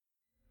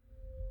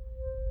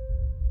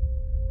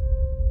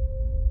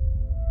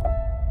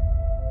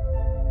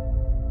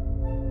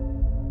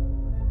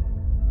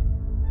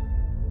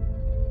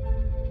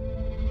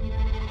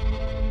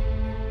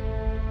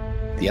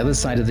The other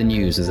side of the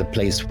news is a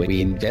place where we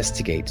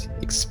investigate,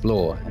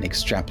 explore, and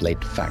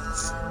extrapolate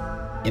facts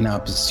in our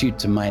pursuit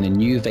to mine a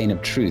new vein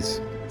of truth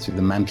through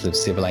the mantle of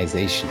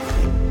civilization,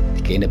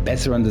 to gain a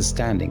better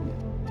understanding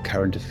of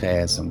current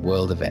affairs and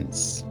world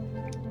events.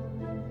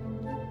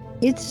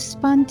 It's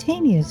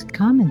spontaneous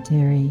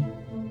commentary.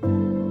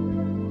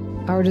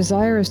 Our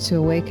desire is to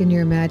awaken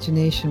your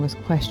imagination with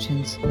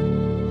questions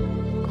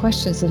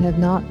that have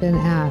not been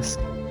asked,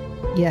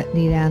 yet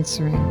need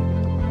answering.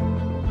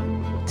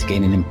 To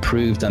gain an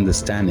improved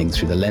understanding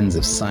through the lens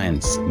of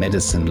science,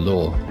 medicine,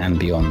 law, and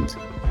beyond.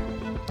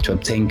 To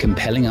obtain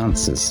compelling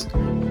answers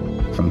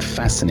from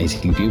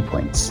fascinating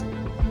viewpoints.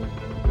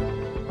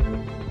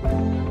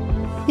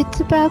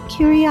 It's about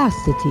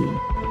curiosity.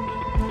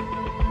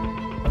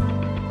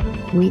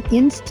 We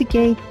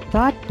instigate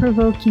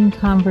thought-provoking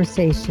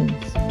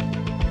conversations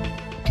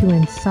to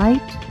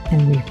incite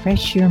and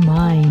refresh your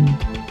mind,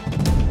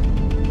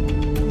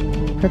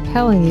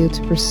 propelling you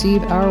to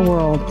perceive our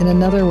world in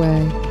another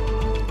way,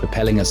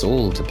 propelling us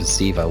all to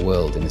perceive our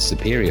world in a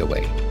superior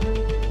way.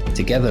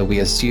 Together we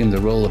assume the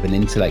role of an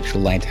intellectual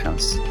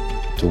lighthouse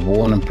to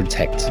warn and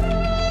protect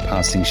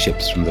passing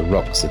ships from the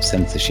rocks of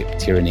censorship,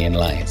 tyranny, and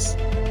lies.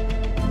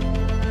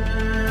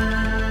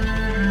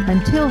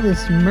 Until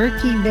this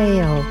murky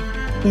veil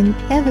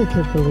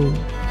inevitably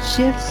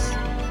shifts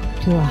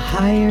to a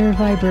higher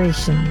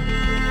vibration.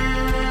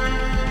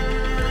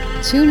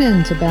 Tune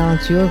in to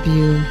balance your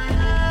view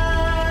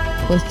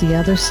with the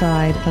other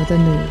side of the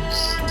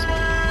news.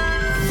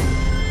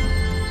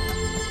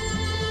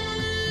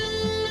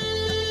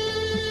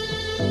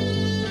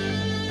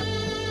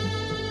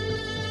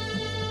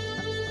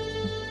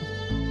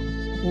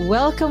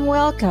 Welcome,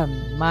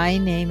 welcome. My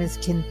name is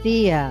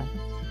Cynthia,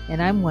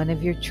 and I'm one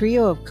of your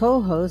trio of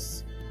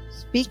co-hosts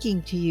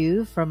speaking to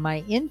you from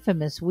my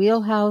infamous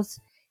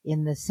wheelhouse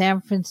in the San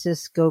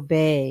Francisco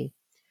Bay,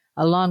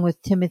 along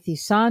with Timothy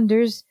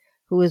Saunders,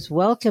 who is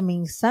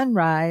welcoming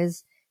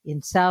sunrise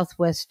in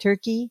southwest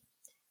Turkey,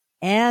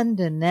 and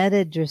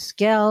Annetta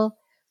Driscoll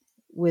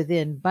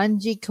within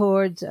bungee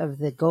cords of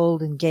the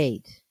Golden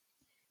Gate.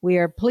 We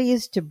are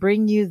pleased to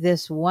bring you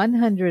this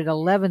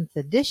 111th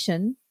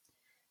edition,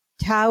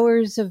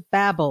 Towers of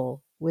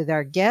Babel, with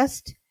our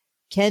guest,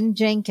 Ken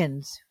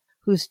Jenkins,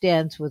 who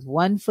stands with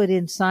one foot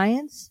in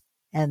science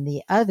and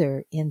the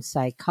other in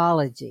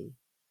psychology.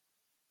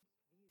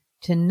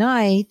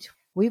 Tonight,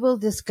 we will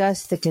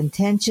discuss the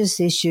contentious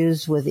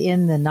issues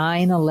within the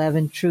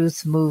 9/11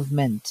 truth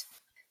movement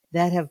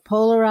that have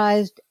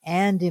polarized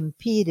and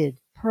impeded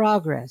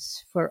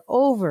progress for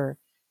over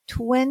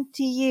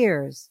 20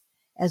 years,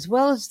 as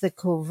well as the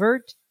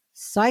covert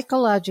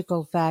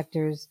psychological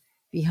factors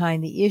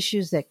behind the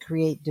issues that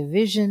create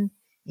division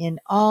in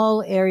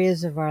all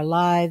areas of our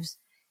lives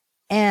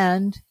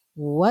and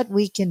what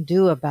we can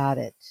do about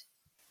it.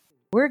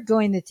 We're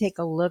going to take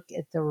a look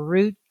at the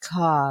root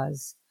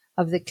cause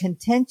of the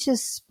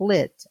contentious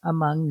split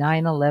among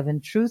 9/11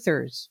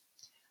 truthers.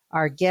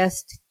 Our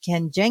guest,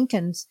 Ken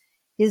Jenkins,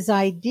 is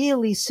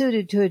ideally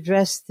suited to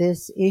address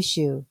this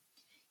issue.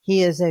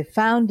 He is a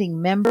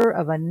founding member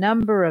of a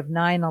number of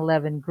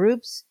 9/11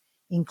 groups,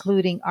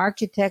 including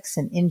Architects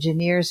and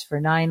Engineers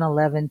for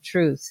 9/11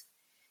 Truth.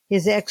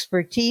 His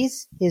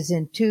expertise is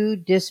in two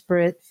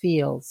disparate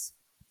fields,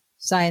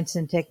 science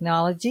and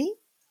technology,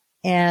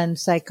 and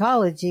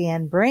psychology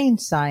and brain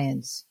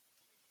science.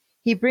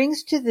 He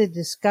brings to the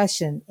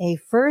discussion a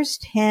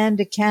first-hand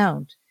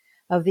account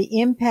of the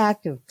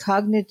impact of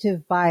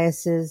cognitive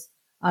biases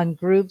on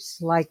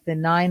groups like the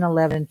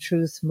 9/11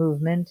 Truth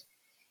movement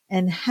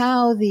and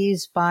how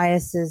these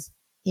biases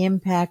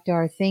impact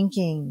our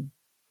thinking.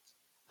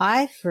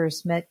 I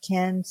first met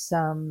Ken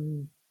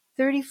some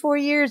 34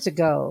 years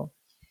ago.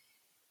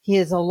 He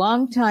is a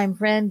longtime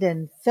friend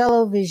and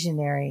fellow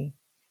visionary.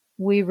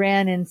 We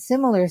ran in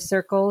similar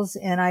circles,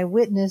 and I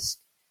witnessed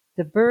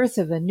the birth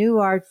of a new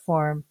art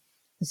form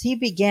as he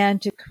began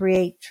to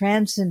create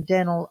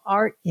transcendental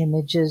art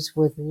images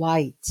with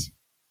light.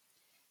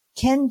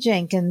 Ken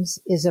Jenkins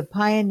is a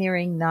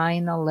pioneering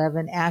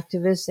 9/11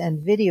 activist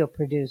and video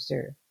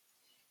producer.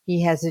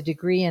 He has a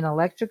degree in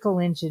electrical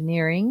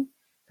engineering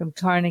from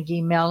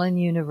Carnegie Mellon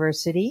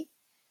University,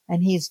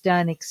 and he's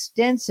done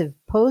extensive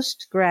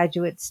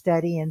postgraduate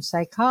study in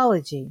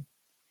psychology.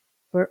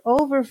 For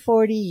over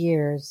 40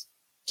 years,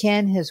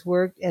 Ken has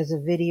worked as a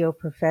video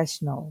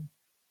professional.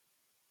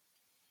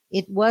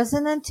 It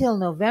wasn't until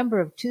November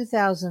of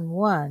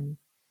 2001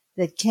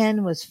 that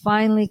Ken was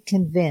finally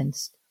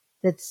convinced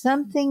that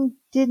something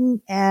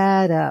didn't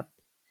add up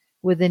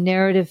with the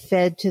narrative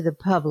fed to the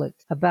public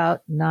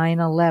about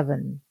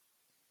 9/11.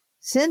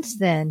 Since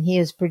then, he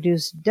has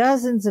produced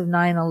dozens of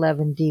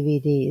 9/11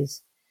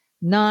 DVDs,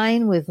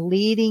 9 with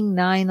leading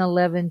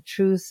 9/11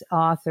 truth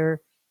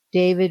author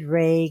David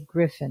Ray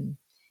Griffin,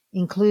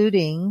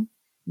 including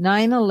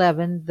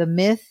 9/11, The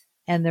Myth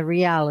and the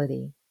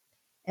Reality,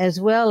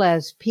 as well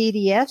as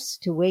PDFs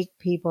to wake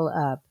people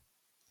up.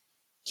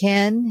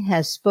 Ken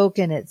has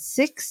spoken at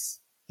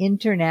 6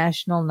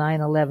 international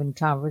 9/11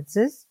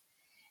 conferences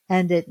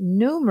and at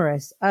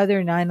numerous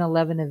other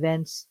 9/11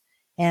 events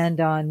and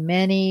on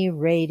many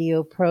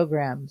radio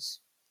programs.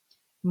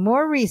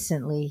 More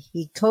recently,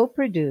 he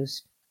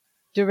co-produced,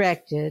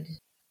 directed,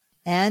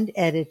 and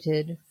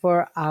edited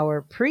for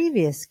our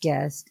previous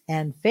guest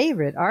and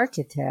favorite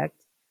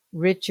architect,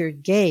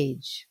 Richard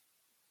Gage.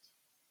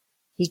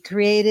 He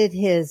created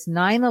his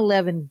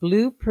 9/11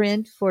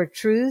 Blueprint for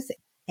Truth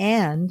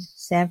and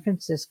San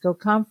Francisco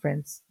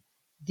Conference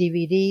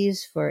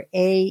DVDs for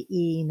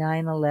AE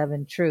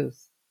 9/11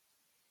 Truth.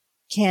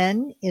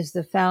 Ken is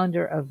the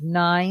founder of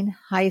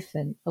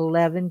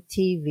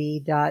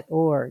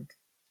 9-11tv.org,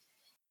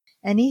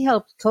 and he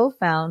helped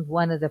co-found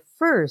one of the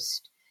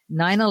first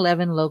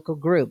 9/11 local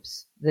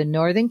groups, the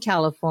Northern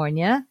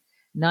California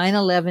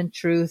 9/11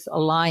 Truth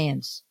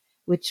Alliance,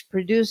 which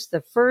produced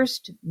the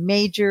first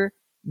major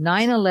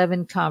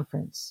 9/11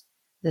 conference,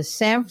 the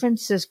San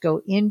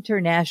Francisco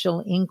International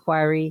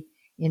Inquiry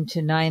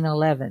into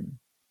 9/11.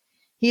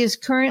 He is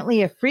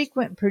currently a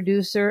frequent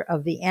producer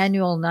of the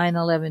annual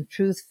 9/11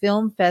 Truth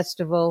Film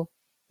Festival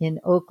in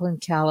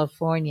Oakland,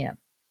 California.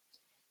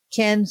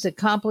 Ken's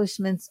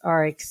accomplishments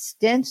are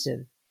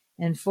extensive,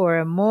 and for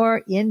a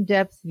more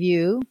in-depth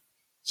view,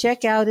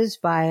 check out his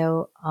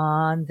bio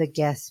on the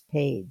guest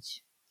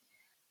page.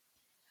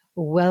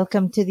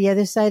 Welcome to the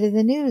other side of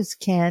the news,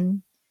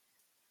 Ken.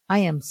 I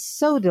am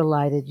so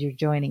delighted you're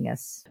joining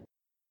us.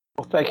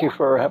 Well, thank you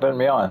for having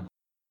me on.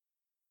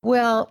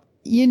 Well,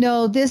 you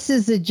know, this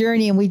is a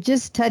journey, and we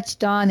just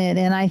touched on it,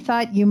 and I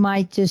thought you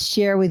might just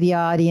share with the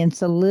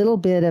audience a little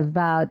bit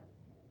about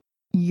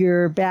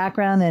your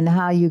background and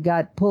how you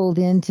got pulled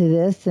into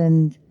this,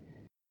 and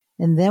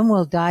then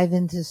we'll dive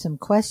into some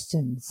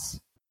questions.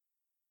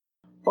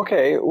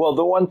 Okay, well,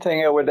 the one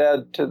thing I would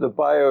add to the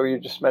bio you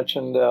just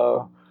mentioned,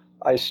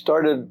 I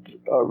started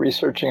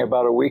researching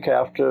about a week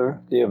after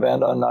the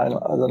event on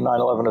the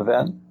 9/11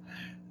 event,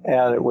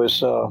 and it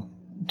was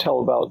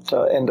till about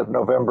end of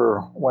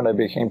November when I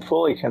became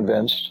fully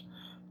convinced.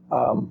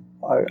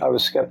 I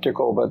was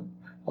skeptical, but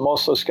I'm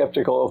also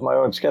skeptical of my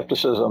own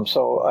skepticism,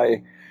 so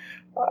I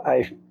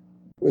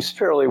was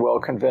fairly well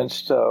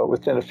convinced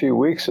within a few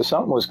weeks that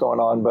something was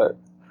going on, but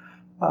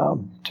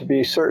to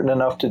be certain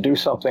enough to do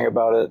something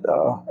about it,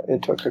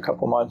 it took a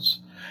couple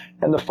months.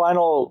 And the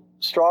final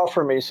straw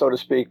for me, so to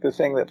speak, the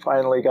thing that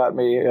finally got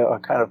me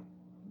kind of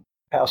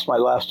past my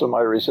last of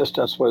my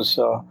resistance was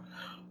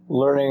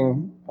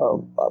learning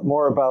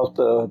more about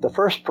the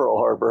first Pearl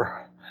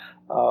Harbor.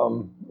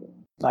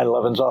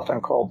 9/11 is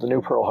often called the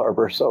new Pearl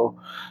Harbor. So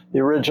the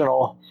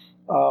original,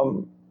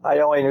 I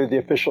only knew the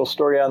official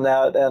story on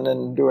that, and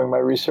in doing my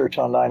research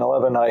on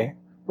 9/11, I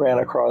ran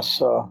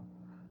across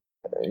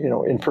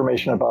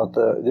information about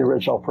the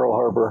original Pearl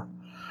Harbor,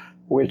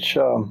 which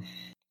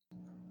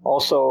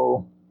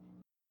also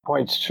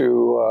points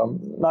to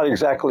not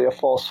exactly a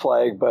false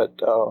flag, but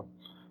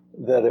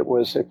that it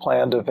was a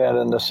planned event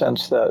in the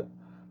sense that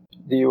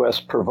the U.S.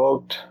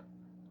 provoked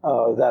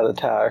that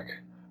attack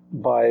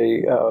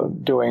by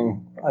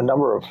doing a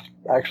number of,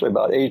 actually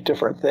about 8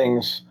 different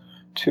things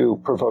to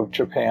provoke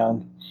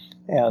Japan.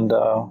 And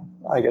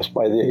I guess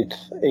by the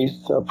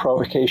eighth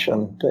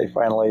provocation, they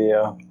finally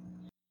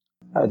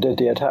did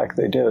the attack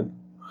they did.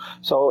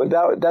 So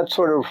that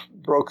sort of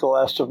broke the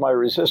last of my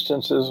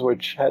resistances,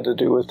 which had to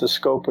do with the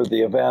scope of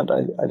the event.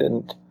 I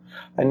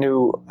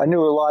knew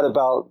a lot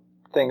about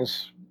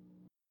things,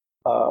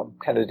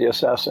 Kennedy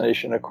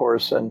assassination, of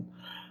course, and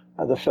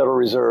the Federal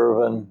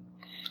Reserve and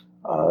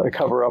the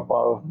cover-up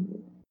of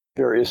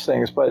various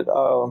things, but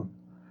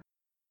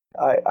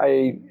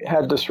I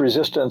had this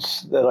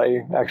resistance that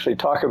I actually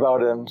talk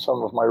about in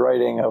some of my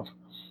writing of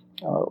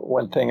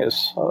when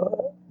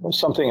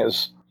something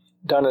is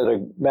done at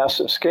a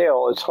massive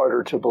scale, it's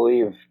harder to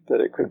believe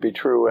that it could be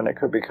true and it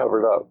could be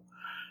covered up.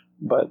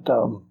 But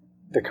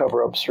the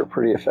cover-ups are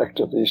pretty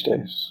effective these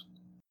days.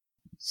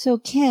 So,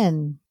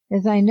 Ken,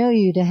 as I know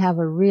you to have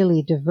a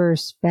really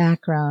diverse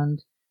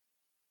background,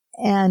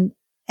 and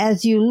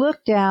as you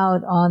looked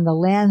out on the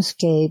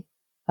landscape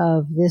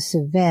of this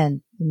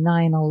event,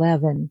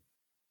 9/11,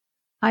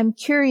 I'm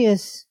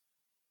curious,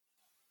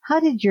 how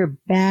did your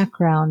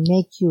background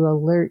make you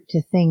alert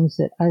to things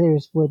that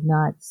others would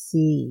not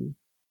see?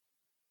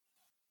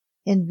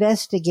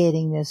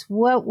 Investigating this,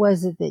 what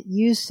was it that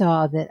you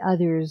saw that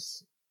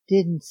others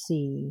didn't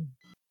see?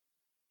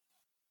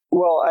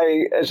 Well,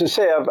 as I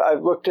say,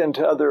 I've looked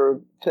into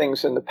other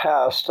things in the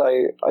past.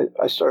 I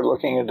started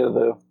looking into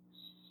the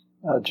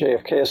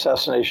JFK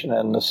assassination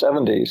in the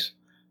 70s,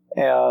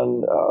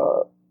 and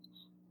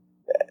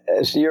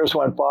as the years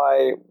went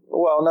by,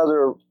 well,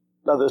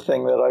 another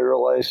thing that I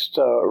realized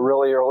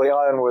really early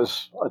on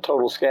was a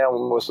total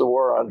scam was the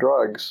war on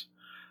drugs.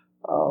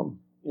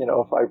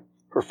 If I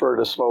prefer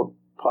to smoke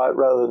pot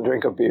rather than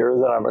drink a beer,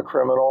 then I'm a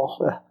criminal.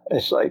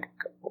 It's like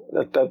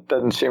that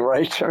doesn't seem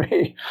right to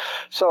me.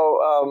 So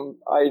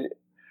I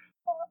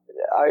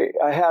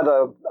had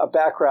a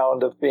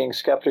background of being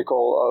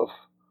skeptical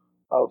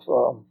of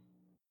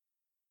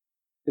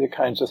the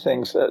kinds of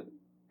things that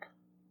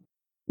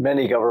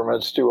many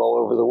governments do all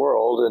over the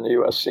world, and the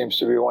U.S. seems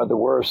to be one of the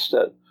worst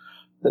that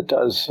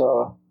does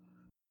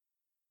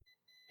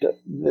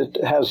that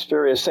has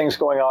various things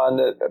going on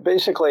that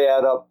basically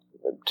add up,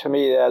 to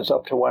me, it adds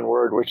up to one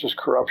word, which is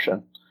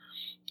corruption.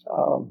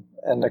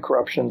 And the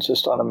corruption's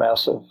just on a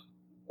massive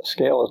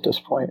scale at this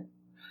point.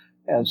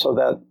 And so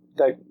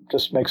that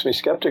just makes me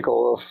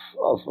skeptical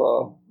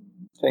of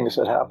things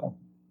that happen.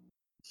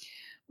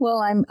 Well,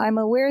 I'm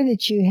aware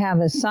that you have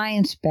a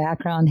science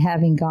background,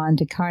 having gone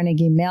to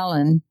Carnegie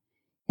Mellon,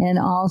 and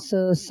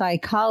also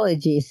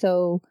psychology.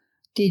 So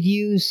did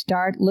you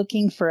start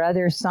looking for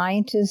other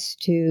scientists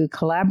to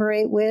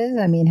collaborate with?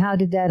 I mean, how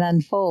did that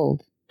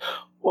unfold?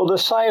 Well, the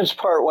science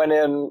part went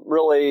in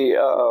really,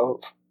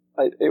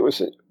 it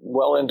was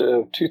well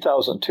into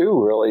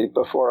 2002, really,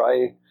 before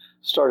I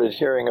started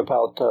hearing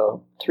about the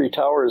three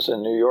towers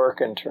in New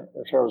York in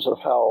terms of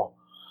how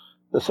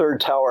the third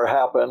tower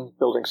happened,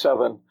 Building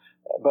 7,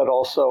 but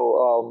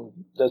also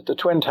that the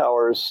Twin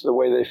Towers, the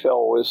way they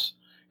fell was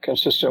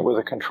consistent with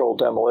a controlled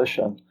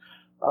demolition.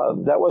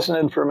 That wasn't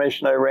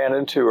information I ran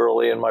into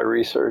early in my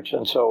research,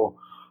 and so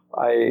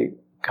I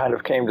kind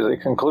of came to the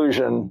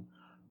conclusion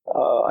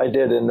I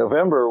did in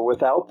November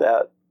without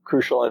that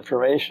crucial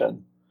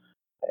information.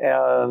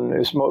 And it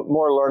was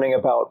more learning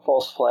about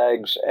false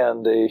flags,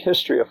 and the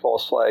history of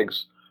false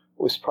flags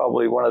was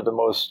probably one of the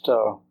most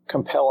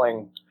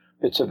compelling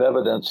bits of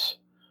evidence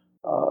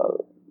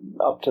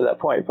up to that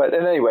point. But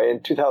anyway,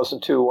 in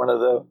 2002, one of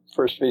the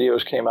first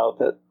videos came out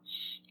that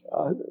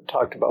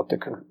talked about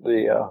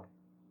the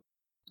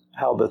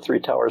how the three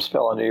towers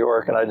fell in New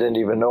York, and I didn't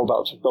even know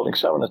about Building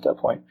 7 at that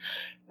point.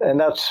 And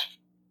that's,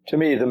 to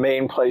me, the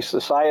main place the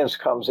science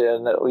comes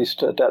in, at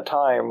least at that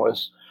time,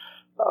 was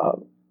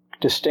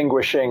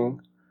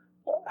distinguishing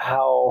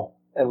how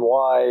and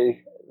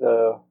why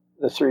the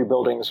three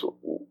buildings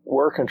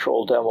were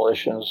controlled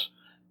demolitions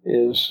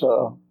is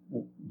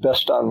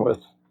best done with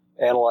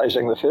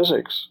analyzing the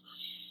physics.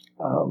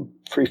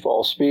 Free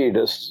fall speed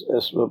is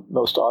the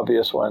most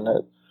obvious one.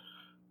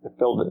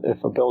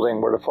 If a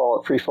building were to fall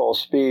at free fall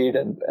speed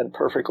and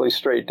perfectly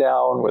straight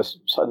down with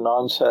sudden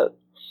onset,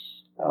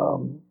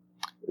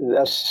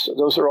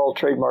 those are all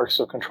trademarks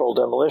of controlled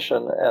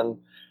demolition. And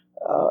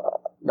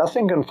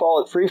nothing can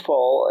fall at free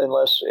fall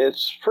unless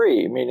it's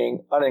free,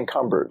 meaning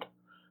unencumbered.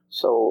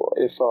 So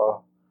if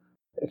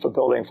a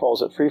building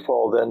falls at free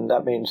fall, then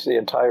that means the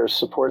entire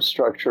support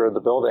structure of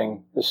the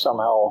building is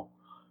somehow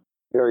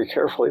very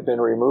carefully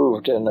been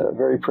removed in a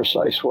very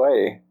precise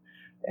way,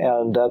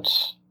 and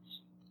that's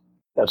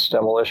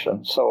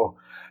demolition. So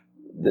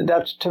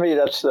that's, to me,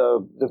 that's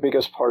the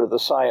biggest part of the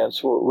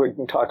science. We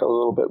can talk a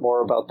little bit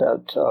more about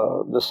that,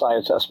 the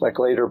science aspect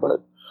later,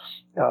 but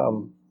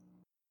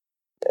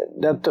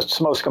that's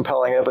the most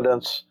compelling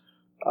evidence.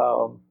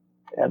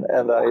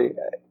 And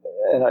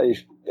I,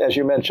 as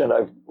you mentioned,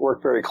 I've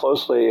worked very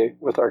closely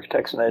with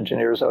architects and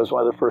engineers. I was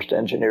one of the first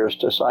engineers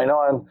to sign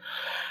on,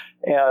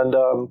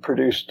 and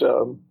produced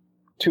 2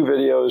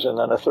 videos, and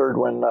then a third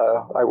one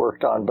I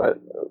worked on, but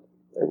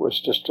it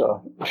was just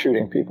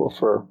shooting people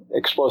for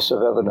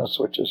explosive evidence,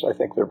 which is, I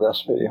think, their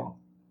best video.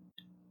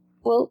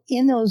 Well,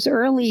 in those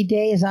early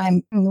days,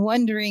 I'm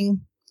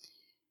wondering,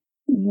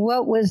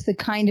 what was the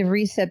kind of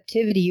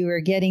receptivity you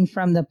were getting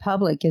from the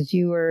public as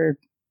you were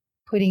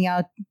putting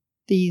out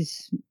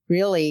these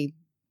really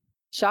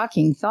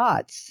shocking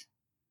thoughts?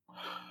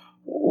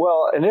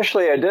 Well,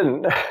 initially I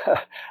didn't.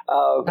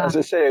 As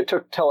I say, it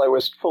took till I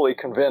was fully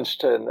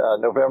convinced in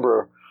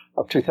November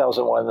of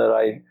 2001 that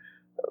I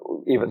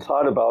even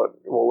thought about,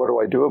 well, what do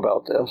I do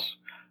about this?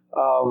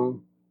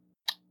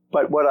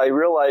 But what I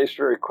realized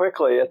very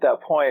quickly at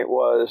that point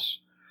was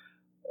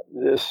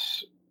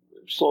this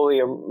slowly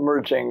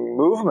emerging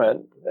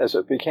movement, as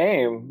it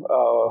became,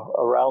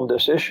 around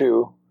this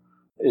issue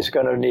is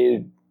going to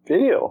need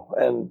video.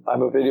 And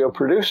I'm a video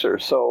producer,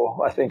 so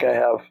I think I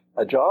have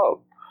a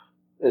job.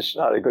 It's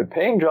not a good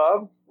paying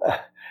job, a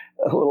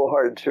little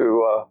hard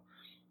to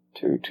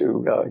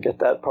get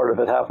that part of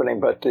it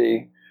happening. But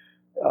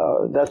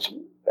that's,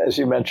 as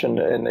you mentioned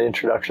in the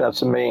introduction,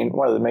 that's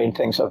one of the main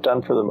things I've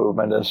done for the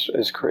movement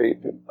is create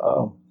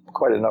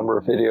quite a number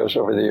of videos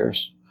over the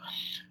years.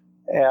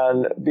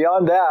 And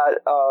beyond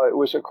that, it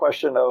was a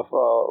question of,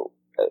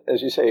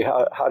 as you say,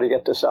 how to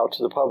get this out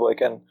to the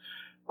public. And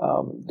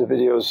the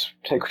videos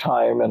take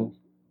time, and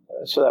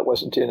so that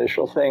wasn't the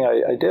initial thing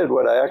I did.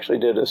 What I actually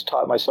did is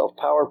taught myself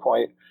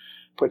PowerPoint,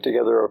 put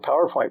together a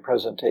PowerPoint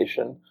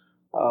presentation,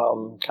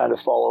 kind of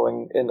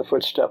following in the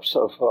footsteps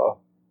of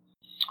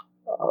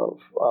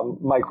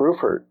Mike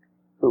Ruppert,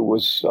 who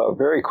was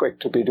very quick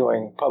to be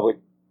doing public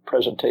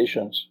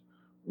presentations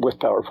with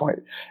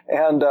PowerPoint.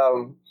 And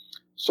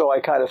so I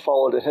kind of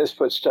followed in his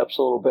footsteps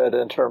a little bit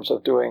in terms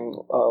of doing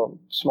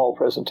small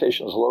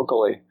presentations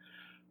locally.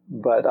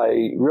 But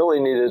I really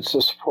needed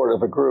the support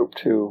of a group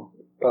to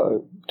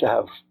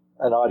have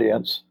an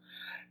audience.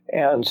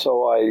 And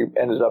so I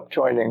ended up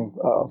joining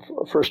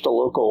first a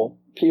local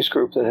peace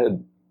group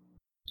that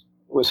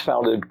was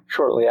founded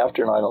shortly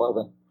after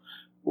 9/11,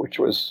 which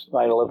was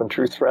 9/11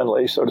 Truth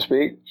Friendly, so to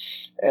speak,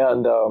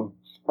 and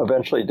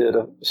eventually did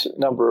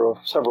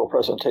several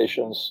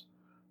presentations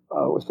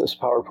with this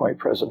PowerPoint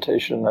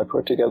presentation I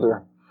put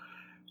together.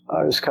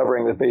 I was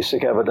covering the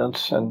basic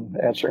evidence and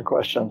answering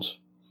questions.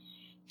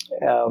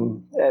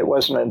 It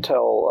wasn't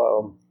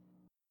until,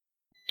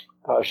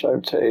 I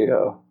would say,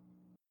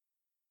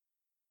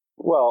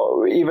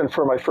 well, even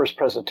for my first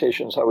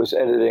presentations, I was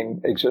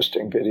editing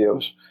existing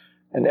videos.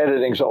 And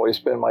editing's always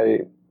been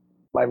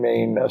my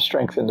main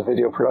strength in the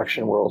video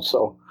production world.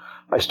 So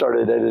I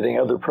started editing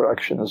other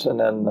productions and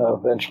then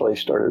eventually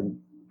started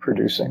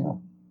producing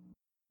them.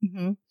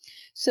 Mm-hmm.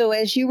 So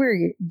as you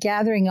were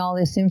gathering all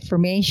this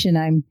information,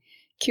 I'm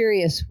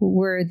curious,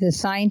 were the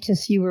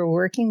scientists you were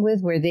working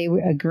with, were they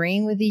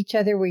agreeing with each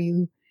other? Were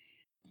you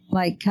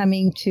like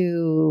coming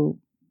to,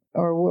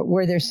 or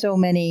were there so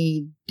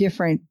many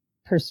different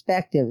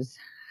perspectives?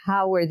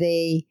 How were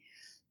they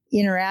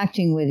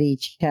interacting with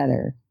each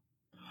other?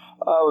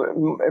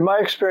 In my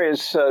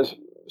experience,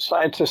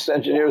 scientists,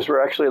 engineers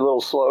were actually a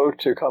little slow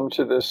to come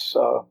to this,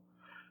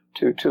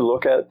 to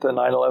look at the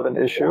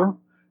 9/11 issue.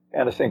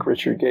 And I think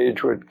Richard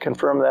Gage would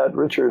confirm that.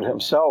 Richard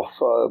himself,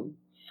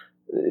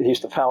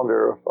 he's the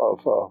founder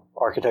of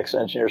Architects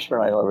and Engineers for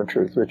 9/11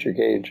 Truth, Richard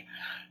Gage.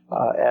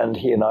 And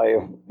he and I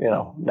have,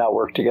 now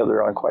worked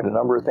together on quite a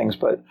number of things.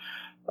 But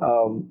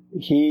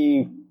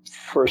he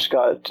first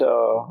got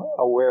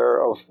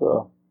aware of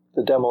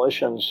the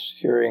demolitions,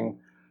 hearing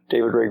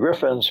David Ray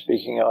Griffin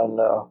speaking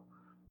on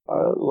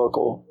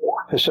local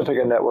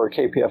Pacifica Network,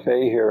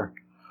 KPFA here,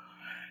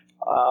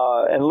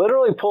 and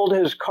literally pulled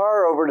his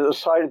car over to the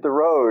side of the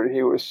road.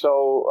 He was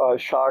so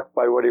shocked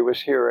by what he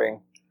was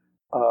hearing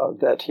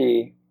that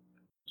he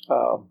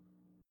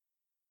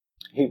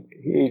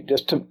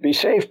just to be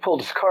safe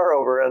pulled his car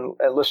over and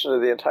listened to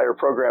the entire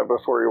program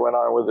before he went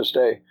on with his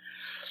day.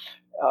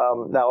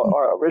 Now,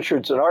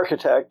 Richard's an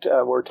architect.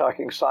 We're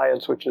talking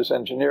science, which is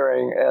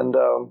engineering, and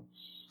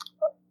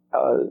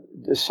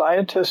the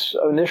scientists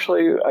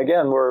initially,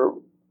 again, were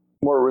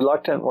more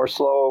reluctant, more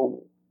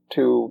slow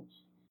to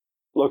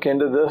look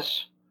into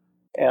this.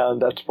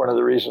 And that's one of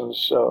the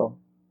reasons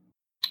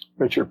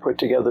Richard put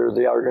together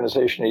the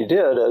organization he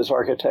did as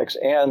architects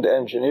and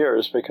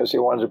engineers, because he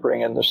wanted to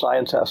bring in the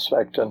science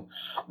aspect. And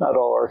not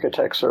all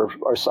architects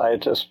are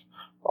scientists.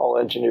 All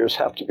engineers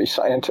have to be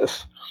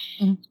scientists.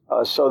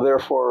 Mm-hmm. So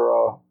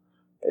therefore,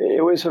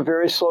 it was a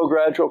very slow,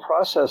 gradual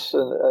process.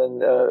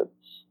 And a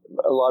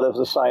lot of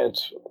the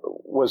science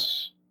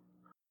was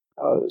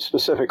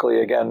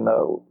specifically, again,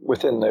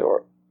 within the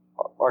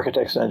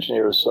Architects and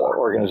Engineers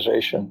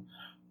organization.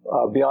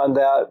 Beyond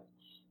that,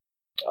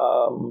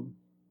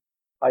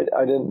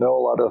 I didn't know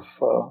a lot of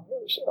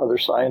other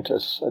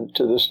scientists. And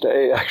to this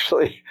day,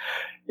 actually,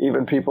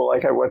 even people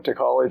like I went to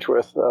college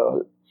with,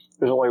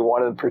 there's only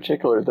one in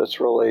particular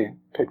that's really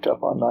picked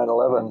up on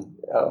 9/11,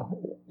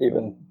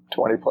 even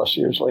 20 plus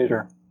years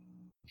later.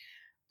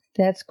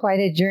 That's quite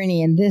a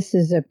journey, and this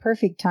is a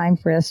perfect time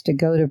for us to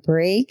go to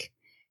break.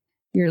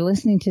 You're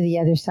listening to The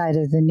Other Side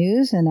of the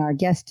News, and our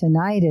guest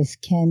tonight is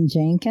Ken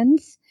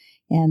Jenkins,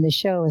 and the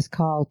show is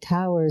called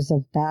Towers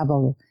of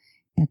Babel.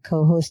 And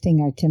co-hosting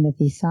are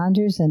Timothy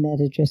Saunders,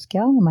 Annetta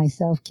Driscoll, and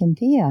myself,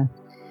 Cynthia.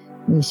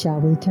 We shall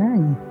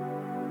return.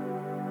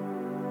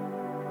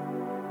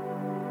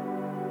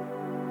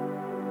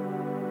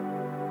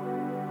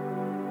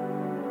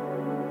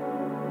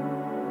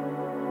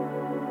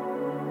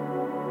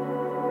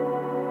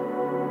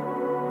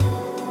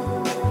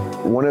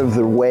 One of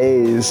the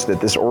ways that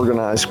this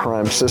organized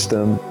crime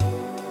system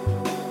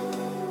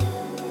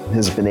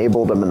has been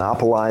able to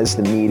monopolize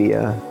the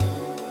media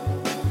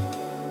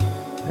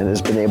and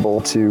has been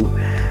able to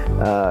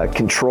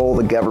control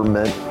the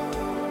government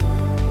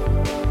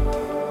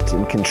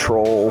and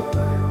control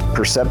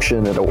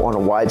perception on a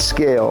wide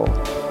scale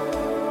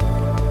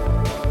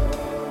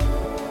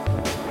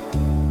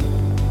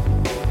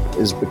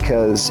is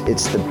because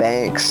it's the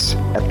banks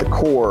at the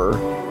core,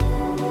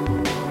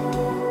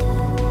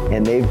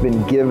 and they've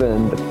been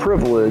given the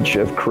privilege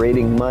of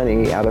creating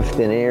money out of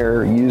thin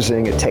air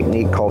using a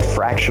technique called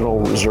fractional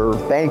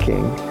reserve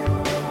banking,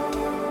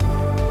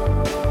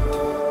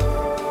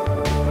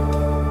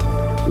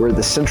 where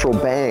the central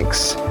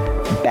banks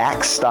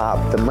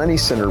backstop the money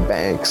center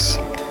banks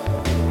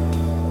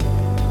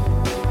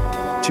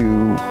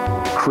to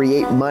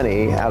create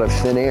money out of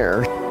thin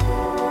air.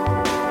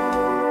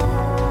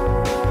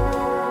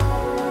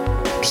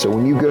 So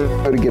when you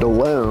go to get a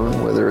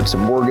loan, whether it's a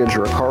mortgage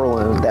or a car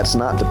loan, that's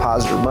not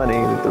depositor money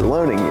that they're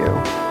loaning you.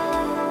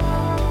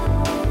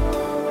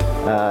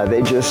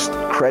 They just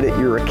credit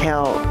your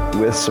account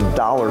with some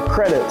dollar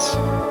credits,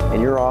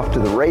 and you're off to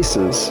the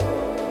races.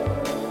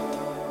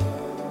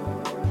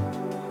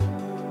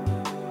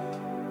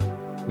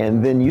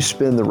 And then you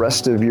spend the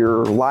rest of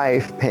your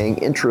life paying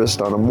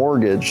interest on a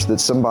mortgage that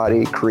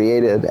somebody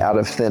created out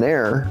of thin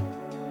air.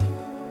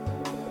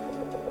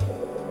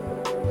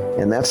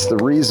 And that's the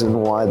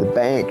reason why the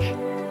bank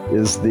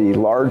is the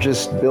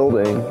largest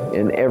building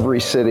in every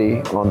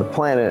city on the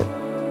planet,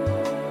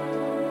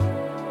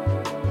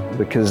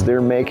 because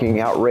they're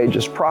making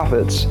outrageous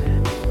profits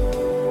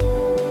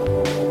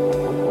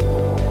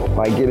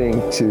by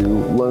getting to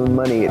loan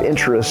money at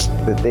interest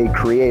that they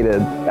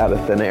created out of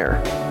thin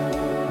air.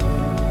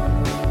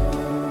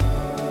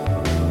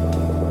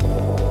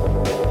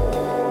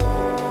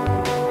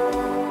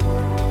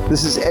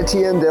 This is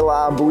Etienne de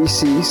la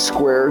Boétie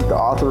Squared, the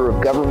author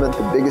of Government,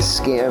 the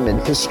Biggest Scam in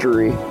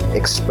History,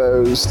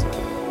 Exposed.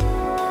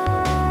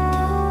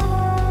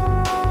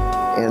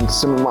 And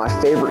some of my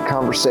favorite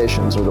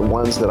conversations are the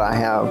ones that I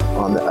have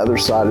on the other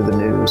side of the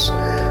news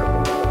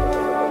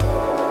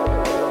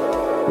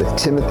with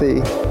Timothy,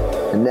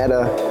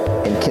 Annetta,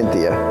 and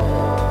Cynthia.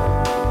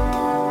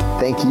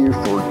 Thank you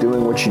for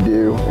doing what you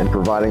do and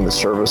providing the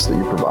service that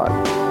you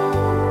provide.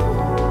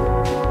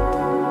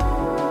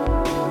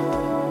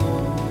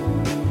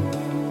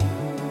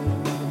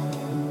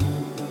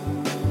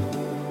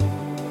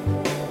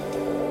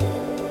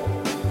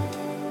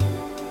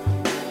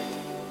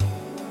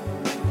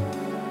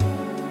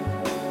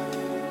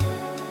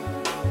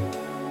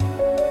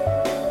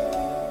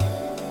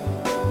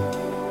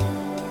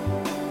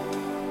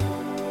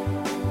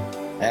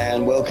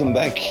 And welcome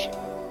back.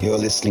 You're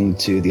listening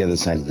to The Other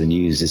Side of the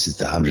News. This is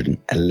the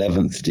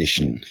 111th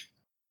edition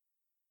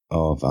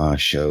of our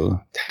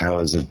show.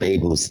 Towers of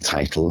Babel is the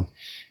title.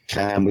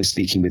 And we're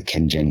speaking with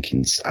Ken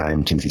Jenkins.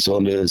 I'm Timothy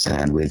Saunders,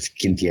 and with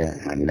Cynthia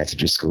and Annetta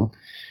Driscoll,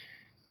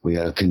 we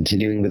are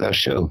continuing with our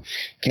show.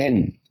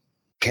 Ken,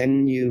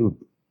 can you,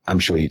 I'm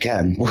sure you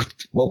can,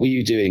 what were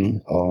you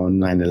doing on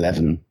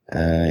 9/11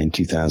 in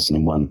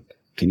 2001?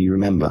 Can you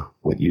remember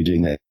what you were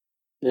doing there?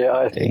 Yeah,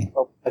 I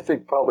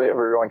think probably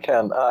everyone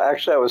can.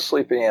 Actually, I was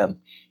sleeping in.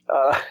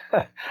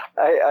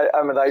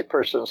 I'm a night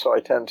person, so I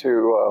tend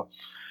to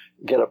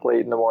get up late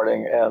in the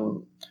morning.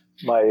 And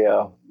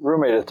my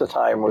roommate at the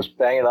time was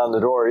banging on the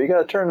door. You got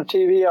to turn the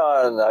TV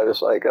on. I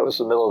was like, that was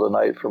the middle of the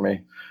night for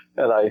me.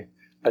 And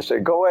I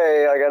said, go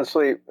away, I got to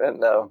sleep.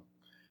 And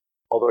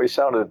although he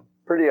sounded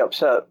pretty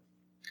upset.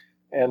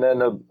 And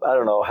then, I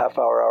don't know,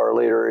 hour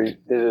later, he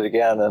did it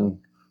again. And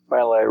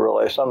finally, I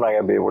realized I'm not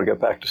going to be able to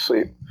get back to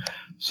sleep.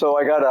 So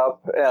I got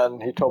up,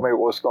 and he told me what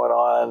was going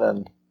on,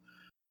 and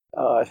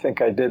I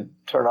think I did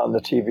turn on the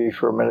TV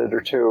for a minute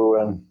or two,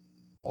 and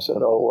I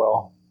said, oh,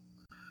 well.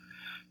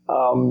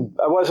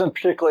 I wasn't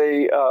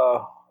particularly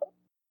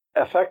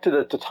affected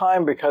at the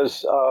time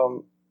because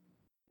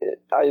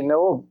I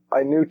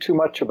knew too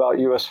much about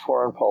U.S.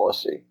 foreign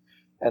policy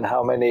and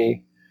how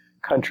many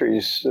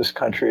countries this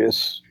country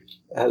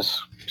has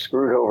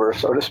screwed over,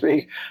 so to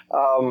speak.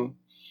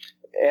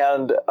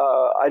 And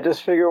I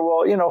just figured,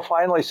 well,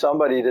 finally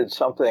somebody did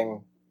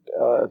something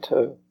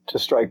to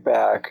strike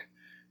back.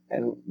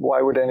 And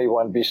why would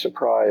anyone be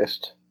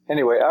surprised?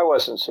 Anyway, I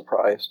wasn't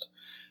surprised.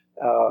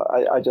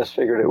 I just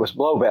figured it was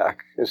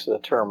blowback is the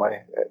term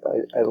I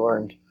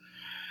learned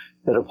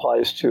that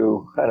applies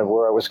to kind of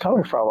where I was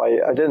coming from.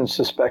 I didn't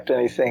suspect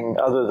anything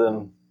other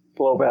than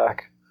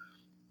blowback.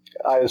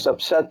 I was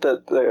upset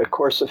that the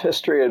course of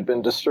history had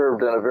been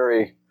disturbed in a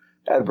very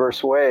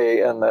adverse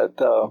way, and that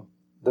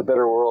the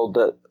better world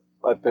that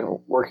I've been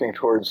working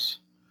towards,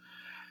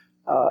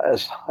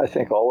 as I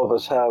think all of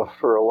us have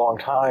for a long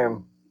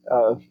time,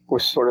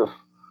 was sort of,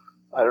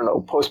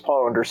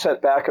 postponed or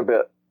set back a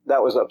bit.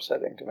 That was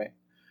upsetting to me.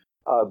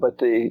 But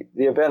the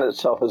event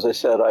itself, as I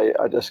said,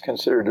 I just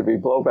considered to be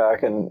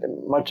blowback. And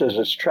much as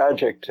it's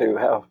tragic to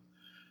have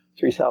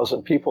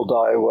 3,000 people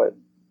die, what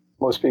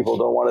most people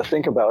don't want to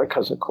think about,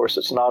 because of course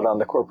it's not on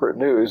the corporate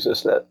news,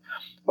 is that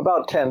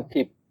about 10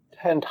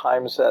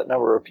 times that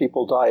number of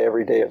people die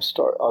every day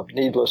of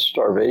needless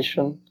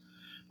starvation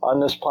on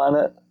this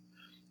planet.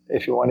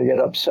 If you want to get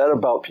upset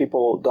about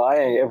people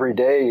dying every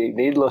day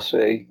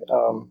needlessly,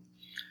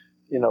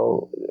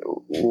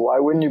 why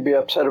wouldn't you be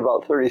upset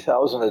about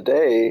 30,000 a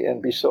day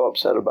and be so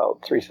upset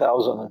about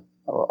 3,000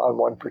 on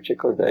one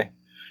particular day?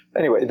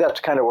 Anyway, that's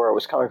kind of where I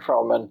was coming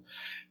from. And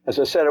as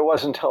I said, it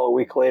wasn't until a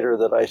week later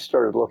that I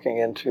started looking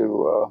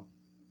into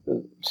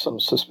some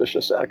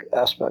suspicious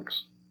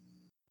aspects.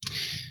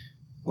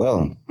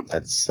 Well,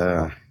 that's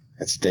a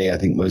day I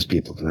think most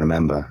people can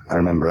remember. I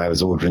remember I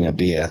was ordering a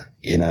beer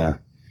in a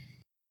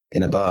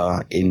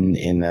bar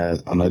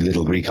on a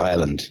little Greek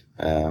island.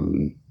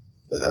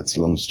 But that's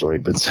a long story.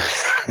 But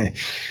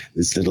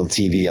this little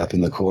TV up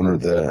in the corner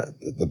of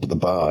the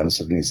bar, and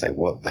suddenly you say,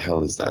 "What the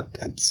hell is that?"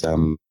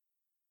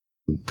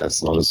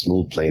 That's not a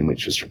small plane,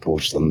 which was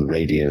reported on the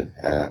radio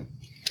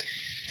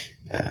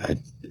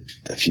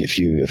a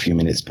few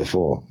minutes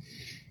before.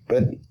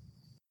 But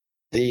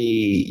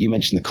you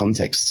mentioned the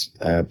context,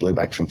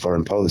 blowback from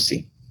foreign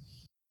policy.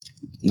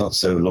 Not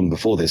so long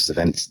before this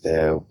event,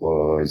 there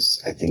was,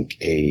 I think,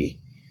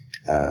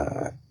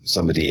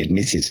 somebody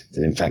admitted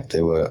that in fact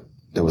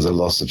there was a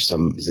loss of so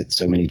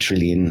many $1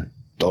 trillion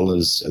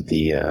of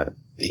the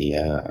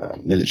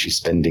military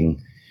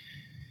spending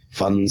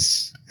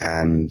funds,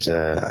 and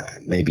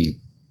maybe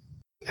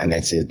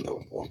Annette,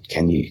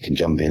 can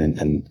jump in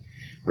and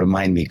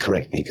remind me,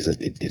 correct me, because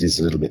it is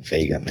a little bit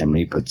vague, that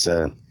memory, but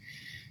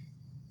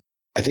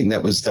I think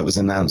that was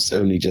announced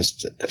only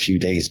just a few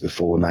days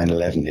before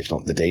 9/11, if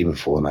not the day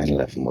before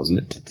 9/11, wasn't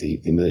it?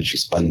 The military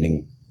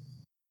spending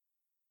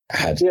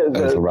had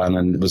overrun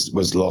and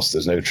was lost.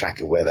 There's no track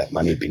of where that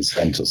money had been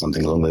spent or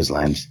something along those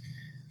lines.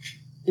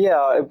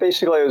 Yeah,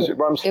 basically it was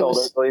Rumsfeld,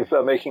 I believe,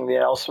 making the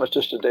announcement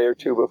just a day or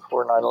two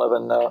before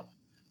 9/11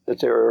 that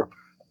there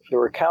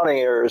were counting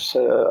errors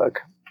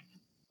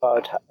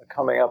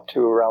coming up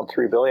to around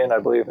 3 billion, I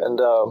believe. And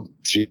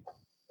 3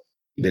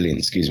 billion,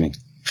 excuse me.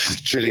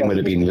 Trillion would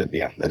have been,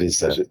 yeah, that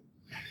is.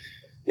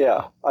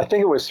 Yeah, I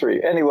think it was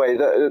 3. Anyway,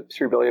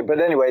 3 billion.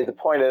 But anyway, the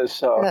point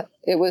is,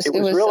 it was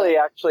really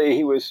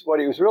actually what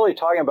he was really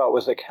talking about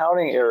was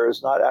accounting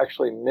errors, not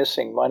actually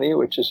missing money,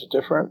 which is a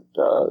different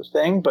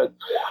thing. But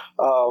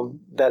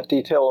that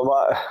detail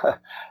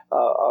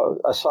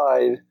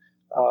aside,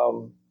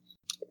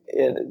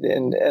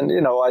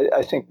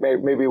 I think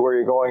maybe where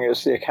you're going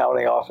is the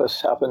accounting office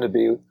happened to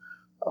be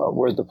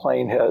where the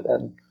plane hit,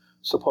 and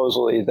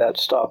supposedly that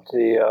stopped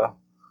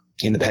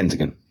in the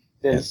Pentagon.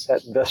 Yes.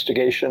 That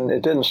investigation.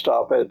 It didn't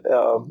stop it.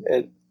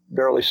 It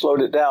barely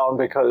slowed it down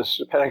because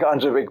the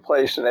Pentagon's a big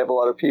place and they have a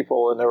lot of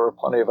people, and there were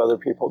plenty of other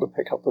people to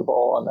pick up the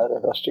ball on that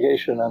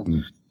investigation.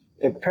 And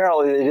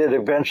apparently they did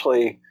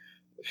eventually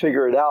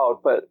figure it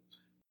out, but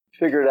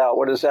figured out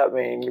what does that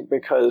mean?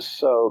 Because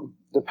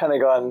the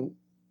Pentagon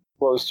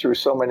blows through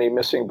so many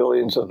missing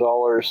billions of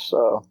dollars.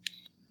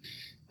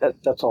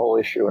 That's a whole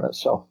issue in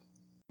itself.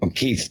 Well,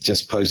 Keith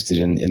just posted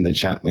in the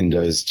chat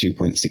window is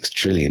 2.6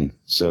 trillion.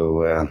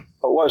 So it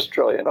was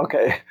trillion.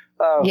 Okay.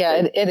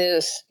 Yeah, it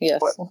is. Yes.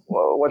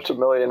 What's a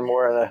million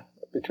more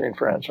between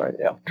friends, right?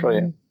 Yeah,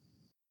 trillion.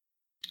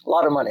 A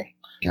lot of money.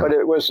 Yeah. But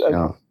it was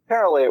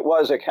apparently it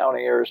was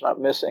accounting errors, not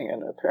missing,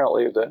 and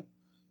apparently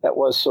that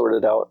was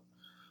sorted out.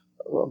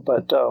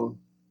 But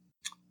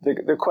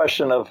the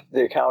question of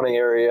the accounting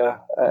area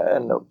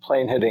and the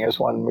plane hitting is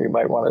one we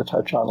might want to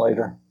touch on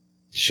later.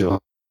 Sure.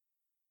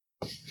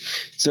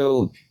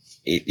 So,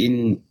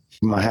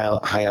 from a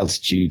high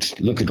altitude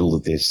look at all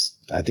of this,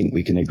 I think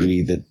we can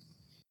agree that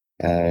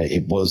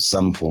it was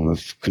some form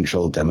of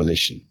controlled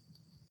demolition.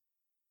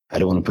 I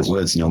don't want to put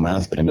words in your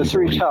mouth, but I mean... The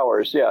 3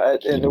 towers, yeah,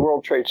 in the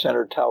World Trade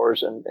Center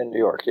towers in New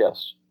York,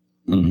 yes.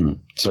 Mm-hmm.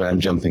 Sorry, I'm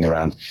jumping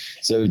around.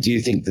 So do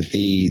you think that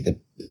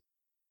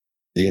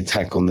the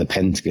attack on the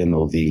Pentagon,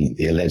 or the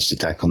alleged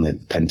attack on the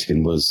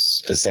Pentagon,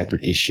 was a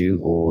separate issue,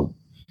 or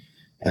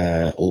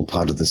all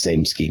part of the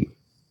same scheme?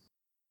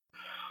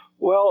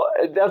 Well,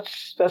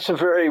 that's a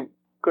very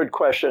good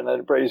question,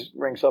 and it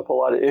brings up a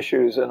lot of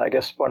issues. And I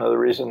guess one of the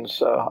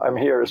reasons I'm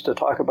here is to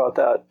talk about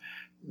that.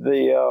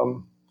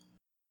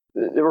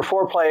 There were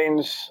 4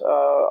 planes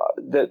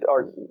that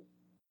are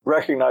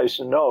recognized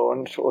and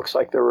known. It looks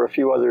like there were a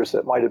few others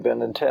that might have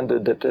been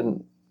intended that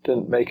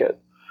didn't make it.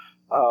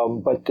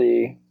 But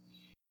the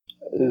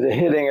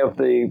hitting of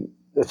the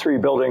 3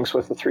 buildings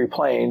with the 3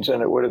 planes,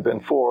 and it would have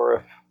been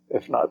 4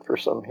 if not for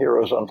some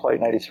heroes on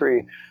Flight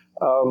 93.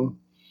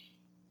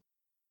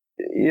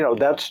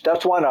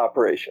 That's one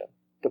operation,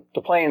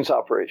 the planes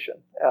operation.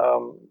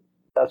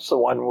 That's the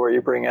one where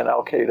you bring in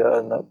Al Qaeda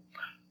and the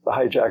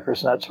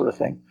hijackers and that sort of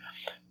thing.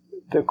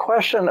 The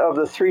question of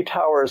the 3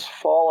 towers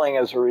falling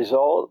as a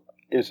result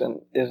is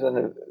in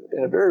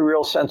a very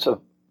real sense a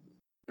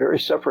very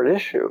separate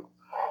issue.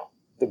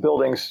 The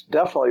buildings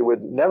definitely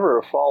would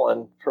never have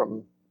fallen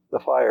from the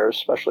fires,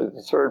 especially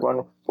the 3rd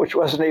one, which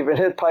wasn't even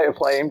hit by a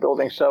plane,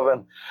 Building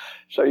 7.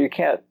 So you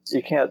can't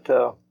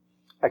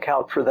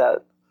account for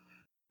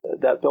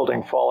that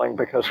building falling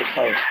because of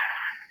planes.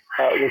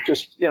 Which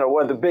is,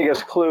 one of the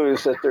biggest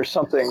clues that there's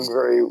something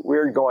very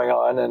weird going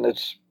on, and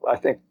it's, I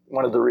think,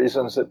 one of the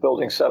reasons that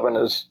Building 7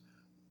 is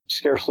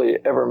scarcely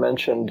ever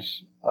mentioned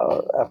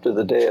after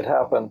the day it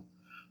happened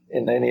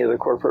in any of the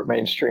corporate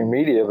mainstream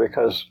media,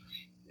 because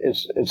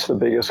it's the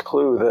biggest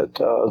clue that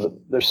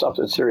there's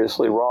something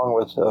seriously wrong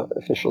with the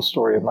official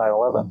story of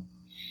 9/11.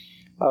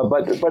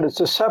 But it's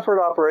a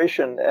separate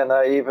operation, and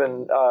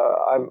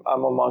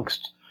I'm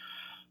amongst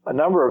a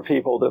number of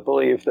people that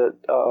believe that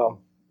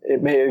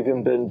it may have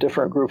even been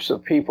different groups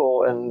of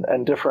people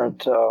and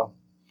different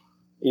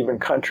even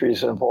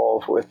countries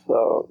involved with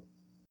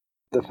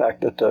the fact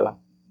that the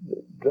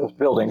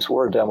buildings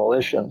were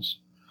demolitions.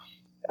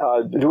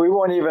 Do we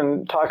want to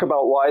even talk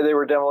about why they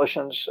were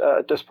demolitions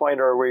at this point,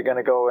 or are we going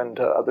to go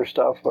into other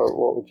stuff, or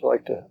what would you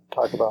like to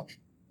talk about?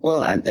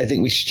 Well, I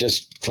think we should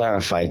just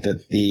clarify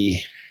that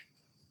the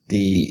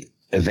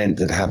event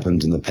that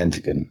happened in the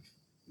Pentagon,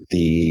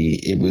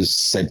 it was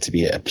said to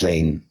be a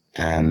plane,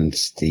 and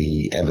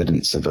the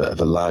evidence of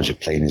a larger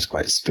plane is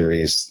quite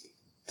spurious.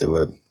 There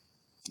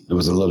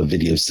was a lot of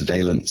video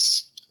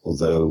surveillance,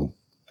 although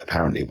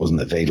apparently it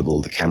wasn't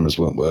available. The cameras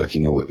weren't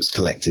working, or it was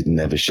collected and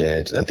never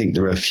shared. I think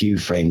there are a few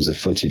frames of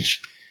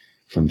footage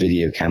from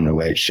video camera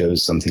where it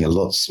shows something a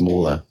lot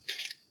smaller,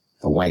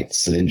 a white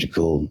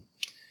cylindrical,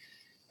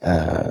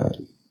 what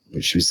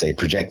should we say,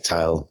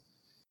 projectile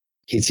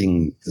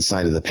hitting the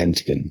side of the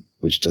Pentagon,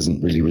 which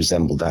doesn't really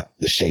resemble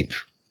the shape,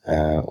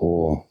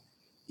 or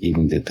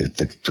even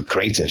the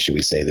crater, should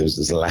we say.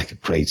 There's a lack of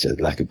crater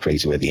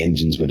where the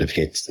engines would have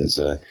hit. There's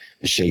a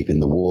shape in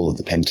the wall of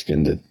the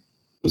Pentagon that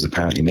was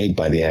apparently made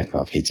by the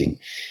aircraft hitting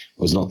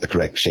was not the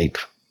correct shape,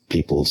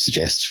 people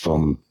suggest,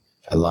 from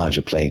a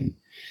larger plane.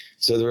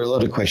 So there were a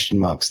lot of question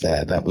marks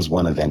there. That was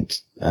one event.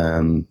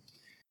 There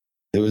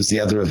was the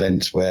other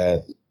event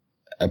where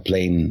a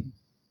plane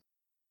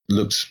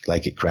looked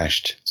like it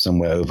crashed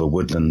somewhere over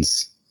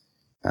woodlands.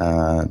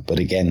 But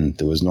again,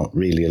 there was not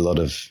really a lot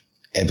of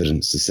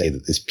evidence to say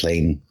that this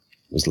plane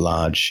was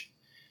large.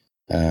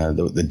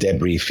 The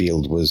debris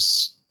field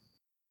was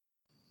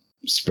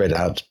spread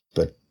out,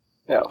 but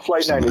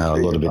Flight somehow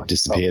 93, a lot of it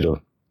disappeared.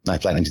 Or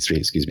Flight 93,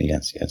 excuse me.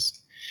 Yes.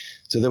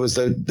 So there were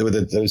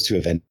those two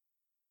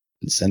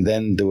events, and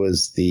then there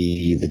was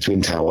the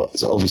Twin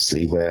Towers,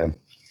 obviously, where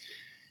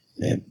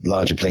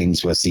larger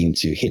planes were seen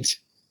to hit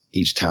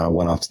each tower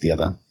one after the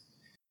other,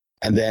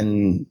 and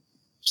then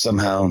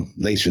somehow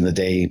later in the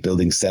day,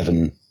 Building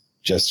 7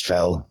 just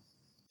fell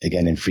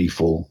again in free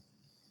fall,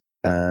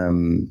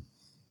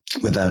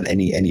 without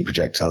any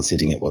projectiles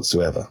hitting it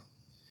whatsoever.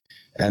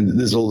 And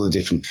there's all the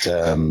different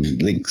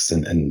links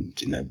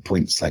and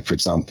points. Like, for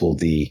example,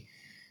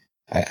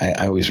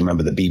 I always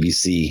remember the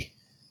BBC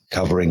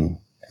covering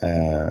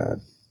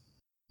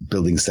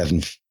Building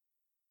 7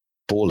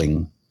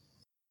 falling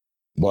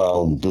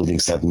while Building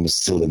 7 was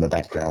still in the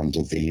background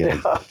of the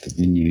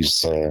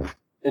news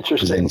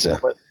presenter.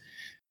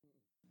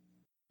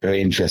 Very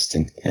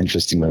interesting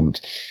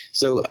moment.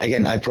 So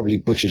again, I probably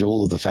butchered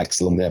all of the facts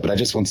along there, but I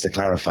just wanted to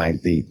clarify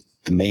the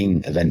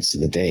main events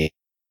of the day.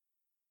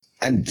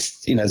 And,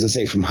 as I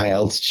say, from high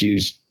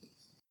altitude,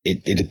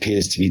 it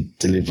appears to be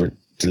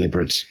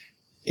deliberate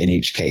in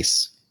each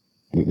case.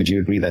 Would you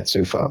agree that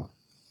so far?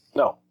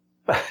 No.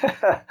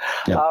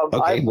 No.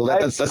 Okay,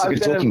 that's a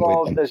good talking point. I've been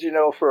involved, as you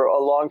know, for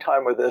a long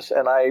time with this,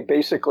 and I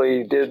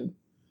basically did,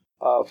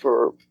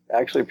 for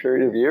actually a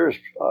period of years,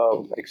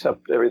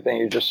 accept everything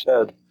you just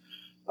said,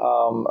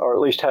 or at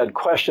least had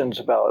questions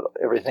about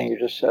everything you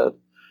just said.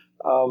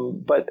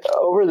 But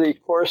over the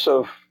course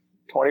of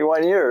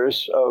 21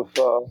 years of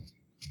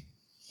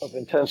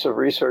intensive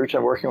research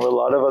and working with a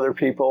lot of other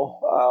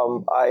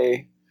people,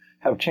 I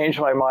have changed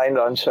my mind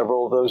on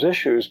several of those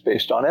issues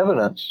based on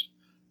evidence.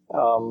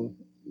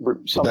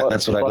 That's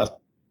what I love.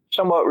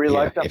 Somewhat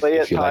reluctantly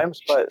at times,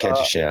 but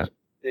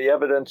the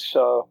evidence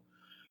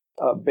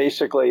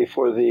basically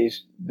for the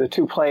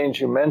two planes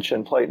you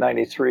mentioned, Flight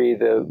 93,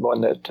 the one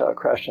that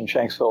crashed in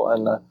Shanksville,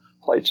 and the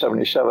Flight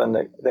 77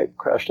 that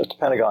crashed at the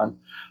Pentagon.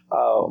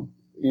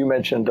 You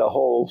mentioned a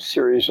whole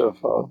series of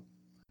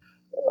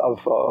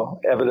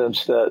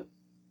evidence that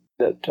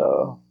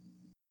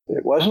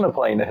it wasn't a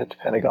plane that hit the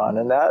Pentagon,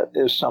 and that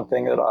is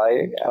something that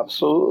I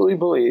absolutely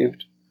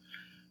believed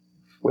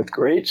with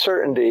great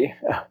certainty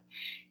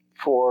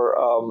for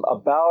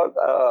about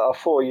a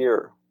full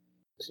year,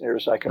 as near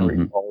as I can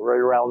recall, right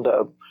around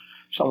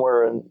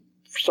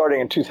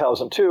starting in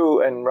 2002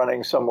 and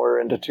running somewhere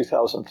into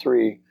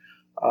 2003.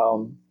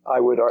 I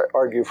would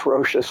argue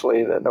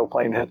ferociously that no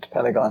plane hit the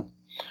Pentagon.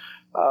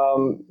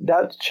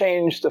 That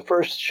changed. The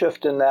first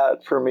shift in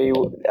that for me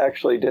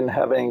actually didn't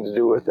have anything to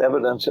do with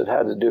evidence. It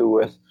had to do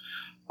with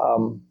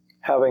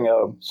having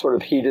a sort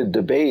of heated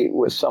debate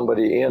with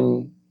somebody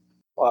in,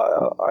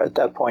 at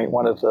that point,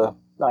 one of the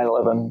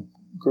 9/11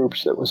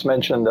 groups that was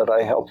mentioned that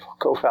I helped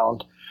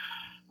co-found,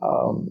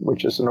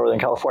 which is the Northern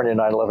California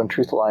 9/11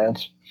 Truth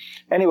Alliance.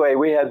 Anyway,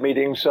 we had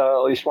meetings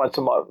at least once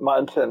a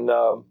month, and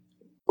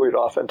we'd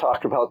often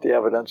talk about the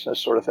evidence and this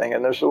sort of thing.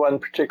 And there's one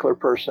particular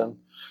person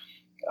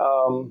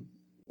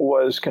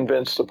was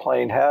convinced the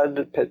plane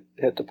had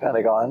hit the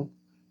Pentagon,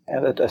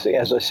 and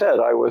as I said,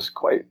 I was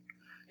quite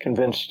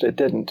convinced it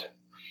didn't,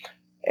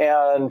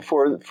 and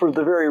for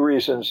the very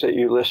reasons that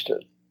you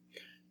listed.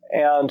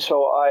 And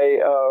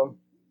so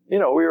we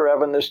were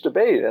having this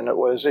debate, and it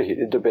was a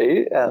heated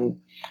debate.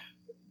 And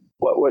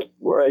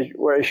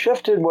where I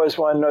shifted was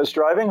when I was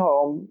driving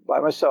home by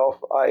myself,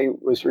 I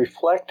was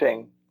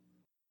reflecting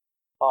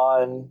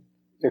on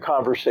the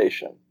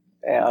conversation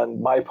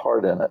and my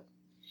part in it,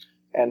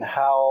 and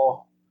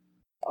how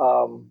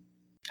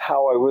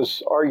I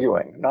was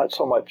arguing, not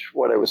so much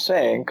what I was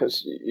saying,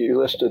 because you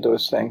listed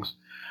those things,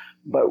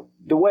 but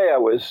the way I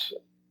was,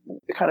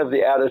 kind of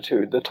the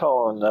attitude, the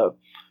tone, the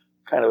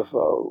kind of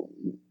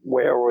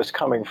where I was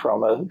coming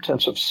from, a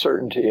sense of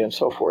certainty and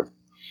so forth.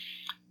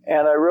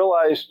 And I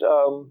realized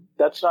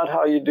that's not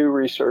how you do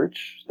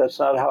research. That's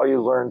not how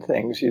you learn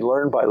things. You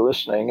learn by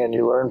listening, and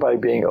you learn by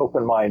being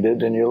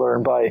open-minded, and you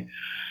learn by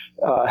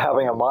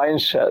having a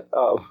mindset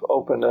of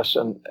openness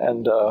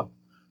and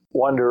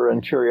wonder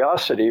and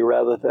curiosity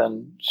rather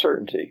than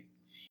certainty.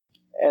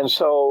 And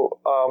so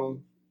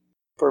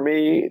for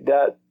me,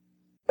 that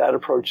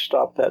approach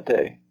stopped that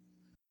day.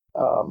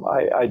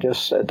 I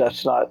just said,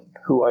 that's not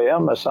who I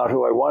am. That's not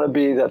who I want to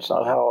be. That's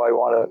not how I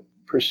want to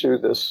pursue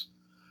this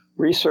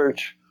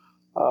research.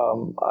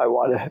 I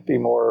want to be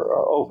more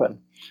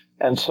open.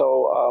 And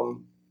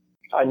so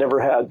I never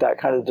had that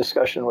kind of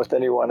discussion with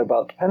anyone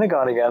about the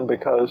Pentagon again,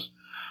 because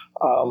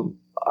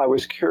I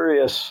was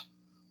curious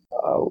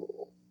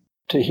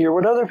to hear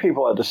what other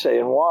people had to say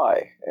and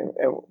why. And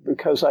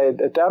because at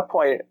that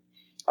point,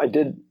 I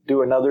did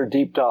do another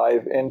deep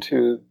dive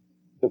into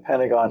the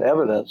Pentagon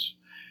evidence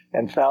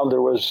and found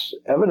there was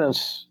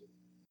evidence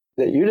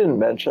that you didn't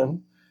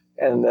mention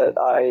and that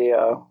I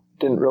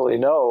didn't really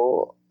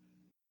know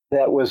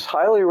that was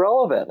highly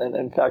relevant. And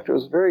in fact, it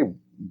was very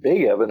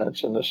big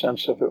evidence in the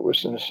sense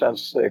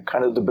the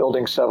kind of the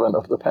Building 7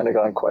 of the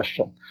Pentagon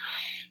question.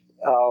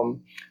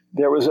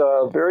 there was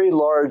a very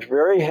large,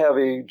 very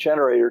heavy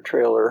generator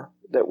trailer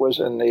that was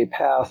in the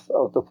path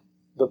of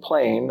the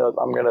plane.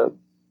 I'm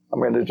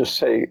going to just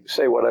say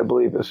what I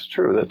believe is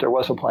true, that there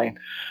was a plane.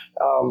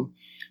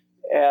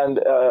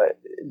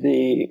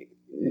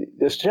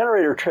 This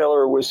generator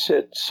trailer was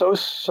sit so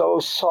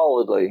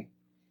solidly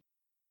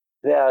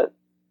that,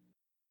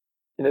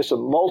 and it's a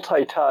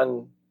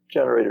multi-ton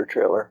generator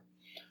trailer.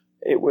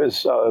 It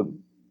was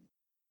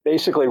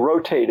basically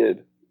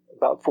rotated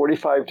about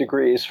 45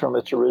 degrees from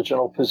its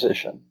original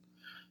position.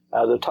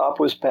 The top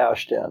was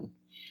bashed in,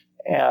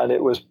 and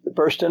it was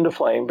burst into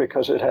flame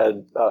because it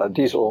had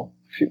diesel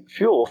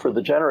fuel for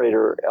the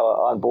generator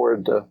on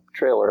board the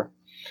trailer.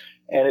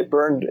 And it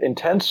burned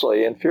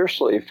intensely and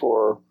fiercely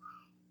for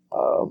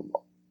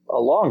a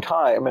long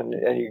time, and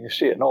you can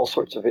see it in all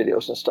sorts of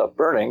videos and stuff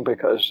burning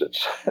because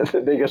it's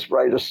the biggest,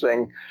 brightest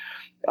thing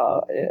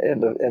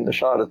in the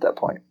shot at that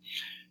point.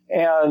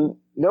 And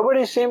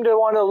nobody seemed to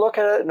want to look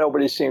at it.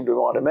 Nobody seemed to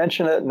want to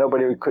mention it.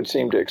 Nobody could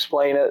seem to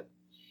explain it.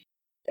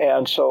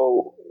 And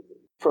so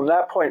from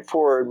that point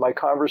forward, my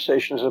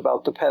conversations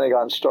about the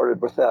Pentagon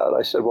started with that.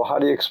 I said, well, how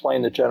do you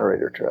explain the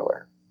generator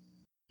trailer?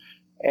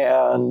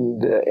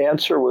 And the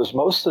answer was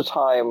most of the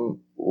time,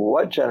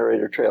 what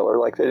generator trailer?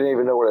 Like they didn't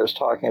even know what I was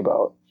talking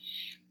about.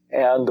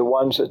 And the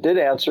ones that did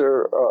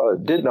answer,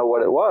 did know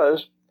what it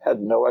was,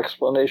 had no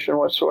explanation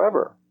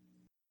whatsoever.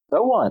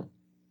 No one.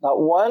 Not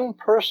one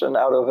person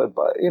out of it,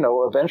 but,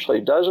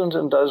 eventually dozens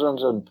and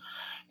dozens of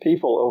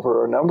people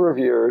over a number of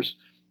years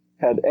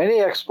had any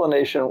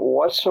explanation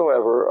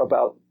whatsoever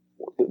about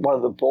one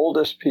of the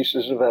boldest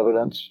pieces of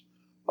evidence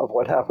of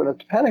what happened at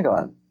the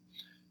Pentagon.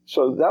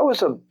 So that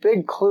was a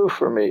big clue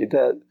for me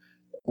that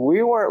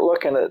we weren't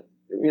looking at,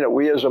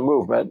 we as a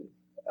movement,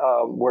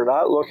 we're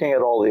not looking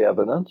at all the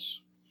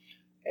evidence,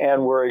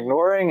 and we're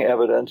ignoring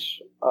evidence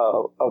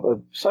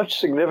of such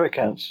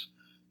significance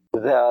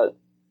that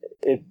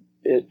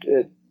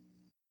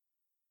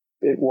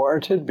it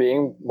warranted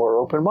being more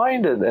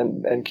open-minded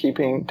and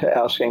keeping to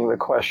asking the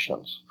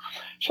questions.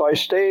 So I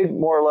stayed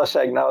more or less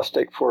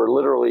agnostic for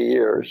literally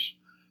years,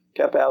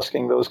 kept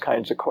asking those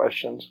kinds of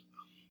questions.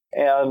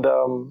 And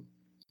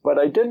but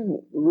I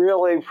didn't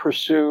really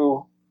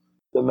pursue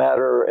the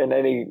matter in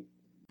any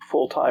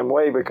full-time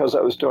way because I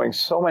was doing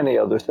so many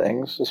other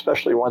things,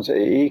 especially once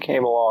AE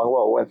came along.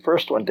 Well,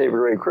 when David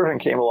Ray Griffin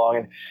came along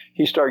and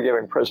he started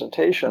giving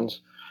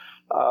presentations,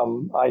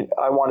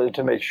 I wanted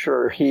to make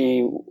sure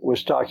he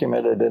was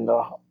documented in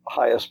the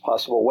highest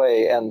possible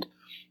way. And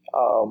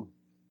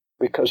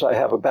because I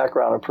have a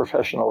background in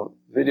professional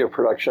video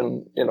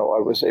production, I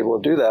was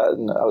able to do that.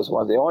 And I was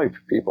one of the only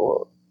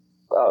people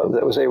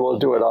that was able to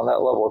do it on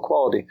that level of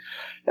quality.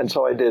 And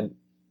so I did,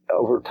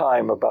 over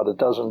time, about a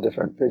dozen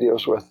different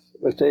videos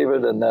with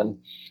David. And then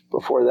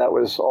before that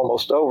was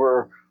almost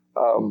over,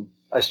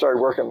 I started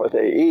working with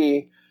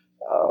AE.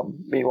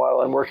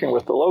 Meanwhile, I'm working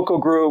with the local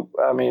group.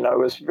 I mean, I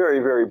was very,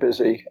 very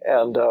busy.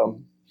 And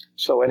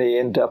so any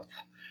in-depth,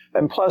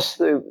 and plus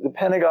the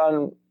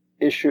Pentagon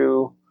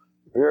issue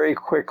very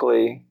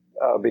quickly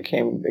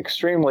became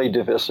extremely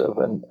divisive.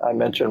 And I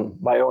mentioned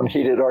my own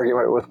heated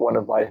argument with one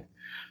of my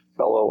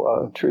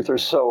fellow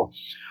truthers. So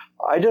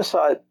I just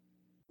thought,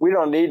 we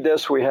don't need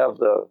this. We have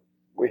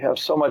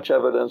so much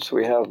evidence.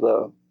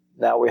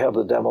 Now we have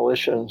the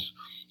demolitions.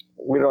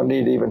 We don't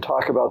need to even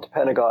talk about the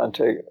Pentagon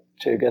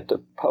to get the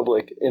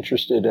public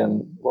interested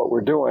in what we're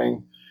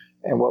doing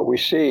and what we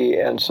see.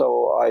 And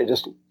so I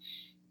just,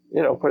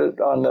 put it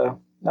on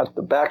not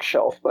the back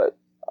shelf, but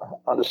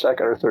on the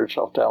second or third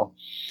shelf down.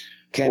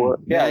 Ken,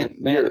 may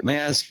I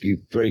ask you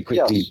very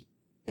quickly,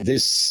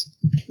 yes.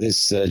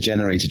 This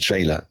generator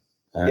trailer,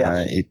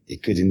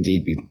 it could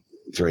indeed be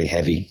very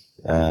heavy.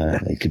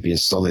 It could be a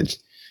solid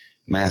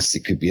mass.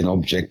 It could be an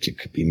object. It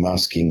could be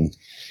masking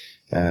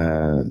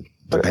the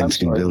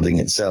Pentagon building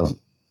itself. It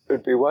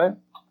could be what?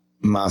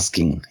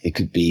 Masking. It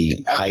could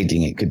be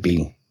hiding. It could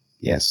be,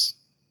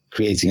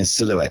 creating a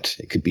silhouette.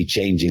 It could be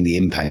changing the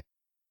impact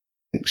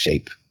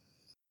shape.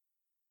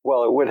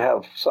 Well, it would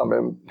have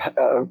some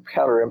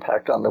counter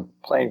impact on the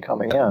plane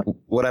coming in.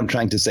 What I'm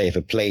trying to say, if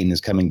a plane is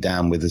coming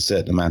down with a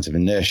certain amount of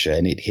inertia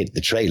and it hit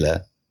the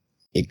trailer,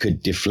 it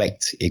could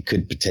deflect. It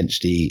could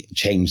potentially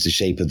change the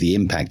shape of the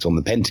impact on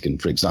the Pentagon,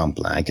 for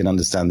example. I can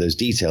understand those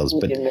details,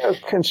 but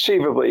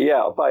conceivably,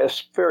 by a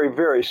very,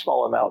 very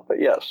small amount. But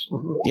yes,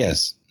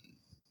 yes.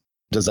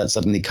 Does that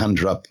suddenly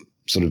conjure up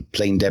sort of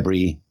plane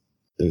debris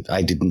that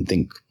I didn't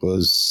think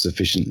was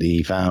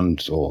sufficiently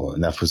found, or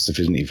enough was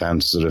sufficiently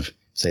found to sort of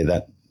say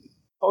that?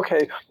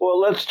 Okay, well,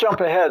 let's jump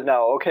ahead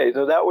now. Okay,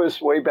 so that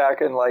was way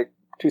back in like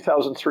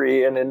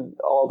 2003 and then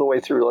all the way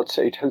through, let's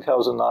say,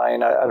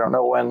 2009. I don't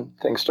know when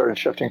things started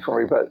shifting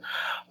for me, but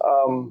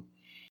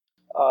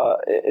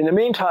in the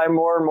meantime,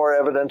 more and more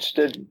evidence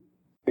did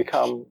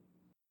come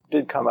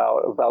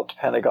out about the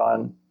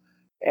Pentagon.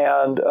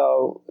 And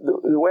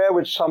the way I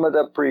would sum it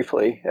up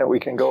briefly, and we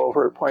can go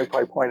over it point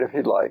by point if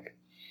you'd like,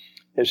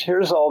 is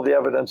here's all the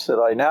evidence that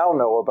I now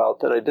know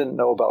about that I didn't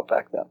know about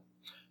back then.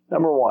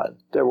 Number one,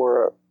 there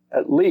were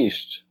at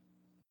least,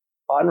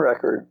 on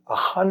record,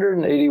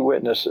 180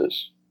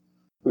 witnesses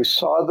who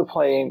saw the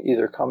plane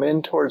either come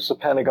in towards the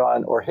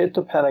Pentagon or hit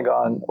the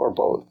Pentagon or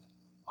both.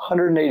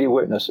 180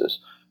 witnesses.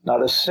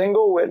 Not a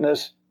single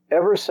witness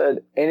ever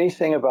said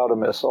anything about a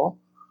missile,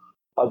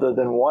 other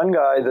than one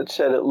guy that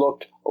said it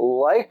looked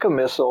like a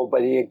missile,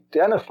 but he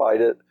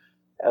identified it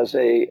as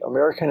a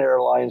American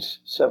Airlines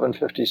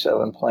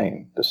 757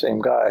 plane, the same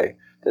guy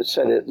that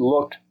said it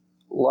looked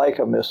like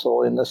a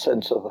missile in the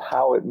sense of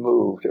how it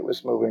moved. It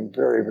was moving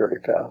very,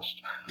 very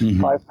fast,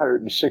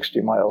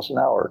 560 miles an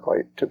hour,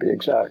 quite to be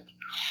exact.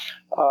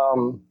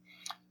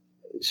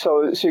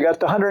 So you got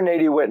the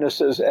 180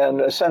 witnesses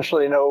and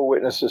essentially no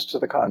witnesses to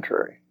the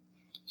contrary.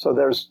 So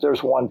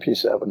there's one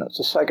piece of evidence.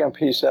 The second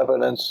piece of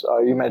evidence,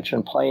 you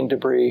mentioned plane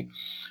debris.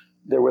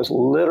 There was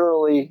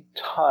literally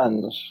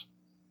tons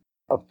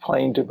of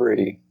plane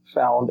debris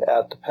found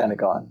at the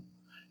Pentagon.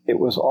 It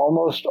was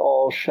almost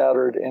all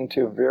shattered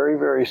into very,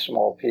 very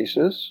small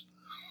pieces,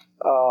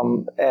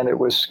 and it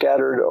was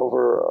scattered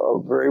over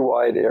a very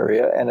wide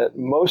area, and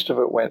most of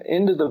it went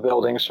into the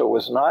building, so it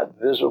was not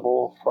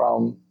visible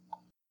from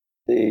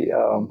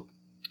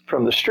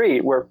the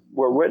street where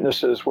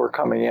witnesses were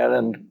coming in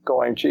and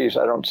going, geez,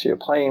 I don't see a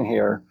plane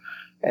here.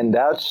 And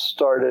that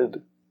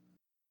started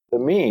the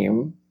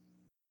meme,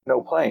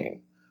 no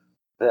plane,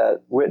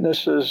 that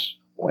witnesses,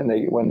 when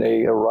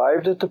they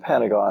arrived at the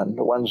Pentagon,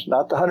 the ones,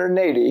 not the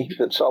 180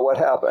 that saw what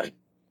happened,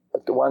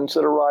 but the ones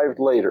that arrived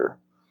later,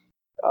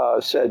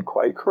 said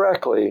quite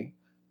correctly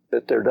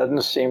that there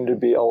doesn't seem to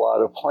be a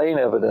lot of plane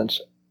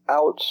evidence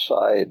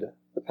outside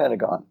the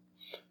Pentagon.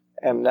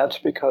 And that's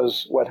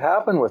because what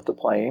happened with the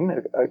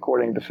plane,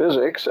 according to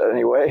physics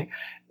anyway,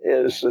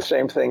 is the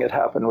same thing that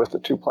happened with the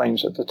two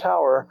planes at the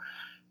tower.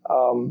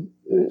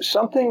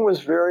 Something was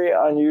very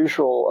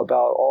unusual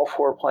about all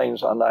four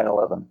planes on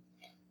 9/11.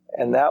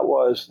 And that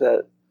was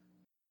that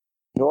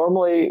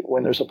normally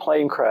when there's a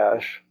plane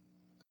crash,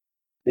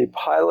 the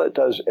pilot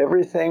does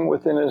everything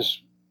within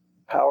his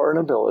power and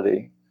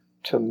ability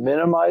to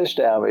minimize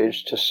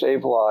damage, to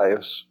save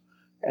lives,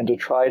 and to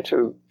try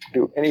to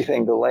do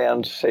anything to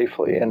land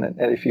safely. And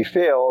if he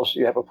fails,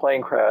 you have a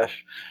plane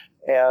crash.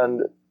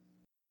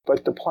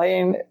 But the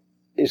plane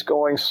is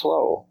going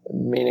slow,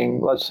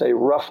 meaning, let's say,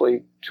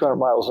 roughly 200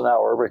 miles an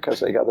hour because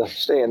they got to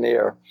stay in the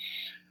air.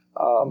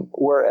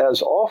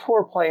 Whereas all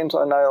four planes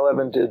on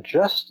 9/11 did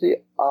just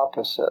the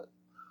opposite.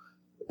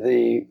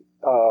 They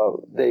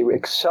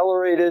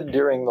accelerated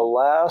during the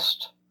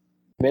last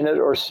minute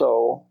or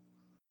so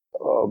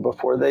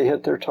before they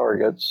hit their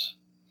targets,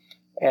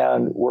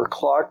 and were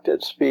clocked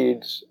at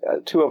speeds,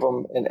 two of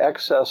them, in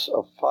excess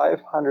of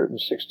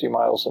 560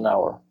 miles an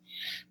hour.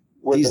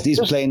 These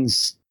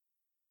planes...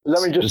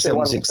 Let me just say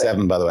one thing.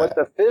 767, by the way. What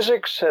the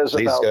physics says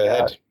about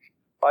that,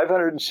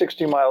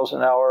 560 miles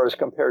an hour as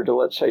compared to,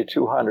 let's say,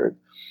 200,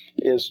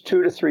 is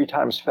 2 to 3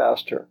 times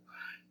faster.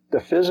 The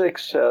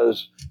physics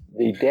says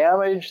the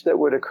damage that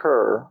would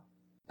occur,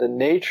 the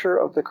nature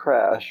of the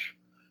crash,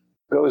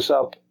 goes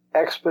up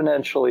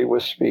exponentially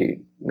with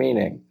speed,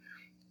 meaning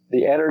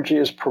the energy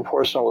is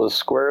proportional to the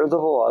square of the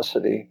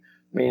velocity,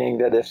 meaning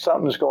that if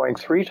something's going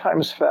 3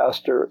 times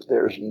faster,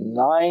 there's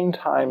 9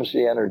 times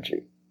the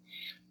energy.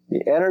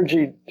 The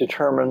energy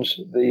determines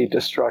the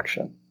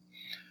destruction.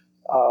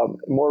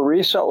 More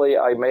recently,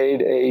 I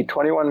made a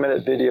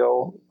 21-minute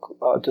video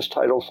just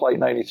titled Flight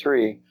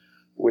 93,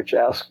 which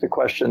asked the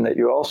question that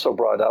you also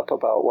brought up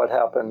about what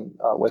happened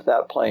with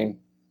that plane.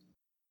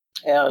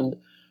 And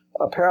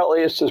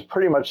apparently it's just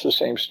pretty much the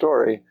same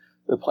story.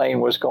 The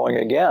plane was going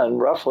again,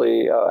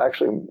 roughly,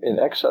 actually in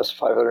excess of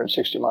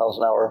 560 miles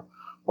an hour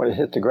when it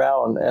hit the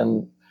ground.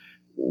 And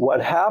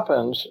what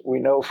happens, we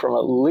know from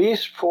at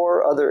least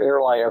 4 other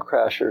airliner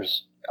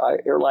crashes,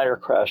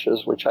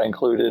 which I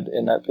included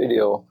in that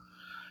video,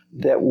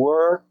 that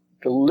were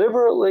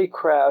deliberately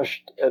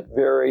crashed at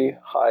very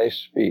high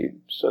speed.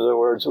 So in other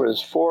words,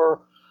 there's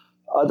 4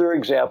 other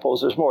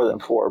examples, there's more than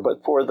 4,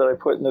 but 4 that I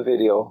put in the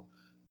video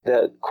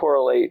that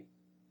correlate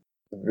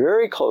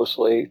very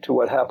closely to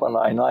what happened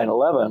on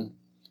 9/11,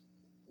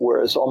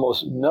 whereas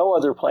almost no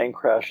other plane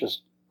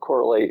crashes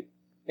correlate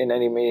in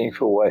any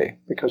meaningful way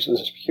because of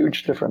this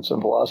huge difference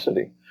in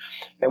velocity.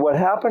 And what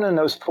happened in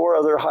those 4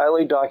 other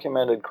highly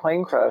documented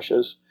plane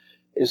crashes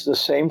is the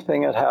same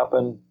thing that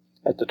happened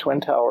at the Twin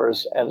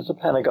Towers and at the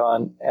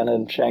Pentagon and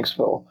in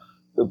Shanksville.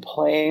 The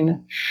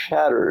plane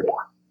shattered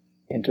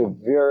into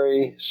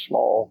very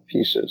small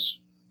pieces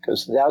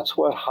because that's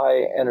what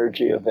high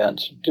energy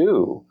events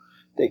do.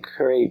 They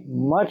create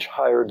much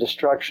higher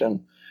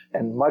destruction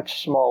and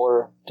much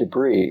smaller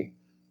debris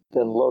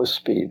than low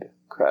speed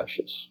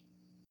crashes.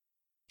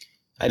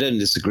 I don't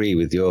disagree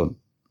with your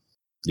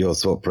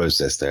thought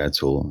process there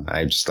at all.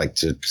 I'd just like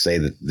to say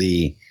that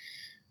the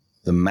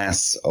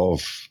mass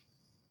of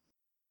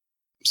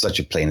such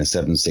a plane as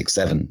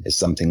 767 is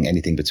something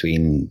anything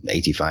between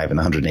 85 and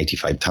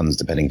 185 tons,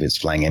 depending if it's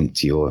flying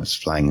empty or it's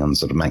flying on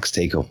sort of max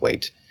takeoff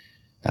weight.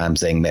 I'm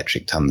saying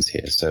metric tons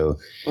here. So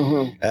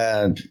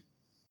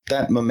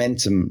that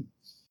momentum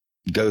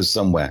goes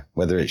somewhere,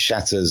 whether it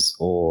shatters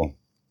or...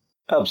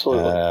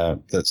 Absolutely.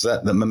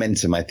 The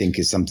momentum, I think,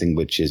 is something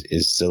which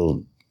is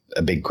still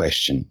a big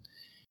question.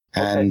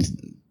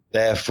 And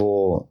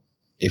therefore,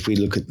 if we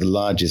look at the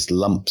largest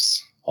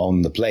lumps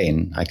on the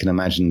plane, I can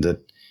imagine that,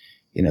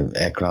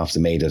 aircraft are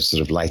made of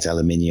sort of light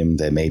aluminium.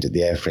 They're made of, the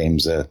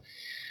airframes are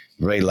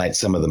very light.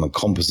 Some of them are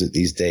composite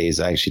these days.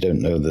 I actually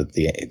don't know that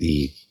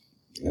the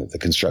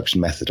construction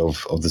method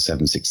of the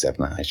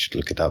 767. I should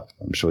look it up.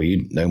 I'm sure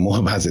you know more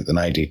about it than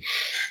I do.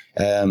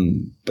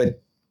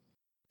 But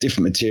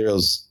different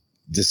materials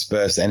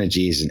disperse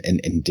energies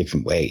in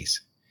different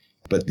ways.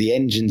 But the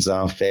engines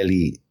are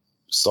fairly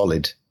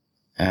solid,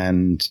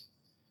 and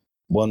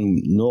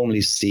one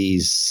normally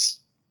sees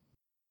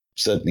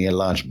certainly a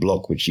large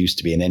block which used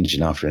to be an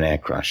engine after an air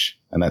crash.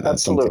 And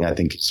that's something I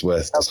think it's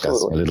worth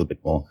discussing a little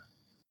bit more.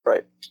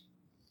 Right.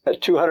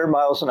 At 200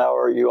 miles an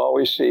hour, you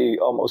always see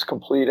almost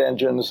complete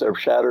engines. They're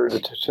shattered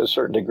to a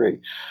certain degree.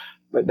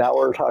 But now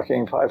we're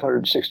talking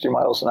 560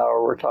 miles an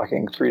hour. We're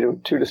talking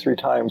 2 to 3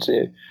 times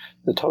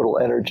the total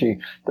energy.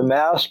 The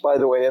mass, by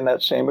the way, in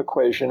that same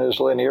equation is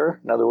linear.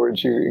 In other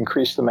words, you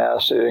increase the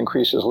mass, it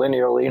increases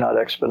linearly, not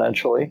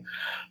exponentially.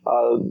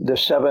 The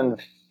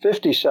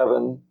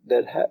 757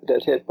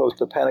 that hit both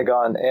the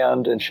Pentagon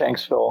and in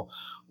Shanksville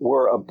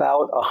were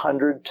about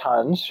 100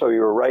 tons. So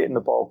you were right in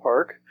the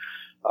ballpark.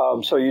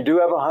 So you do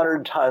have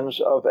 100 tons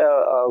of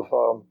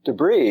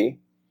debris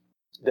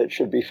that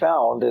should be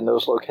found in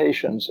those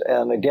locations.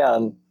 And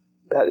again,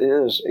 that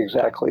is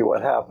exactly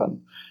what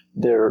happened.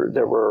 There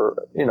were,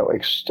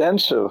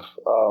 extensive,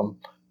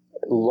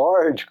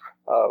 large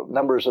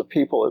numbers of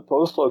people at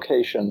both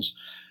locations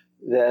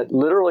that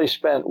literally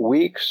spent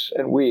weeks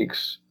and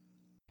weeks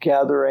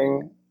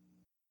gathering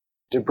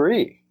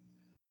debris,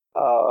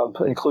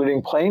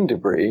 including plane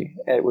debris.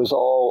 It was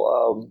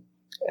all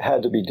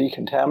had to be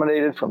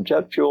decontaminated from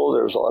jet fuel.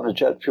 There was a lot of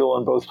jet fuel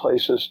in both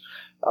places.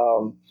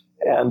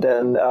 And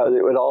then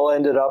it all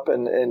ended up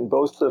in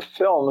both the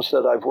films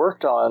that I've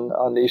worked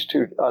on these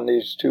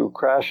two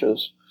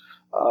crashes.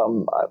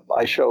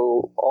 I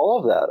show all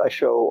of that. I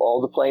show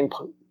all the plane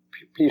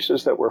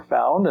pieces that were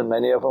found, and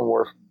many of them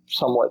were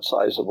somewhat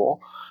sizable,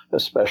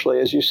 especially,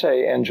 as you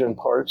say, engine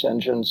parts.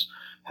 Engines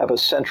have a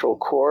central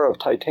core of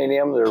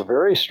titanium. They're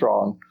very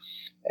strong,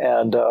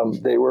 and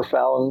they were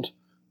found,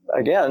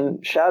 again,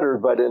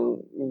 shattered, but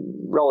in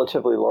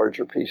relatively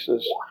larger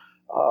pieces.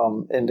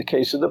 In the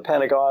case of the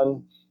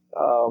Pentagon,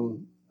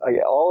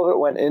 all of it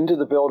went into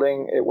the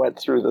building. It went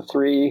through the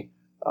three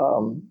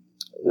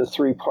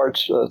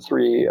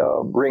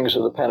rings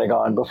of the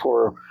Pentagon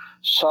before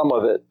some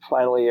of it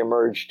finally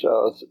emerged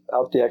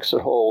out the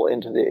exit hole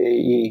into the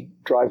AE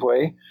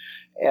driveway.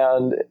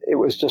 And it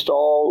was just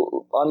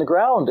all on the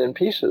ground in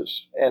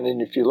pieces. And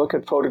then if you look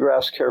at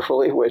photographs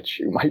carefully, which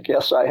you might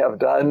guess I have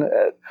done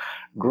at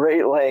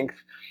great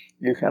length,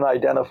 you can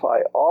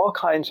identify all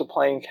kinds of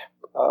plane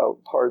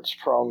parts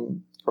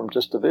from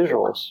just the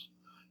visuals.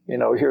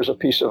 Here's a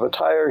piece of a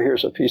tire,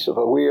 here's a piece of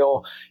a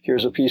wheel,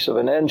 here's a piece of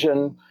an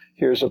engine,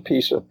 here's a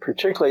piece of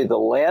particularly the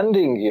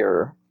landing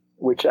gear,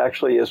 which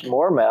actually is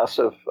more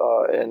massive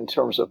in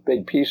terms of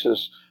big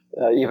pieces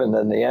even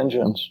than the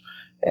engines.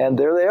 And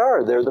there they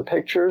are. They're the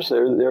pictures.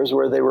 There's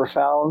where they were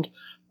found.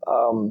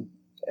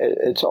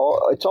 It's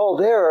all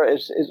there.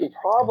 It's the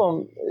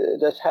problem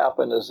that's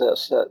happened is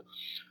this, that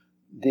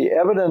the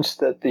evidence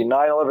that the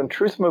 9/11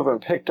 Truth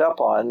Movement picked up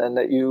on and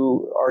that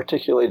you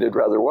articulated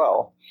rather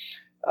well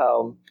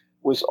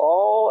was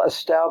all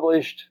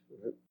established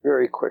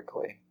very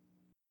quickly,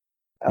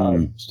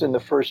 just in the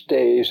first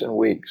days and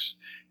weeks.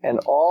 And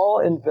all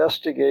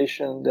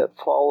investigation that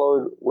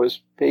followed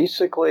was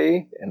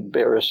basically,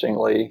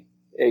 embarrassingly,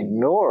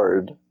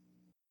 ignored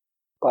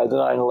by the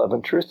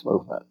 9/11 Truth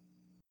Movement.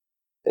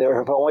 There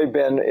have only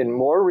been, in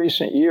more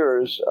recent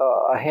years,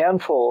 a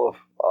handful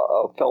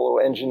of fellow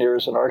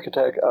engineers and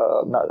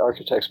not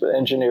architects, but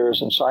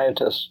engineers and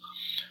scientists,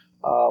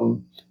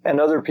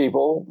 and other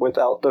people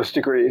without those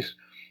degrees,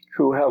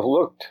 who have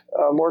looked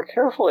more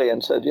carefully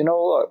and said,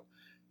 look,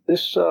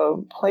 this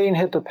plane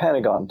hit the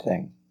Pentagon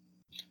thing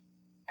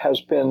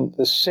has been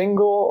the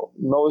single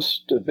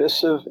most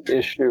divisive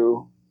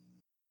issue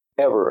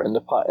ever in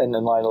the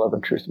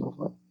 9/11 Truth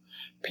Movement.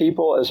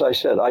 People, as I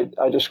said,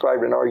 I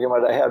described an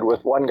argument I had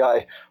with one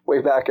guy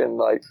way back in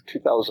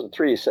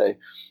 2003, say,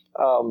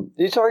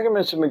 these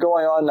arguments have been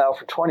going on now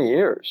for 20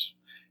 years.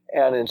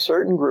 And in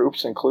certain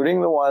groups,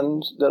 including the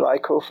ones that I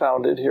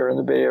co-founded here in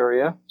the Bay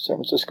Area, San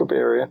Francisco Bay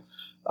Area,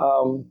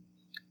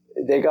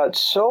 they got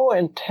so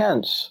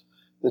intense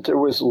that there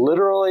was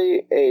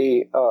literally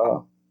a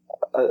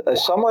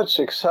somewhat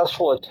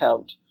successful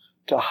attempt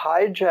to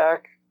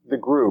hijack the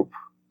group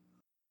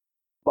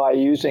by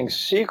using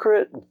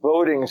secret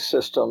voting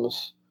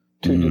systems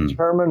to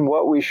determine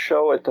what we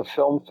show at the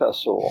film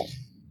festival.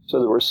 So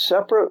there were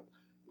separate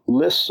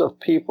lists of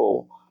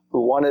people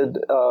who wanted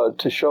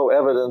to show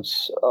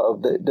evidence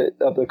of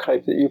the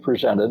type that you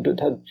presented. It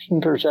had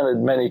been presented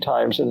many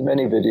times in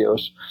many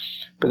videos,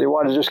 but they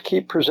wanted to just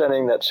keep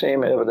presenting that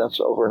same evidence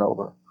over and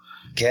over.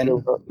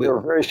 There were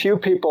very few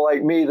people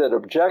like me that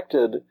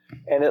objected,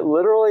 and it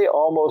literally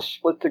almost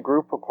split the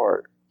group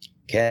apart.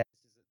 Ken,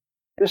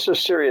 this is a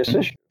serious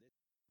issue.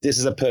 This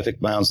is a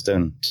perfect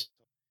milestone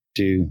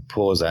to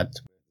pause at.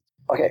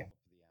 Okay.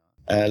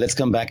 Let's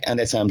come back. And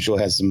I'm sure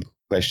has some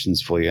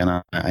questions for you. And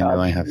I know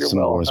I have some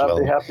more as well. I'll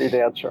be happy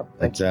to answer.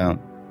 But,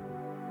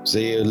 so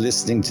you're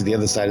listening to The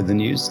Other Side of the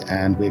News,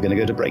 and we're going to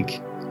go to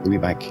break. We'll be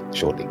back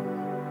shortly.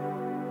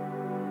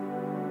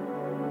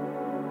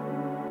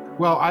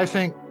 Well, I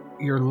think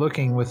you're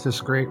looking with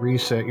this great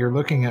reset, you're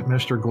looking at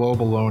Mr.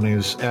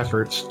 Globaloney's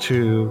efforts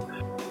to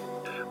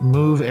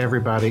move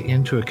everybody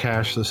into a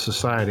cashless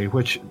society,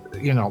 which,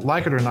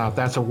 like it or not,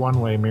 that's a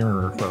one-way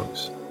mirror,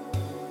 folks.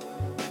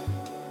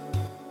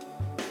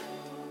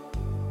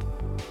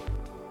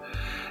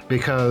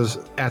 Because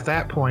at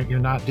that point, you're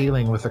not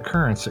dealing with a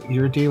currency,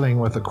 you're dealing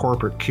with a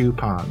corporate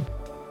coupon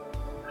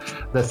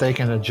that they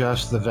can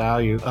adjust the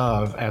value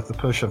of at the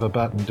push of a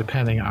button,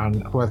 depending on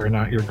whether or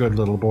not you're good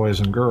little boys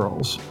and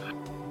girls.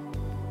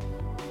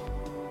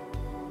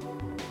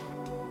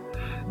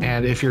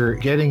 And if you're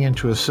getting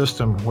into a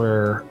system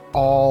where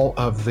all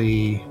of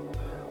the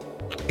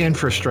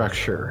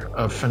infrastructure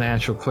of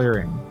financial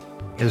clearing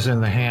is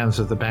in the hands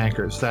of the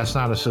bankers, that's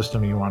not a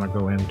system you want to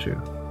go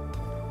into.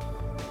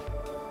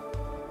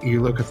 You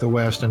look at the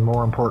West, and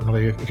more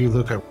importantly, if you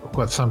look at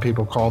what some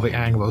people call the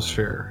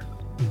Anglosphere,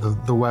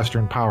 the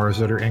Western powers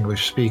that are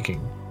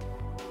English-speaking,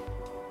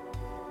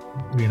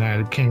 the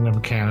United Kingdom,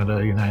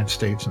 Canada, United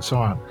States, and so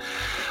on,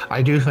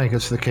 I do think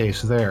it's the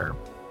case there.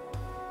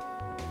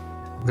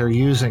 They're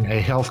using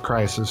a health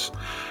crisis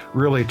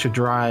really to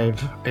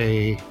drive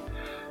a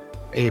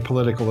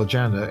political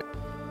agenda.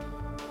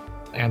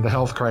 And the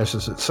health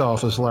crisis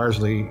itself is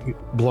largely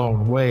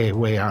blown way,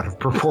 way out of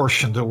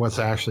proportion to what's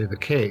actually the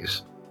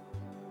case.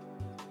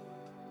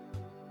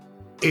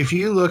 If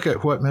you look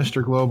at what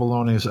Mr.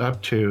 Globaloney is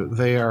up to,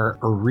 they are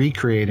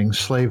recreating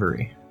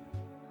slavery.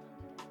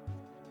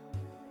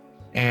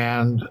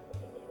 And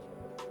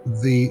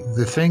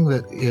the thing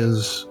that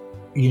is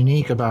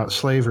unique about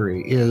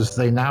slavery is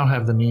they now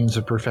have the means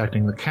of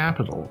perfecting the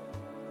capital,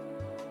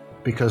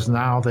 because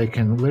now they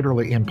can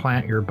literally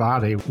implant your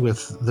body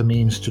with the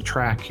means to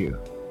track you.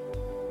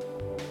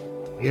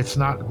 It's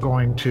not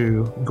going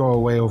to go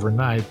away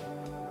overnight,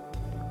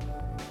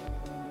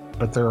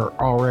 but there are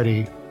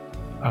already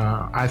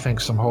I think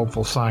some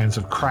hopeful signs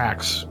of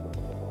cracks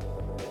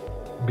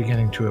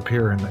beginning to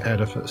appear in the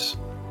edifice.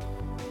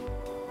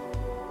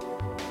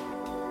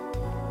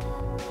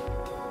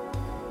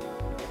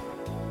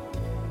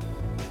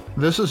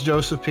 This is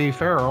Joseph P.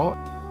 Farrell,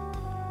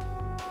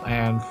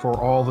 and for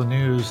all the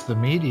news the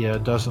media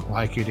doesn't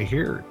like you to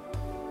hear,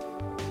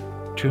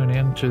 tune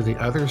in to The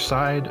Other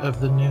Side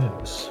of the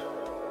News.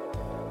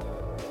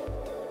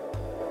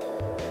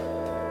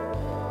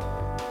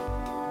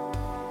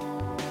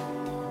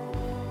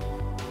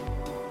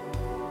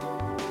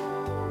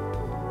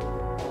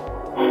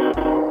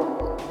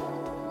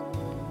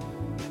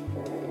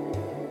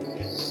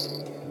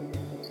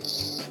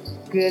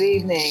 Good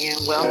evening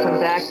and welcome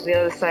back to The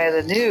Other Side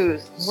of the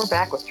News. We're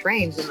back with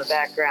trains in the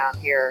background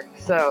here.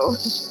 So,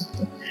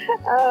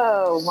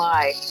 oh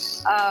my.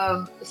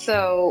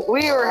 So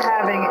we were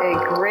having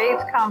a great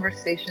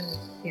conversation with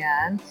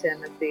Ken,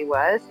 Timothy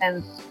was,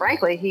 and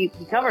frankly, he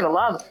covered a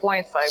lot of the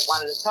points I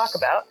wanted to talk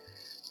about,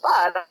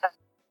 but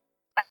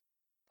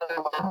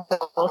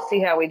we'll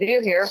see how we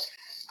do here.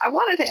 I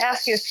wanted to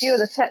ask you a few of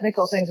the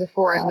technical things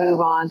before I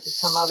move on to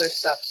some other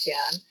stuff,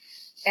 Ken.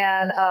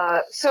 And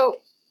so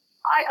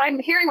I'm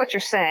hearing what you're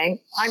saying.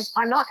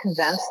 I'm not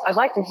convinced. I'd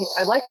like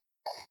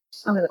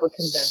something that would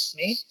convince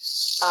me.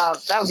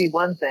 That would be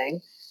one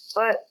thing.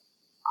 But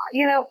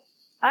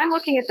I'm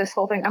looking at this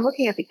whole thing. I'm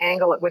looking at the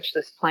angle at which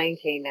this plane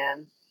came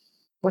in,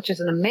 which is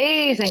an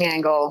amazing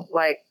angle.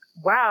 Like,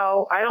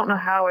 wow, I don't know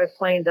how a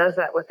plane does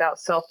that without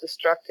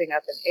self-destructing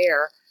up in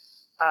air.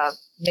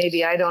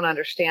 Maybe I don't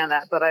understand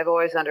that, but I've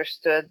always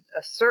understood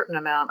a certain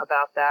amount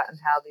about that and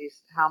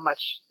how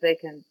much they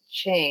can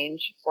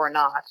change or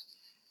not.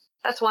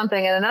 That's one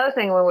thing. And another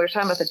thing, when we were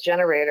talking about the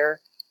generator,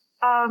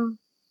 I'm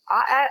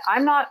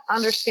not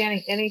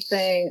understanding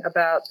anything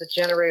about the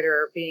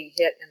generator being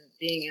hit and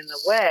being in the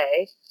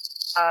way,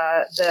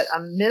 that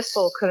a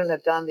missile couldn't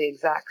have done the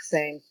exact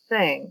same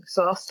thing.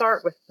 So I'll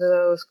start with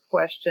those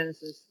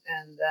questions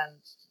and then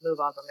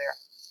move on from there.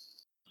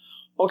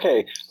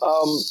 Okay.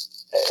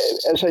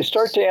 As I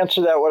start to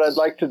answer that, what I'd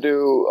like to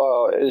do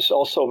is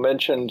also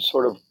mention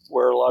sort of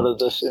where a lot of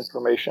this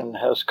information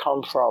has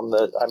come from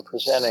that I'm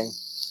presenting,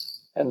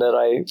 and that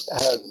I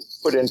had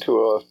put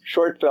into a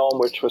short film,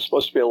 which was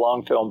supposed to be a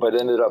long film, but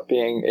ended up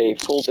being a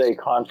full-day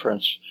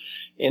conference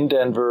in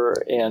Denver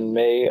in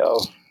May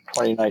of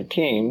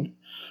 2019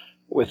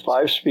 with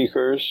 5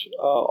 speakers,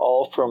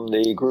 all from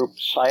the group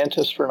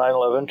Scientists for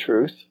 9/11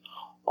 Truth,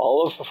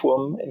 all of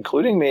whom,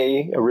 including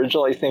me,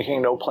 originally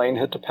thinking no plane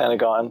hit the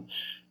Pentagon,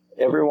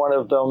 every one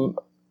of them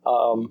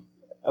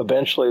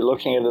eventually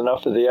looking at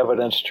enough of the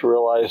evidence to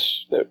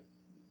realize that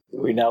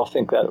we now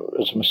think that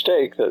was a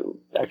mistake, that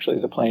actually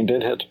the plane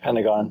did hit the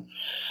Pentagon.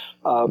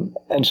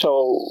 And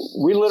so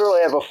we literally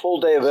have a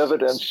full day of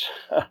evidence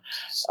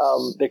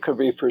that could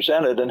be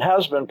presented and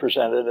has been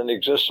presented and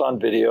exists on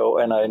video,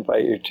 and I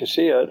invite you to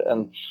see it.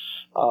 And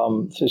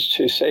just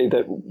to say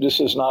that this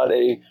is not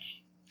a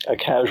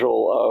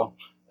casual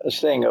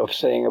thing of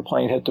saying a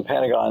plane hit the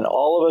Pentagon,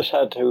 all of us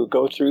had to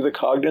go through the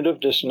cognitive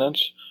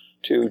dissonance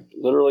to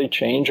literally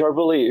change our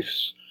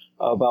beliefs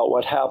about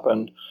what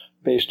happened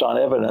based on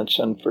evidence.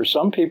 And for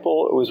some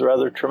people, it was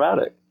rather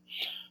traumatic.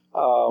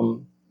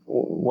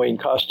 Wayne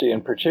Costi,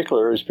 in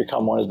particular, has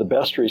become one of the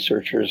best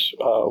researchers,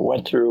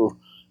 went through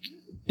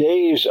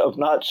days of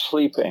not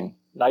sleeping,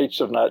 nights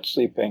of not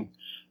sleeping,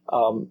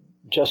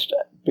 just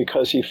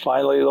because he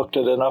finally looked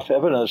at enough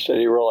evidence that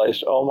he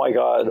realized, oh my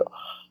God,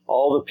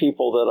 all the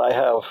people that I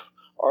have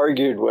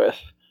argued with,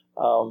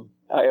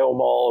 I owe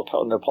them all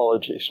an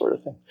apology, sort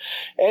of thing.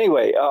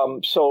 Anyway,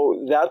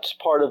 so that's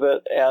part of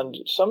it. And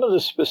some of the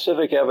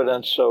specific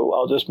evidence, so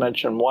I'll just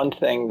mention one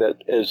thing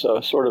that is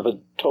a sort of a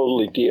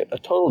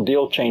total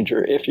deal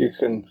changer, if you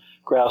can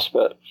grasp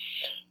it.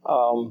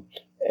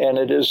 And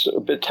it is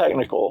a bit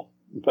technical,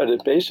 but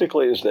it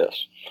basically is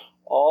this.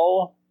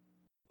 All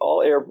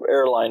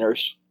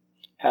airliners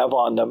have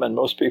on them, and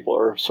most people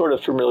are sort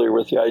of familiar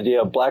with the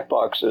idea of black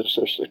boxes.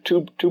 There's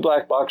two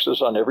black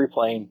boxes on every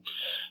plane.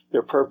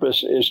 Their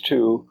purpose is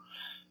to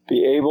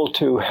be able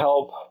to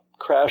help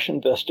crash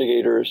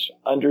investigators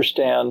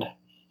understand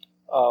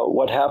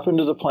what happened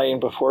to the plane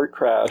before it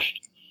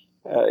crashed,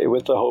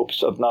 with the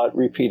hopes of not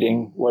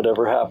repeating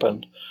whatever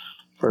happened,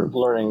 for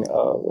learning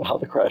how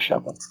the crash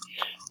happened.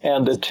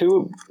 And the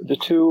two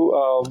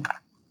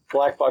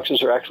black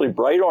boxes are actually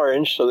bright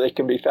orange, so they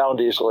can be found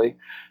easily.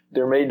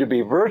 They're made to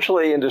be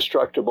virtually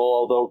indestructible,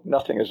 although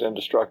nothing is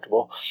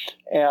indestructible,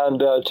 and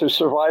to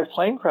survive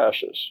plane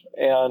crashes.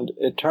 And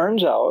it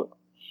turns out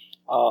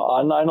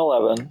on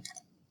 9/11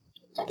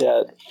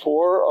 that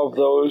 4 of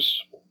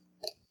those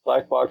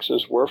black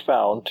boxes were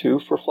found, 2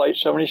 for Flight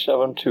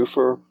 77, 2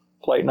 for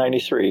Flight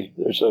 93.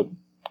 There's a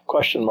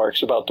question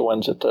marks about the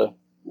ones at the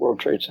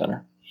World Trade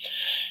Center.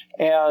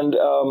 And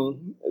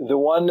the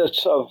one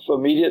that's of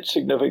immediate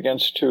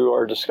significance to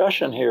our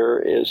discussion here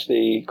is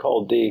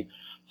called the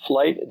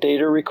Flight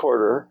Data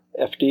Recorder.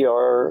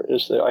 FDR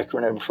is the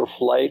acronym for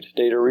Flight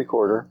Data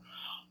Recorder.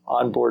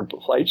 On board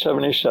Flight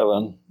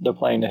 77, the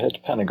plane that hit the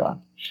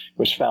Pentagon. It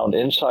was found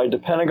inside the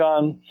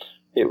Pentagon.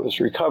 It was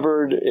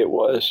recovered. It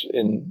was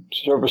in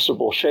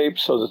serviceable shape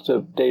so that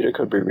the data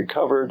could be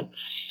recovered.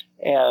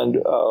 And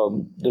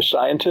the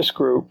scientist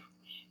group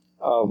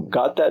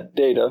got that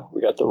data.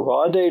 We got the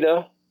raw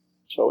data,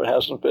 so it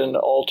hasn't been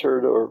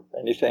altered or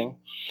anything.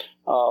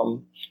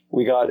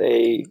 We got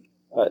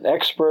an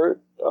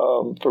expert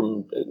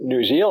from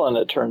New Zealand,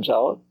 it turns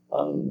out.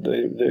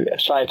 The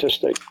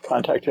scientist that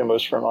contacted him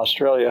was from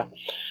Australia,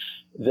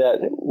 that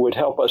would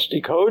help us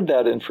decode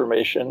that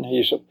information.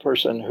 He's a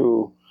person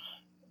who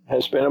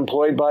has been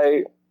employed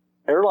by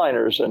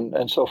airliners and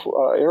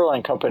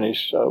airline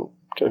companies to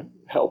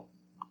help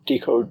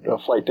decode a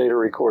flight data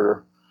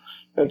recorder.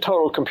 A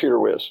total computer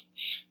whiz.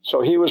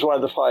 So he was one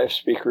of the 5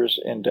 speakers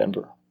in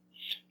Denver.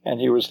 And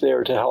he was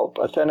there to help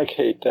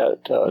authenticate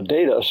that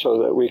data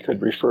so that we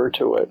could refer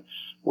to it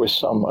with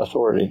some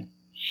authority.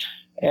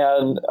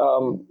 And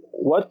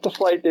what the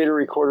flight data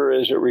recorder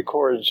is, it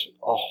records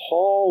a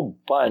whole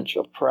bunch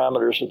of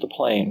parameters of the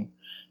plane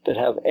that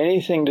have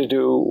anything to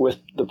do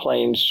with the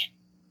plane's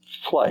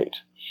flight.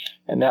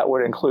 And that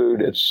would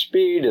include its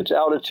speed, its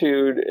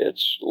altitude,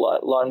 its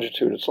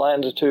longitude, its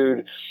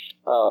latitude,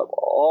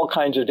 all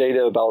kinds of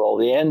data about all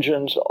the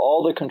engines,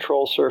 all the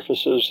control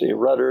surfaces, the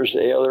rudders,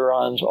 the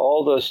ailerons,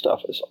 all those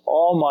stuff is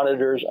all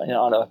monitored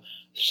on a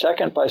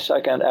second by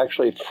second,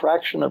 actually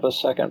fraction of a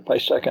second by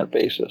second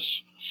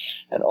basis.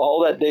 And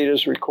all that data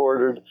is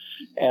recorded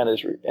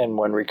and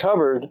when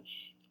recovered,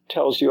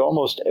 tells you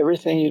almost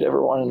everything you'd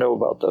ever want to know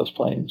about those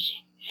planes.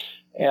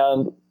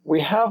 And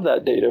we have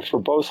that data for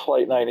both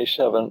Flight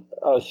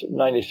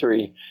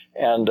 93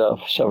 and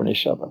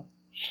 77.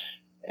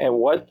 And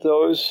what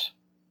those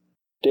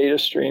data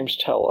streams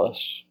tell us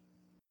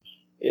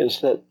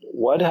is that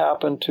what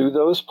happened to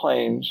those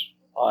planes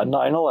on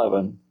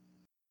 9/11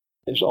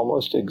 is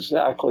almost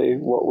exactly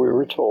what we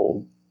were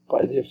told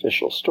by the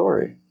official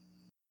story.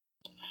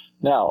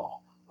 Now,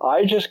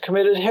 I just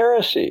committed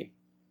heresy.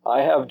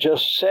 I have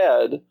just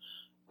said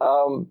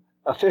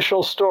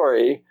official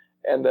story,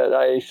 and that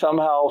I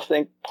somehow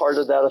think part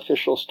of that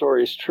official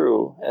story is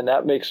true. And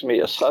that makes me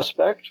a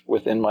suspect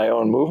within my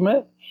own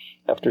movement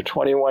after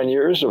 21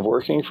 years of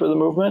working for the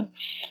movement.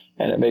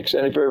 And it makes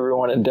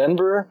everyone in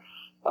Denver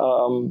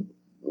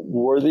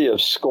worthy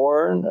of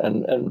scorn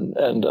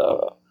and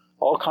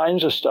all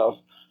kinds of stuff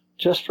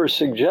just for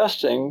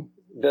suggesting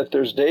that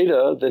there's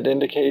data that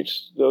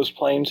indicates those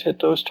planes hit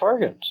those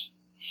targets.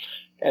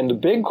 And the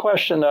big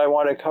question that I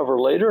want to cover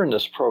later in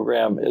this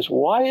program is,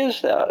 why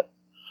is that?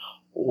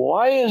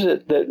 Why is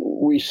it that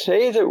we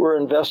say that we're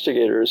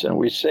investigators and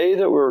we say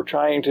that we're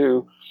trying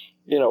to,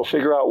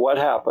 figure out what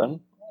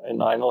happened in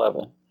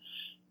 9/11,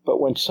 but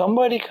when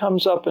somebody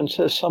comes up and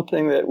says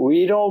something that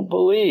we don't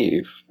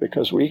believe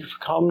because we've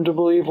come to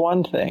believe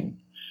one thing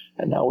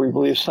and now we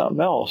believe something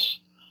else,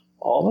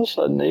 all of a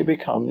sudden they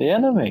become the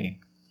enemy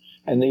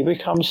and they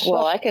become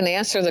Well, I can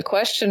answer the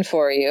question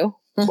for you.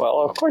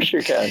 Well, of course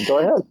you can. Go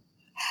ahead.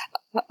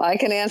 I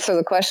can answer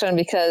the question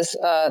because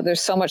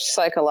there's so much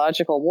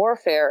psychological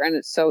warfare, and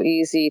it's so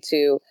easy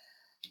to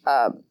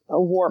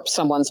warp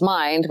someone's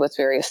mind with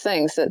various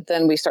things that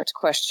then we start to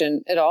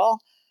question it all.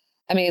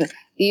 I mean,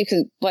 you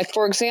can, like,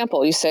 for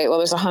example, you say, well,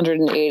 there's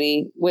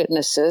 180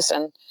 witnesses,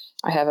 and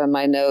I have in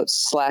my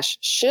notes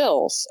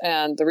 /shills.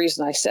 And the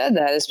reason I said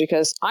that is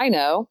because I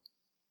know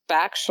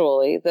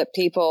factually that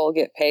people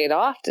get paid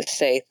off to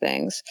say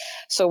things.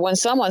 So when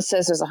someone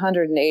says there's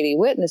 180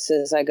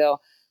 witnesses, I go,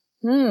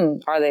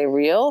 are they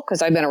real?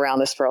 Because I've been around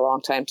this for a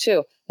long time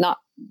too. Not,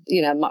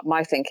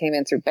 my thing came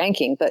in through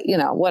banking, but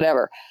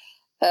whatever.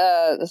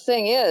 The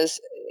thing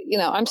is,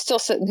 I'm still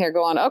sitting here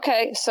going,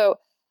 okay, so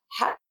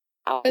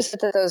how is it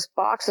that those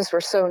boxes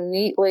were so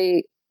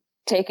neatly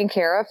taken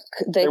care of?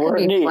 They could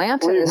be neat.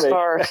 planted as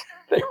far as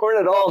they weren't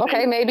at all.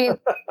 Okay, neat.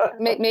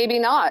 maybe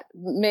not.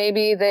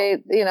 Maybe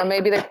they.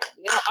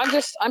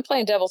 I'm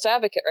playing devil's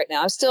advocate right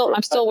now. I'm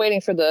still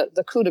waiting for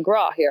the coup de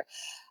grace here.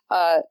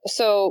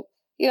 So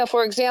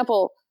for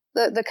example,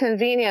 the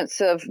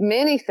convenience of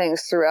many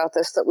things throughout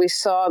this that we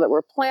saw that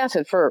were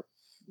planted for,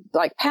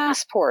 like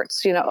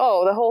passports. The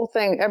whole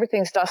thing,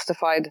 everything's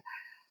dustified.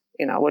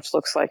 Which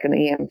looks like an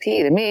EMP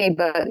to me.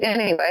 But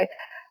anyway,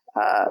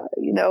 then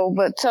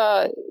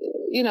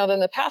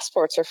the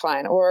passports are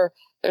fine. Or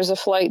there's a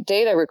flight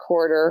data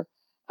recorder,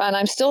 and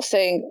I'm still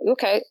saying,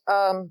 okay,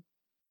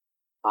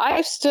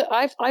 I've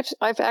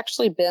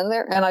actually been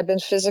there, and I've been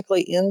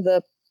physically in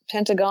the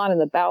Pentagon, in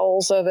the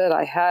bowels of it.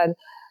 I had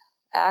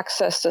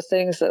access to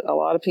things that a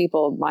lot of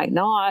people might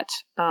not,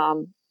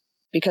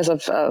 because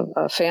of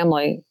a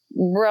family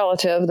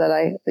relative that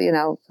I,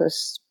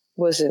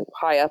 was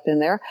high up in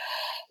there.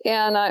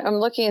 And I'm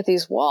looking at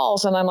these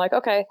walls, and I'm like,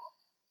 okay,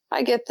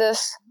 I get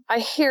this. I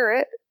hear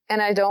it,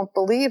 and I don't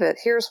believe it.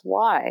 Here's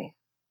why.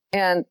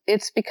 And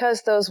it's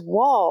because those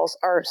walls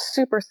are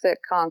super thick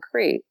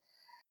concrete.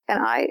 And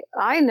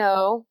I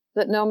know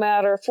that no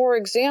matter, for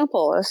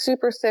example, a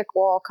super thick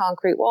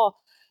concrete wall,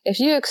 if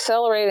you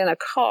accelerate in a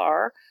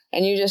car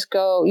and you just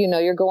go,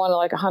 you're going to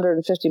like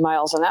 150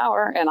 miles an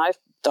hour, and I've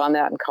done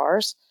that in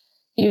cars,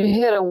 you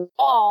hit a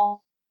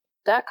wall,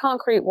 that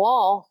concrete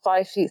wall,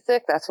 5 feet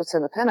thick, that's what's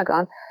in the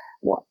Pentagon,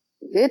 well,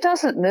 it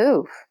doesn't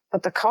move,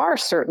 but the car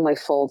certainly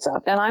folds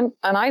up. And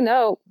I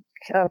know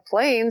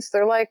planes,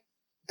 they're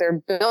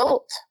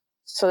built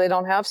so they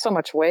don't have so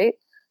much weight.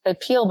 They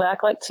peel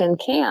back like tin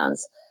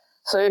cans.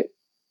 So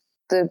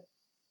the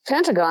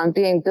Pentagon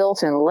being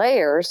built in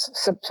layers,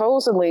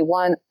 supposedly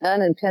one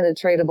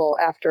unpenetratable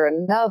after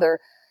another,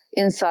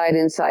 inside.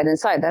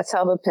 That's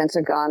how the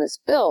Pentagon is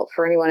built,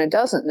 for anyone who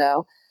doesn't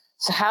know.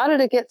 So how did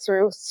it get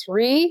through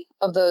 3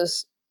 of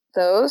those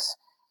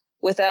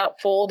without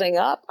folding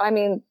up? I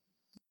mean,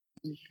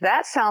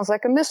 that sounds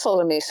like a missile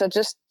to me. So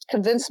just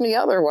convince me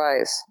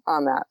otherwise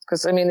on that.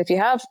 Because, I mean, if you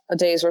have a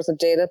day's worth of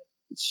data,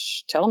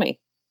 tell me.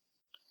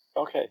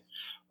 Okay.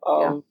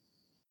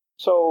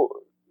 So,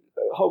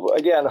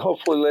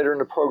 hopefully later in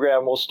the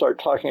program, we'll start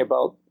talking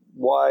about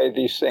why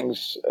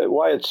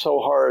it's so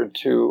hard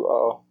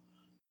to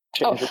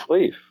change a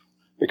belief.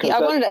 Because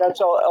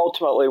that's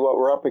ultimately what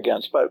we're up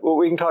against. But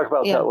we can talk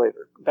about that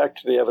later. Back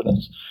to the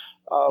evidence.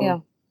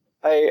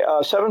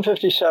 A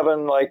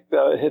 757, like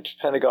hit the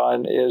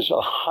Pentagon, is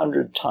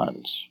 100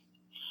 tons.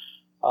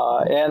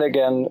 And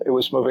again, it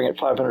was moving at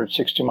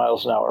 560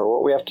 miles an hour.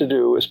 What we have to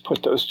do is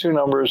put those two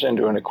numbers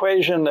into an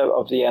equation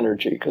of the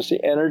energy, because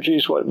the energy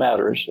is what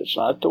matters. It's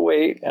not the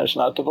weight and it's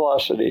not the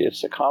velocity.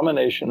 It's the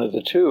combination of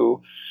the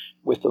two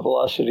with the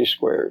velocity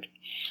squared.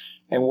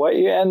 And what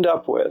you end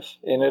up with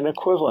in an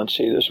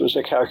equivalency, this was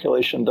a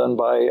calculation done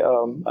by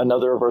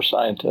another of our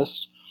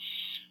scientists,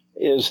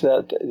 is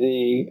that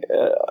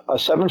a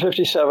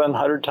 757,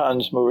 100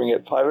 tons moving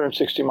at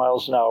 560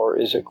 miles an hour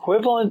is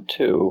equivalent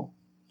to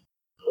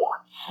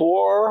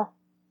 40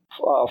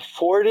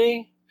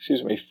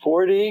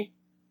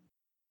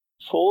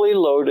 fully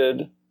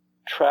loaded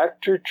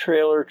tractor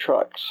trailer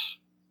trucks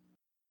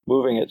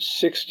moving at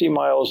 60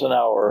 miles an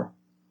hour,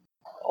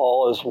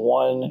 all as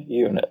one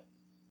unit.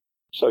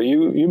 So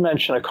you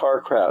mentioned a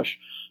car crash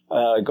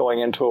going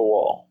into a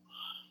wall.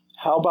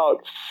 How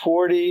about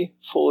 40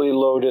 fully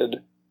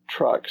loaded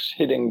trucks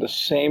hitting the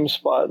same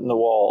spot in the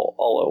wall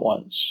all at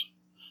once?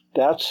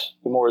 That's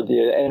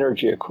the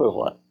energy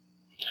equivalent.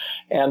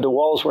 And the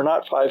walls were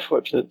not 5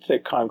 foot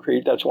thick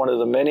concrete. That's one of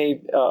the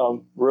many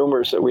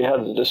rumors that we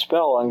had to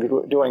dispel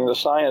on doing the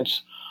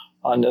science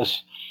on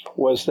this,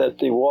 was that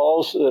the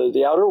walls,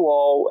 the outer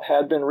wall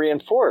had been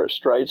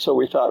reinforced, right? So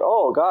we thought,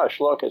 oh gosh,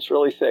 look, it's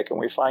really thick. And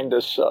we find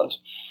this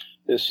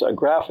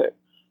graphic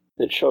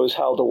that shows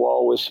how the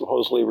wall was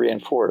supposedly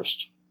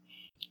reinforced.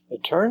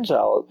 It turns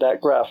out that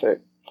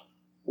graphic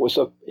was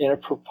in a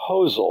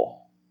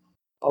proposal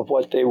of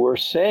what they were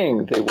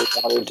saying they would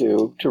want to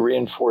do to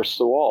reinforce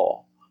the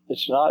wall.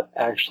 It's not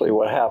actually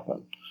what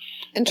happened.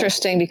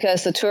 Interesting,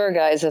 because the tour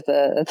guides at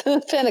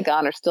the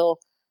Pentagon are still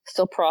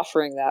Still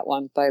proffering that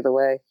one, by the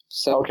way.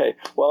 So okay.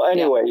 Well,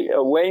 anyway,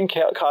 Wayne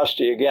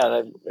Costi, again,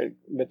 a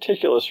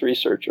meticulous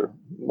researcher,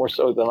 more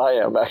so than I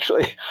am,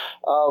 actually.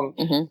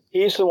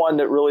 He's the one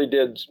that really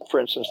did, for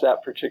instance,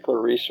 that particular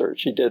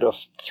research. He did a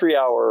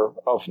 3-hour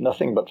of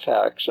nothing but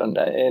facts, and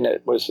in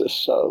it was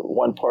this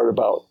one part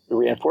about the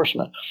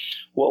reinforcement.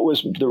 What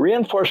was the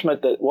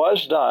reinforcement that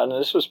was done, and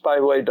this was, by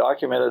the way,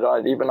 documented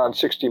even on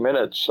 60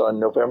 Minutes on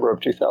November of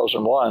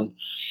 2001,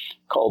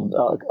 called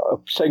a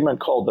segment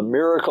called "The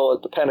Miracle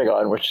at the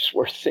Pentagon," which is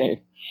worth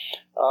seeing.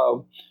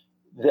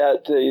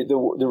 That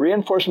the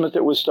reinforcement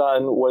that was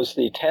done was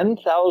the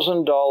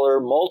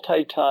 $10,000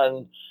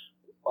 multi-ton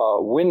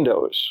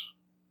windows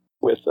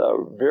with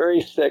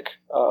very thick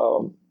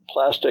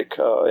plastic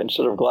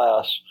instead of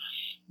glass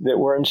that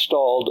were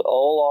installed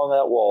all along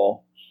that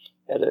wall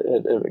at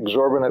an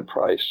exorbitant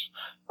price.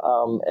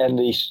 And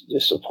the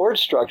support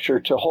structure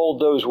to hold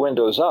those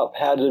windows up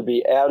had to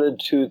be added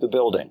to the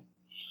building.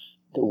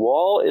 The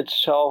wall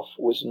itself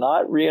was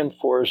not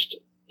reinforced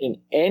in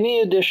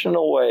any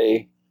additional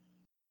way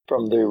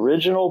from the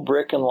original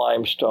brick and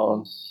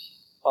limestone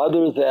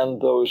other than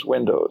those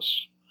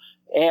windows.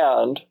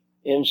 And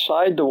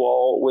inside the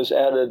wall was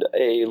added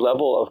a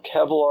level of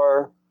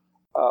Kevlar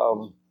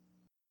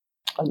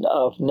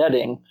of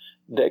netting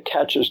that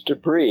catches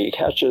debris,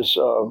 catches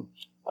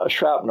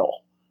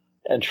shrapnel.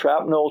 And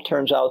shrapnel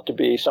turns out to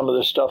be some of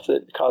the stuff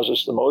that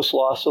causes the most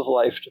loss of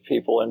life to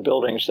people in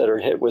buildings that are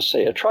hit with,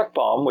 say, a truck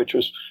bomb, which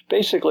was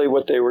basically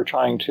what they were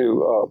trying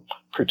to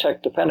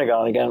protect the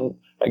Pentagon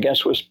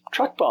against was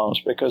truck bombs,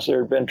 because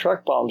there had been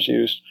truck bombs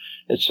used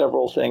at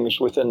several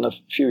things within the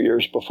few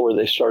years before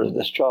they started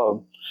this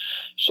job.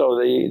 So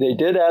they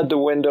did add the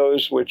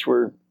windows, which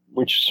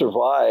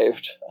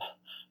survived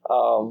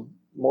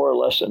more or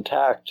less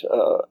intact,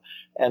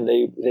 and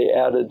they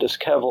added this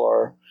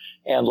Kevlar,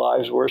 and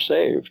lives were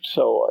saved.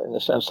 So in a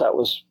sense, that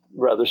was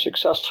rather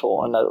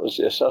successful, and that was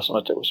the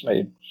assessment that was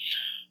made.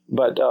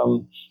 But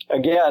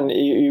again,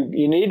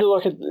 you need to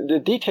look at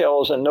the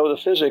details and know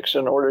the physics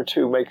in order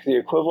to make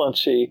the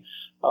equivalency.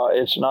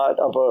 It's not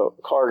of a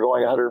car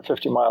going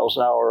 150 miles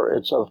an hour.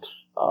 It's of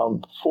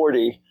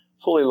 40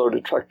 fully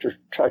loaded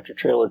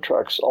tractor-trailer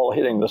trucks all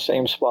hitting the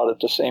same spot at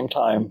the same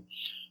time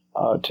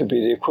to be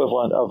the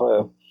equivalent of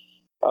a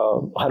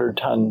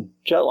 100-ton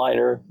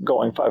jetliner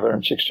going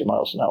 560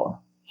 miles an hour.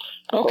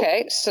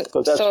 Okay, so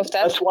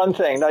that's one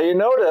thing. Now you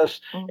notice,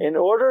 in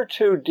order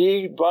to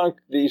debunk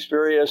these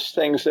various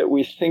things that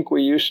we think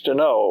we used to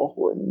know,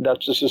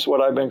 this is what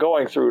I've been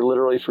going through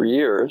literally for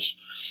years,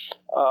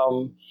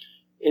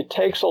 it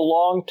takes a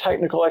long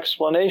technical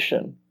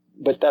explanation,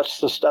 but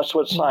that's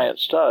what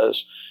science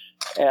does.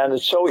 And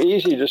it's so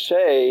easy to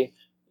say,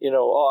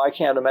 I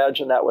can't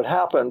imagine that would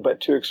happen,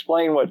 but to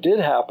explain what did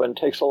happen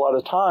takes a lot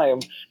of time,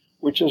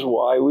 which is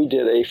why we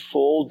did a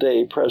full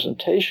day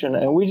presentation,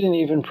 and we didn't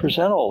even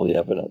present all the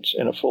evidence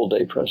in a full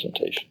day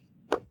presentation.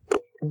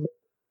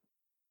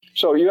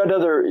 So you had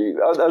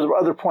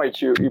other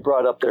points you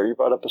brought up there. You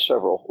brought up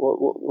several.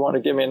 You want to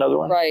give me another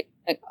one? Right.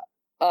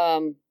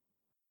 I'm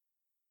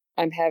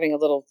having a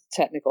little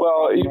technical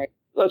problem, right?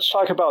 Let's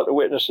talk about the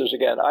witnesses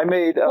again. I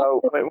made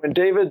when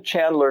David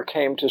Chandler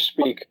came to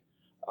speak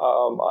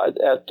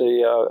at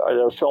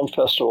a film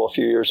festival a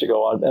few years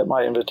ago at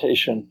my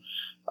invitation.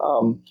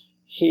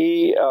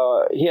 He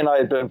and I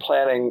had been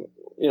planning,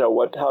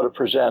 how to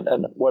present,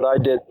 and what I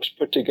did was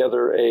put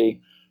together a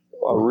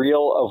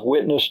reel of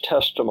witness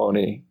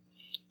testimony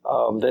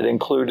that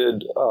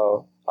included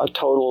a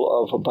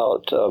total of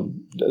about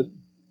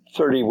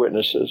 30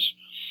 witnesses,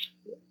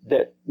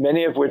 that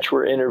many of which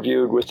were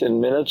interviewed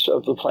within minutes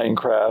of the plane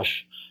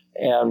crash,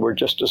 and were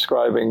just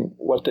describing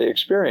what they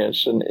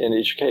experienced in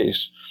each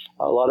case.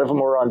 A lot of them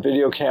were on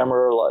video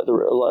camera.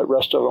 The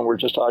rest of them were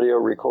just audio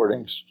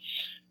recordings,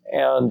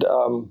 and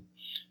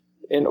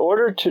in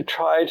order to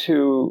try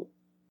to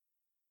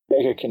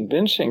make a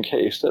convincing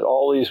case that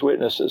all these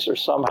witnesses are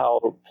somehow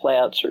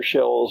plants or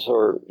shells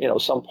or,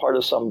 some part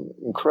of some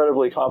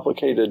incredibly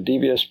complicated,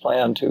 devious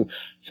plan to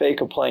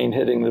fake a plane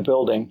hitting the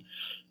building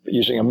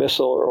using a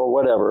missile or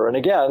whatever. And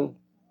again,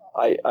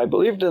 I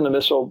believed in the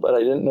missile, but I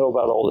didn't know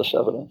about all this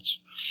evidence.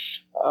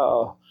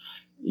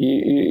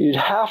 You'd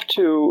have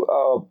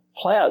to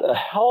plant a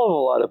hell of a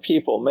lot of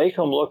people, make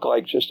them look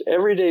like just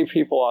everyday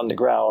people on the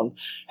ground,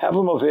 have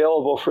them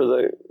available for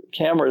the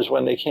cameras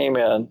when they came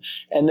in,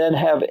 and then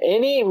have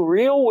any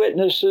real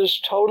witnesses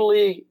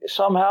totally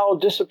somehow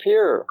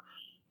disappear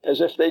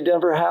as if they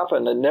never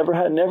happened, and never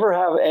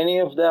have any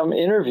of them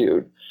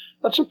interviewed.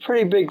 That's a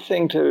pretty big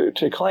thing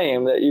to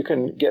claim, that you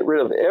can get rid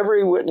of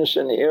every witness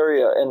in the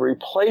area and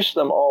replace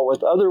them all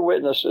with other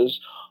witnesses,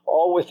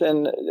 all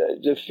within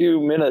a few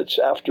minutes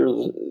after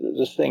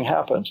this thing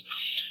happens.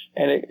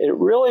 And it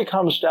really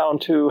comes down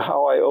to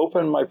how I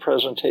opened my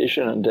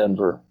presentation in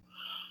Denver.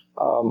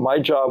 My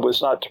job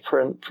was not to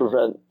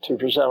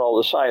present all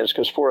the science,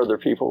 because 4 other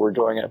people were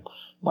doing it.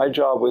 My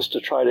job was to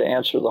try to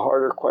answer the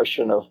harder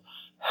question of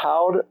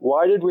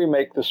why did we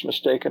make this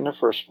mistake in the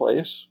first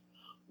place?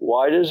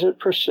 Why does it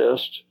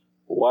persist?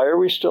 Why are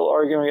we still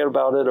arguing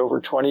about it over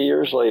 20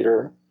 years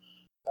later?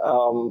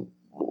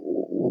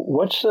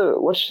 what's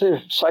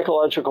the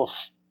psychological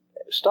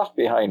stuff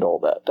behind all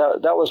that?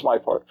 That was my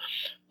part.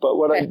 But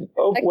what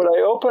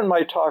I opened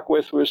my talk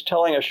with was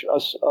telling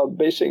us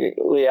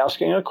basically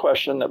asking a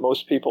question that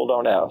most people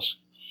don't ask,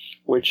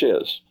 which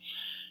is,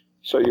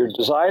 so you're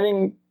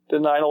designing the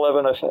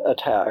 9/11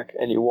 attack,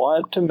 and you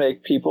want to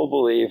make people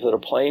believe that a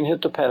plane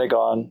hit the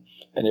Pentagon,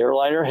 an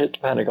airliner hit the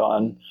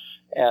Pentagon,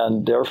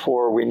 and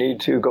therefore we need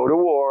to go to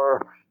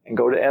war and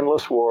go to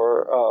endless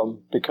war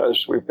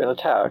because we've been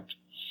attacked.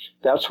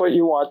 That's what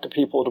you want the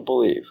people to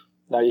believe.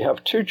 Now you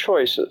have two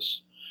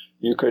choices.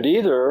 You could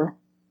either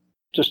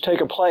just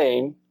take a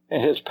plane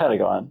and hit the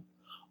Pentagon,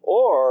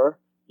 or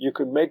you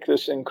could make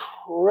this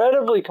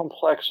incredibly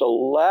complex,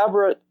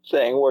 elaborate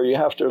thing where you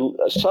have to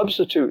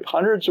substitute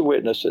hundreds of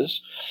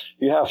witnesses.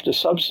 You have to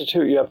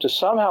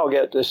somehow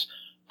get this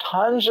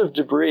tons of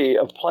debris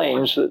of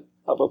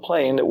a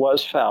plane that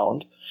was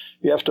found.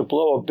 You have to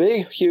blow a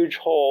big, huge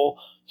hole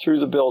through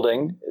the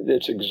building.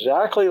 It's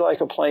exactly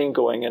like a plane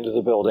going into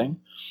the building.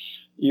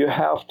 You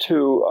have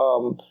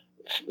to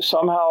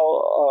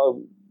somehow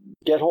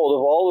get hold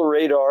of all the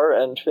radar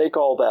and fake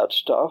all that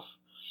stuff.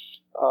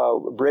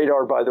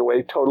 Radar, by the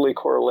way, totally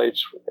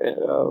correlates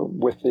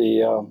with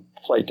the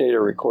flight data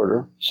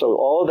recorder. So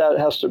all of that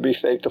has to be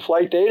faked. The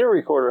flight data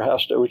recorder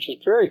which is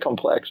very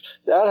complex,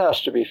 that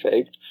has to be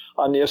faked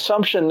on the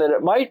assumption that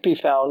it might be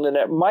found and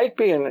it might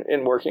be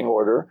in working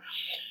order.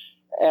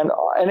 And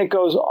it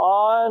goes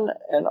on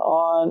and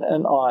on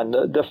and on.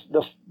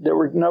 There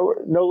were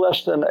no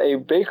less than a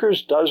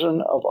baker's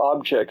dozen of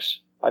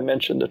objects. I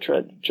mentioned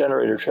the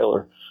generator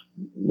trailer.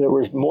 There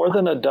were more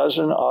than a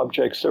dozen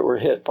objects that were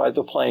hit by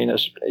the plane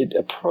as it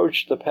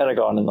approached the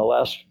Pentagon in the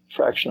last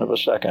fraction of a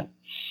second.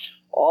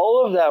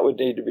 All of that would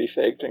need to be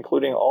faked,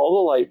 including all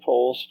the light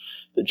poles,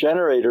 the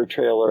generator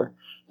trailer,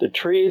 the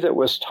tree that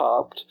was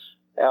topped,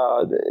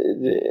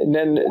 and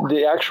then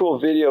the actual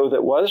video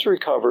that was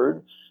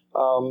recovered.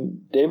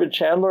 David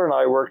Chandler and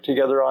I worked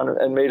together on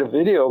and made a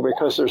video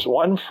because there's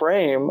one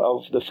frame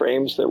of the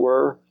frames that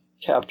were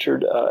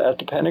captured at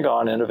the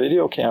Pentagon in a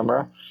video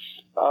camera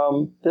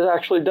that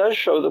actually does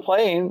show the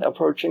plane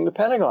approaching the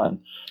Pentagon.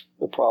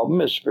 The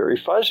problem is very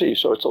fuzzy,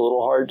 so it's a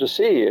little hard to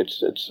see. It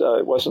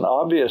wasn't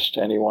obvious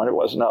to anyone. It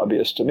wasn't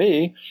obvious to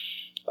me,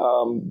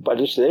 but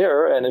it's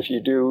there. And if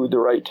you do the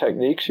right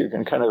techniques, you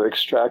can kind of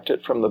extract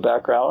it from the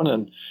background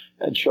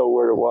and show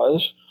where it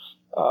was.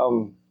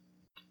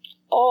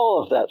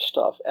 All of that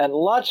stuff and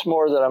lots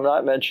more that I'm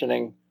not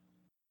mentioning,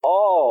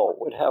 all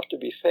would have to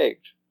be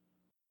faked,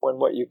 when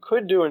what you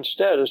could do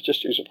instead is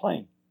just use a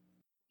plane.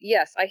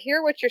 Yes, I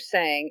hear what you're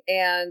saying,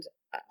 and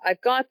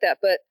I've got that,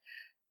 but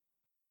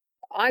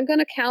I'm going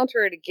to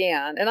counter it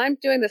again, and I'm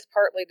doing this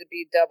partly to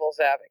be devil's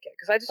advocate,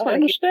 because I just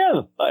want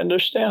to I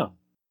understand.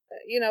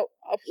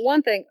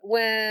 One thing,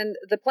 when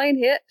the plane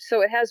hit,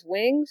 so it has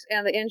wings,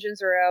 and the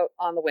engines are out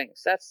on the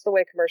wings. That's the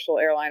way commercial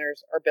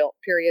airliners are built,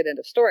 period, end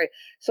of story.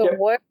 So Yep.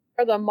 What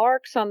are the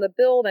marks on the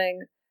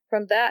building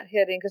from that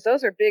hitting? Because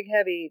those are big,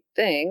 heavy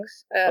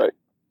things. Right.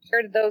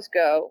 Where did those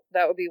go?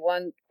 That would be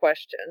one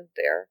question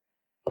there.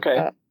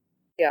 Okay.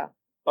 Yeah.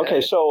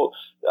 Okay, so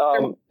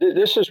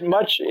this is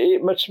much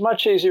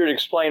easier to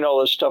explain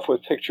all this stuff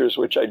with pictures,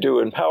 which I do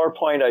in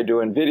PowerPoint, I do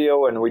in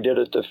video, and we did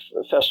at the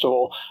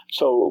festival.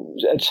 So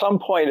at some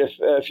point,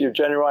 if you're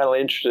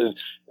genuinely interested,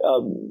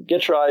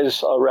 get your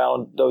eyes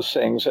around those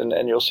things,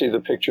 and you'll see the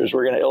pictures.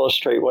 We're going to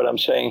illustrate what I'm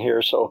saying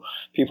here, so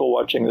people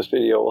watching this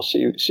video will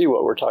see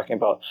what we're talking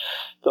about.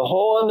 The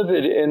hole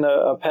in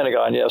the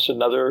Pentagon, yes,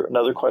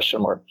 another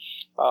question mark.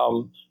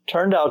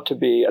 Turned out to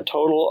be a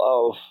total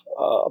of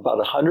about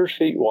 100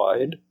 feet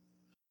wide.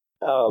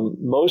 All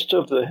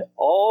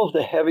of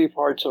the heavy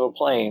parts of a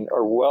plane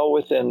are well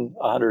within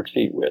 100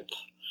 feet width.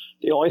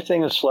 The only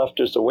thing that's left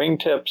is the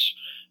wingtips,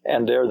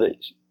 and they're the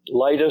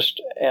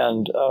lightest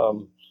and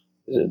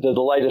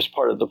the lightest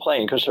part of the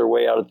plane because they're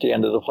way out at the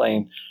end of the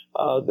plane.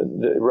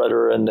 The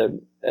rudder and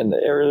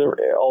the area,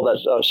 all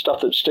that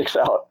stuff that sticks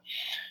out.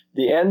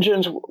 The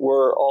engines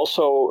were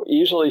also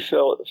easily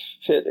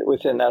fit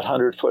within that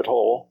 100-foot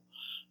hole.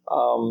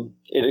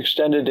 It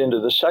extended into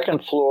the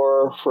second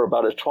floor for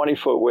about a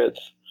 20-foot width,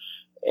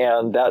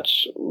 and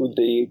that's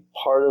the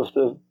part of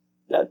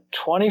that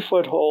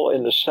 20-foot hole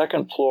in the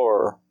second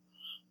floor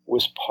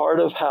was part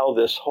of how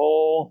this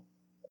whole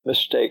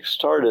mistake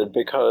started,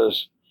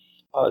 because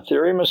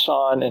Thierry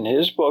Masson, in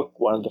his book,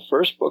 one of the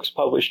first books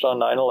published on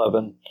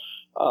 9/11,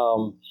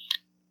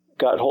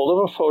 got hold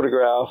of a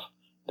photograph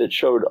that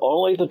showed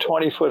only the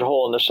 20-foot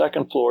hole in the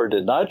second floor,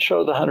 did not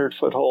show the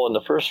 100-foot hole in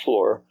the first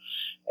floor.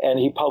 And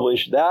he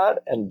published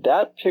that and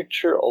that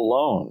picture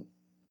alone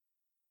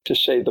to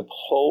say the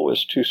hole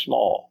was too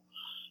small.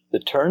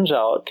 It turns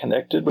out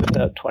connected with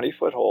that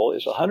 20-foot hole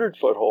is a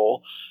 100-foot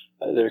hole.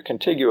 They're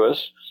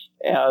contiguous,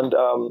 and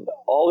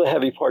all the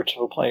heavy parts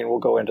of a plane will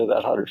go into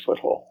that 100-foot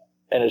hole.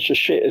 And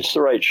it's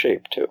the right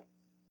shape, too.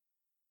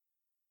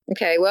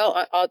 Okay,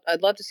 well,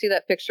 I'd love to see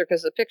that picture,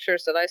 because the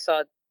pictures that I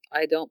saw,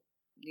 I don't,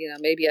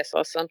 maybe I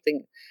saw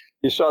something.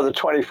 You saw the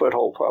 20-foot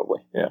hole, probably,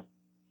 yeah.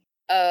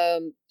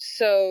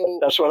 So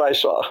that's what I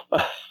saw.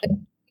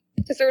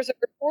 because there was a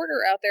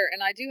reporter out there,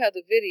 and I do have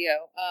the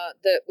video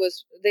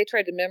they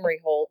tried to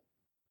memory hold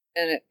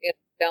and it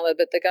downloaded,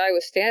 but the guy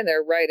was standing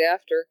there right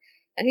after,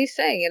 and he's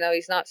saying,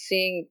 he's not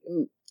seeing,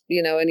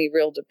 any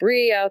real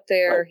debris out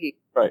there.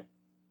 Right.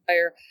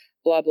 Fire,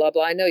 blah blah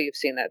blah. I know you've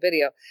seen that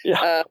video.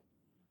 Yeah.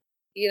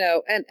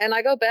 And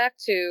I go back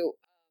to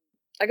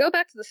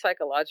the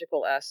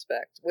psychological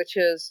aspect, which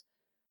is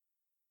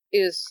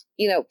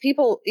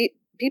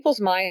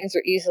people's minds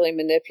are easily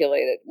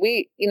manipulated.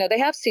 They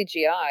have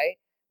CGI.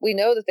 We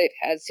know that they've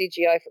had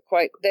CGI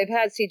they've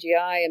had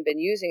CGI and been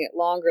using it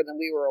longer than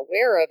we were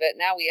aware of it.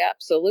 Now we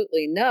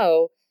absolutely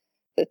know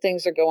that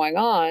things are going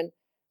on.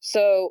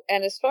 So,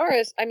 and as far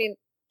as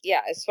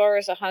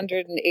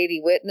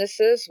 180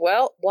 witnesses,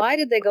 well, why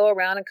did they go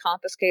around and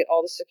confiscate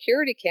all the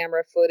security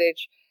camera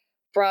footage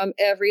from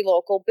every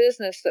local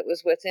business that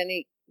was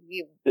within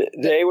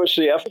They was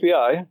the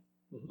FBI.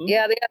 Mm-hmm.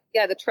 Yeah,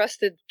 the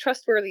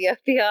trustworthy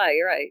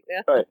FBI, right?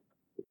 Yeah. Right.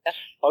 Yeah.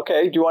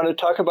 Okay. Do you want to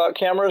talk about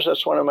cameras?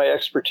 That's one of my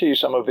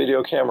expertise. I'm a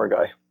video camera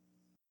guy.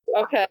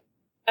 Okay.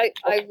 That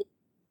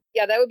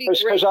would be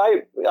great. Because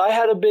I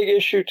had a big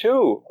issue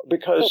too,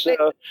 because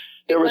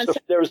there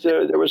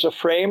was a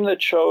frame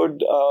that showed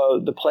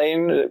the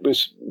plane that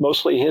was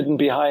mostly hidden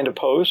behind a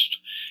post,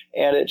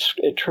 and it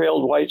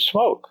trailed white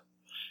smoke.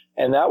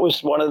 And that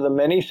was one of the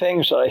many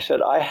things that I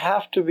said, I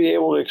have to be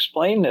able to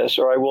explain this,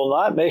 or I will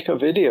not make a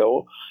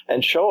video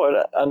and show it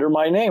under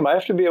my name. I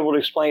have to be able to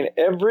explain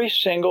every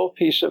single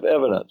piece of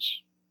evidence,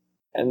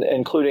 and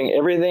including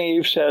everything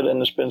you've said and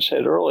has been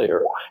said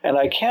earlier. And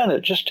I can.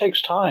 It just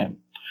takes time.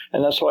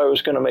 And that's why I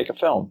was going to make a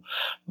film.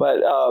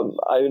 But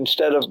I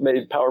instead have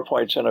made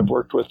PowerPoints, and I've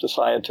worked with the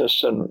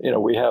scientists, and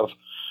we have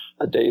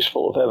a days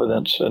full of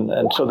evidence,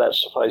 and so that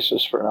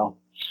suffices for now.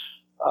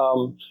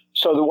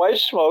 So the white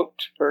smoke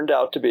turned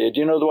out to be, do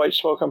you know the white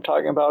smoke I'm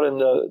talking about in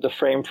the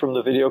frame from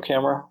the video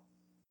camera?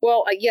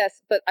 Well,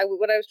 yes, but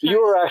what I was trying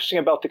You were asking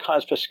about the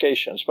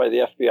confiscations by the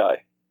FBI.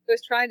 I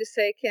was trying to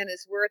say, Ken,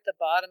 is we're at the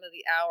bottom of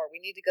the hour. We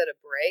need to go to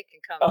break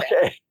and come back.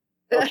 Okay.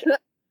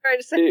 Trying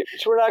to say.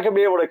 So we're not going to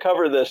be able to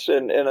cover this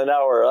in an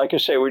hour. Like I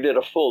say, we did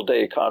a full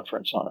day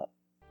conference on it.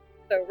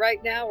 So right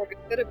now we're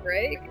going to go to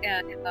break,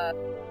 and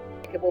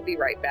we'll be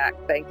right back.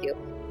 Thank you.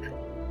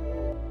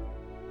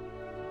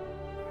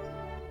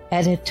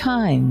 At a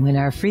time when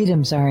our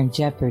freedoms are in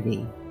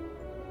jeopardy,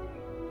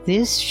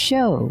 this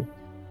show,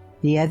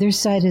 The Other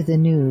Side of the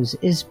News,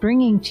 is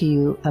bringing to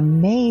you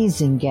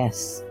amazing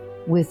guests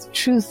with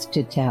truth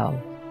to tell.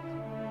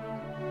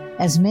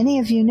 As many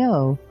of you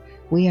know,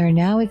 we are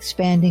now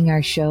expanding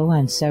our show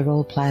on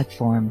several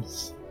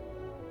platforms.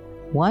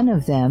 One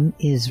of them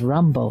is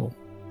Rumble.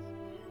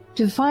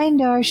 To find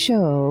our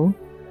show,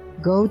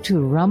 go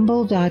to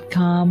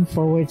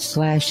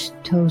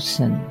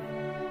rumble.com/Tosn.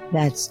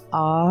 That's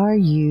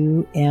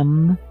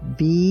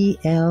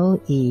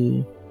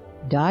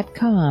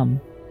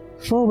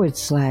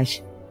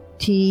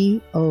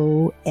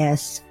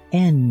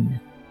RUMBLE.com/TOSN.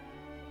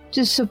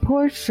 To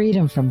support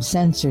freedom from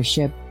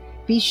censorship,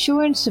 be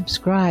sure and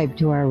subscribe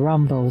to our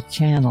Rumble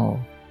channel.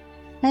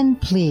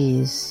 And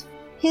please,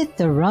 hit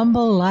the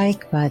Rumble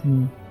like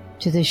button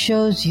to the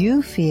shows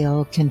you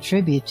feel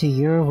contribute to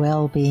your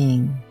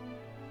well-being.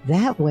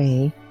 That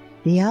way,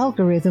 the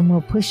algorithm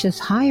will push us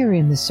higher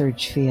in the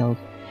search field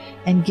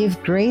and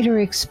give greater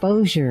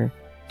exposure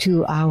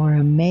to our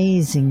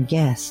amazing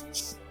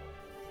guests.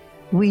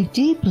 We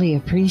deeply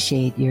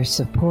appreciate your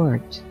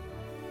support,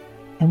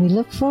 and we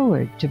look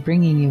forward to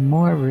bringing you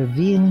more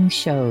revealing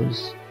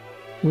shows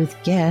with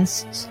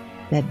guests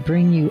that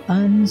bring you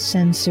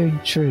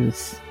uncensored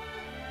truth,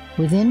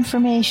 with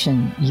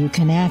information you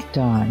can act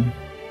on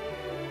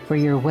for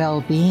your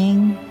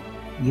well-being,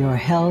 your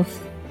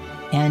health,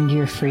 and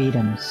your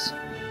freedoms.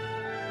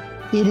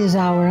 It is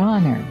our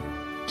honor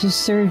to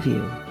serve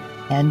you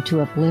and to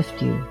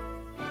uplift you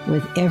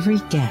with every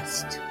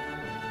guest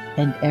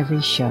and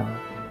every show.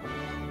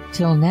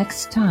 Till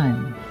next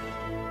time,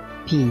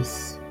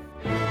 peace.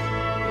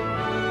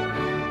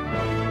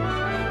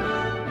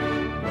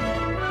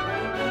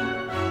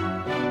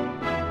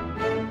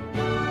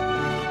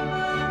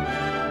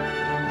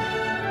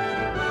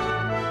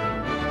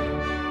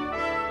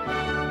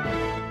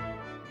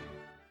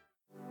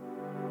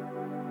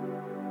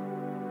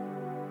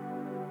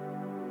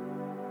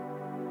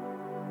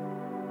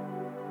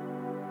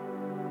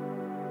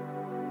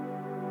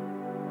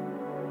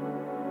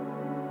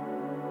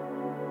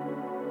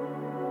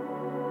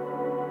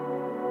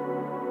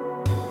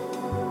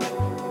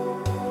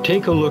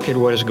 Take a look at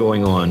what is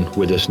going on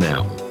with us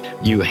now.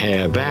 You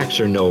have vax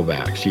or no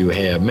vax. You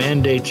have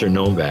mandates or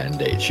no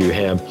mandates. You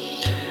have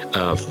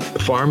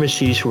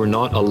pharmacies who are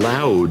not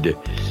allowed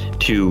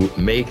to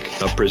make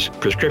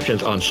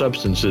prescriptions on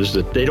substances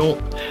that they don't,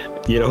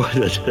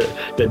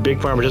 that Big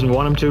Pharma doesn't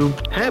want them to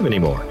have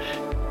anymore.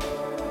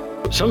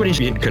 Somebody's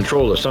in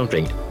control of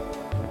something.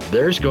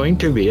 There's going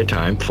to be a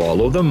time,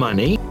 follow the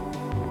money,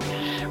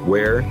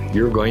 where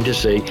you're going to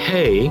say,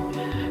 hey,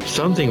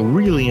 something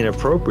really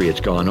inappropriate's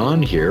gone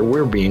on here.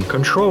 We're being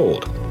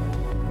controlled.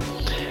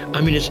 I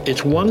mean,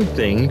 it's one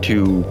thing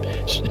to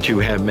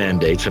have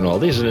mandates and all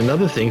this, and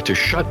another thing to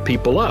shut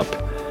people up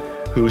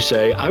who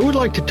say, I would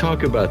like to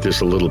talk about this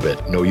a little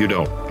bit. No, you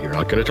don't. You're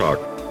not going to talk.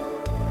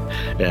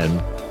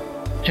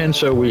 And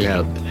so we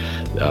have,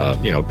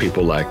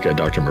 people like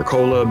Dr.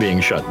 Mercola being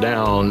shut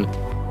down.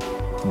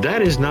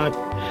 That is not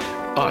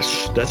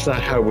us. That's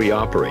not how we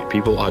operate.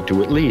 People ought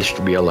to at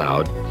least be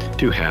allowed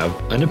to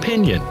have an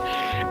opinion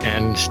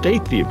and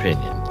state the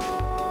opinion.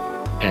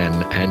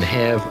 And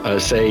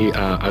have say,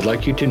 I'd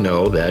like you to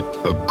know that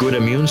a good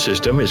immune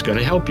system is going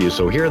to help you.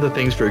 So here are the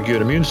things for a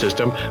good immune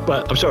system,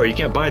 but I'm sorry, you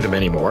can't buy them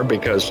anymore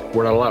because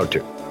we're not allowed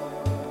to.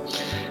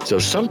 So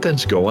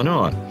something's going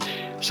on.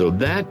 So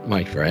that,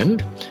 my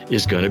friend,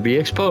 is going to be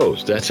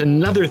exposed. That's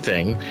another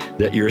thing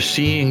that you're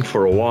seeing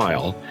for a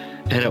while,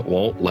 and it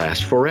won't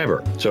last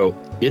forever. So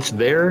it's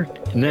there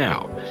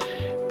now.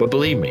 But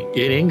believe me,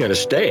 it ain't going to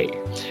stay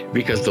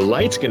because the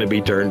light's going to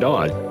be turned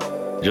on.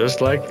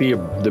 Just like the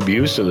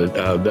abuse of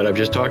that I've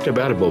just talked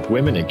about of both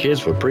women and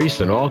kids with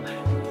priests and all,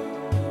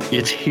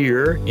 it's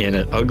here in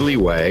an ugly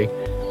way,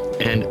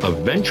 and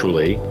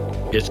eventually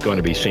it's going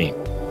to be seen.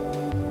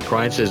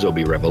 Klein says there'll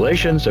be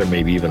revelations, there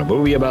may be even a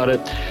movie about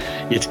it.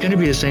 It's going to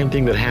be the same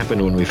thing that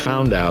happened when we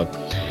found out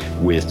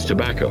with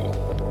tobacco,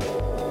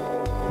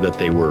 that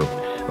they were,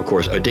 of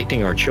course,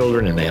 addicting our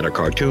children, and they had a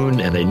cartoon,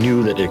 and they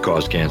knew that it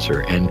caused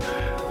cancer. And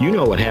you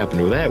know what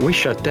happened with that. We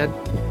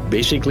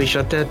basically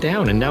shut that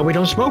down, and now we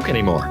don't smoke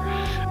anymore.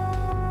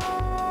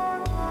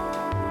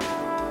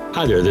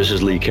 Hi there, this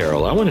is Lee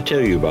Carroll. I want to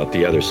tell you about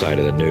the other side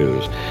of the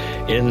news.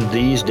 In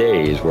these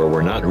days where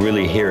we're not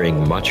really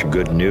hearing much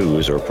good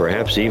news, or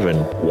perhaps even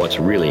what's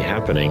really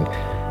happening,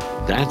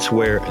 that's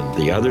where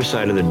the other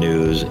side of the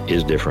news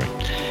is different.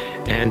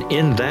 And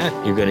in that,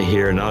 you're going to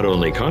hear not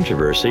only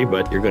controversy,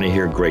 but you're going to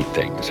hear great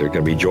things. There are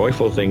going to be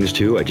joyful things,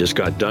 too. I just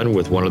got done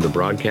with one of the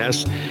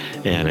broadcasts,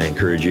 and I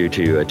encourage you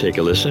to take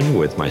a listen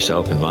with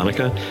myself and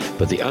Monica.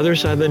 But the other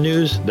side of the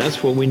news,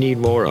 that's what we need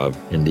more of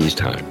in these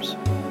times.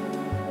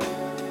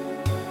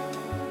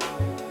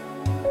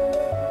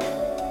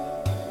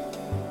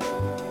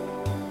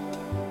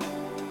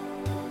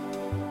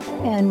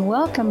 And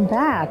welcome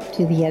back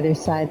to the other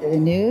side of the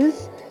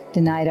news.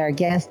 Tonight our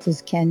guest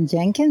is Ken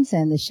Jenkins,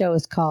 and the show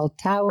is called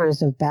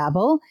Towers of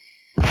Babel.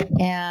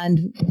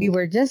 And we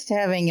were just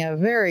having a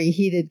very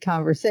heated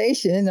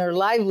conversation, or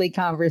lively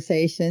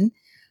conversation,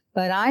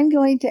 but I'm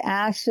going to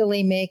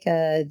actually make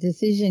a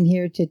decision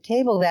here to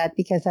table that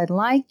because I'd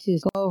like to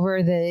go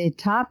over the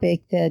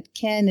topic that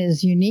Ken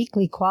is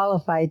uniquely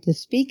qualified to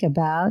speak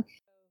about.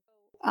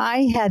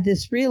 I had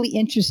this really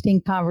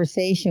interesting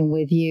conversation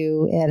with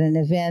you at an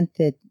event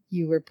that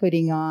you were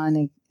putting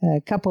on a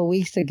couple of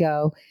weeks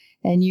ago,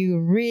 and you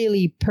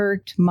really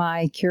perked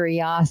my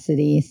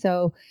curiosity.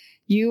 So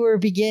you were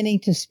beginning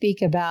to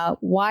speak about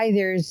why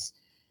there's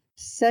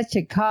such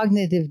a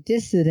cognitive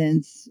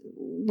dissonance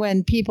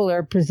when people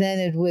are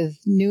presented with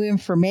new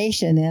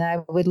information. And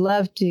I would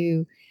love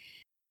to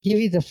give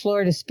you the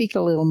floor to speak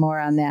a little more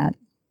on that.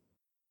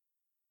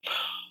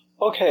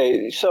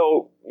 Okay,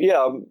 so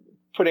yeah, I'm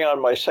putting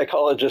on my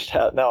psychologist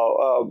hat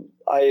now.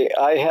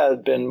 I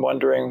had been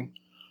wondering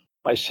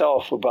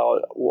myself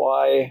about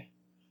why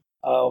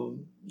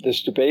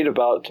this debate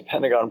about the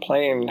Pentagon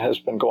plane has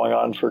been going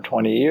on for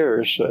 20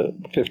 years,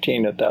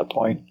 15 at that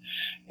point,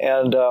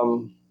 and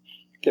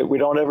that we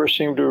don't ever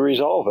seem to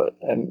resolve it.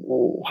 And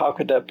how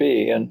could that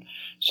be? And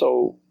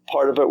so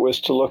part of it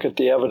was to look at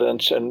the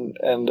evidence and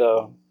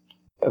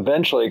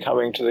eventually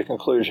coming to the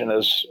conclusion,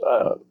 as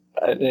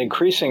an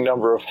increasing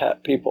number of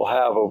people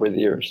have over the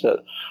years, that,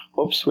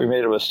 whoops, we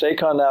made a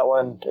mistake on that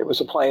one. It was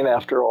a plane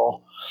after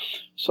all.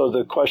 So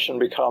the question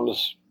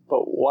becomes,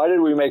 but why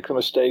did we make the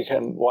mistake,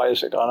 and why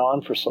has it gone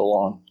on for so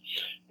long?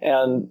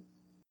 And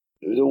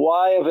the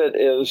why of it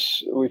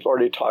is, we've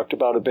already talked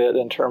about a bit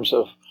in terms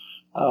of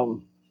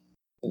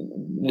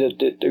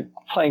the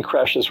plane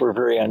crashes were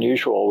very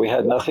unusual. We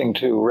had nothing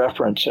to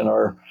reference in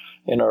our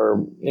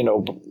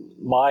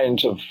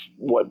minds of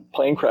what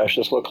plane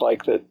crashes look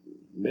like that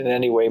in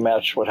any way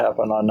matched what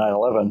happened on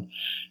 9/11.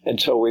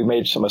 And so we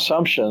made some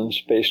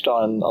assumptions based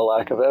on a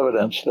lack of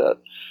evidence that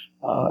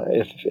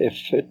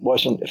if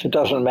it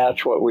doesn't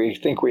match what we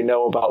think we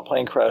know about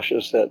plane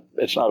crashes, that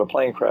it's not a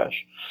plane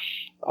crash.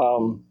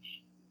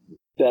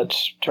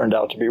 That's turned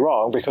out to be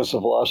wrong because the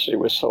velocity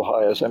was so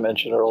high, as I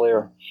mentioned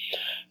earlier.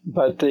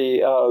 But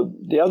the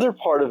other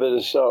part of it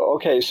is,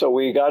 okay, so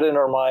we got in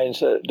our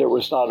minds that there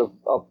was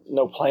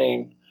no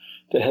plane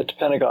that hit the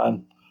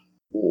Pentagon.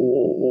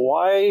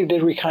 Why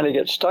did we kind of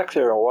get stuck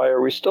there? Why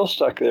are we still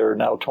stuck there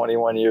now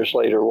 21 years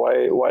later?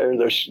 Why are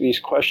there these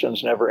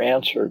questions never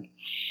answered?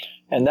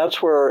 And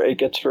that's where it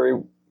gets very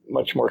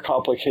much more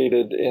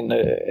complicated in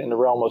the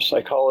realm of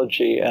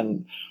psychology,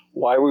 and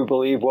why we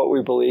believe what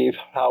we believe,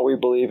 how we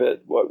believe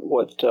it,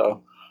 what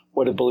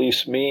do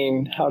beliefs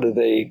mean, how do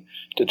they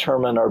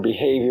determine our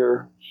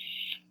behavior.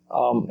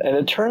 And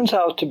it turns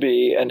out to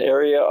be an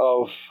area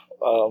of,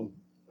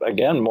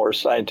 again, more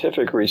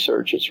scientific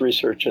research. It's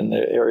research in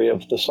the area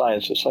of the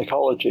science of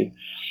psychology,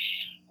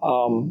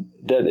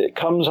 that it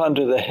comes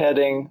under the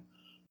heading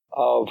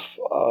of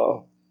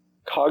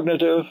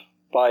cognitive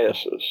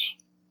biases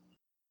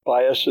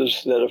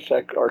that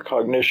affect our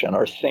cognition,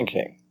 our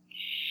thinking.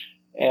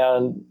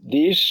 And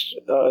these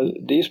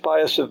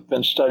biases have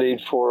been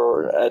studied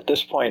for, at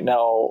this point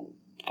now,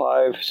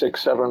 5,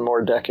 6, 7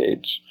 more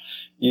decades,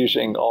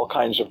 using all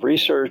kinds of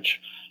research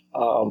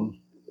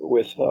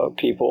with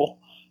people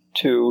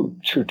to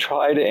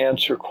try to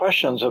answer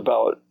questions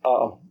about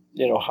how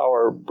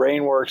our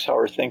brain works, how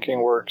our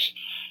thinking works,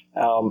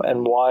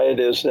 and why it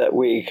is that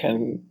we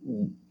can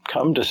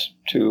come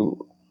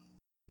to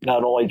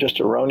not only just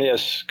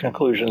erroneous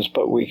conclusions,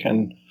 but we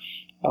can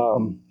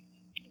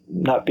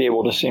not be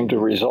able to seem to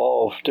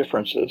resolve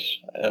differences,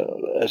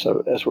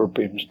 as we're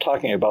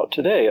talking about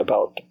today,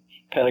 about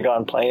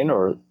Pentagon plane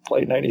or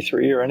Flight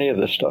 93 or any of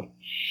this stuff.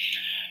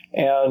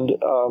 And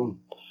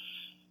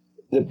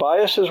the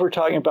biases we're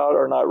talking about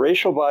are not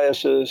racial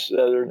biases,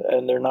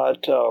 and they're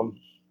not.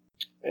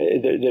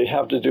 They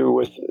have to do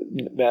with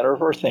the manner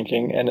of our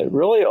thinking, and it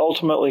really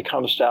ultimately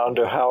comes down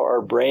to how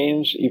our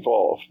brains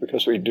evolve,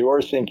 because we do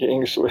our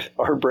thinkings with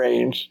our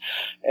brains,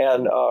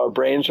 and our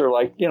brains are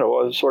like,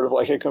 sort of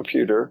like a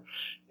computer.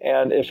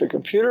 And if a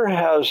computer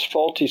has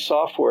faulty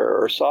software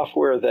or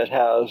software that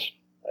has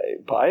a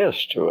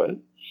bias to it,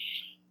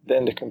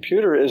 then the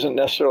computer isn't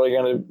necessarily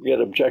going to get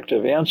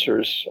objective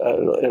answers.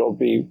 It'll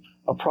be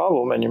a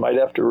problem, and you might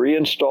have to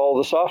reinstall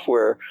the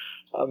software,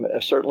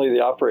 certainly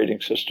the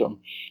operating system,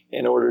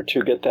 in order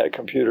to get that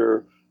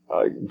computer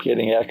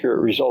getting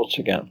accurate results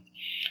again.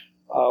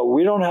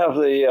 We don't have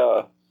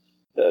the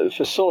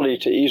facility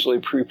to easily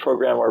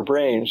pre-program our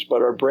brains,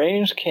 but our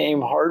brains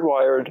came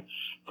hardwired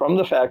from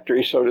the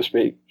factory, so to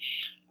speak,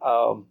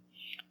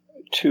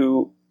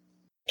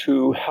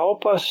 to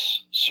help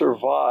us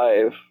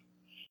survive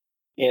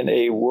in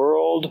a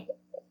world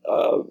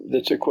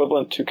that's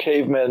equivalent to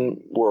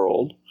caveman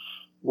world,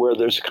 where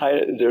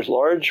there's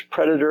large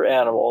predator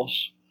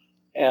animals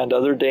and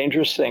other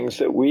dangerous things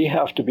that we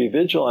have to be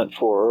vigilant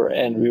for,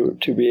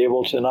 and to be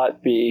able to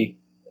not be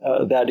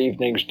that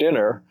evening's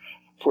dinner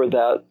for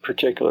that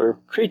particular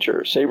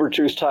creature,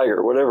 saber-toothed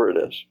tiger, whatever it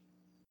is.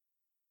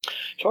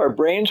 So our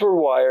brains were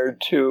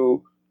wired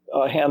to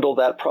handle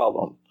that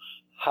problem.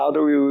 How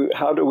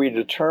do we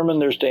determine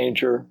there's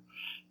danger?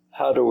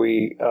 How do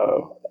we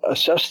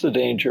assess the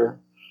danger?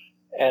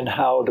 And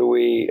how do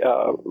we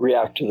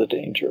react to the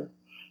danger,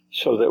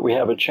 so that we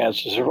have a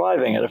chance of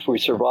surviving? And if we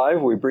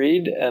survive, we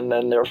breed, and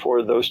then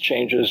therefore those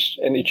changes,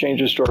 any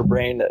changes to our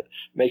brain that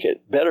make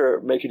it better,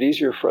 make it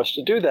easier for us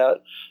to do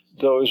that,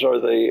 those are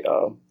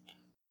the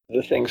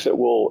things that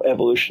will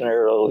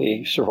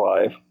evolutionarily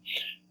survive.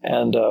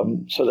 And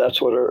so that's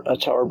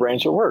how our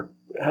brains work,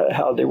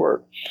 how they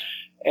work.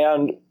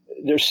 And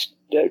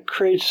that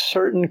creates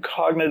certain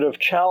cognitive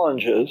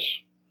challenges.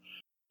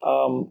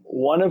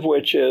 One of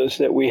which is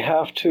that we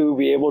have to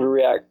be able to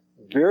react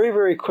very,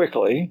 very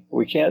quickly.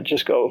 We can't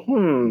just go,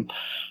 I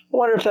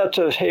wonder if that's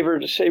a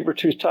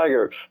saber-toothed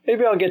tiger.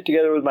 Maybe I'll get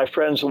together with my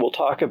friends and we'll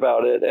talk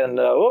about it, and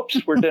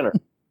oops, we're dinner.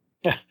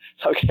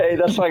 Okay,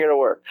 that's not going to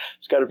work.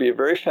 It's got to be a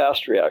very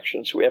fast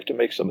reaction. So we have to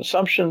make some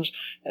assumptions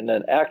and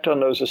then act on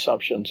those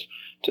assumptions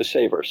to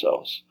save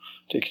ourselves,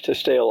 to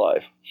stay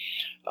alive.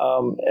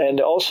 And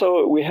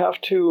also, we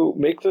have to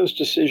make those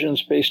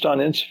decisions based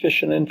on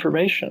insufficient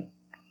information.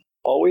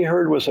 All we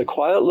heard was a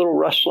quiet little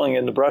rustling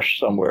in the brush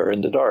somewhere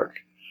in the dark.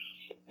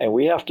 And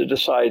we have to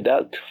decide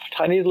that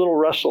tiny little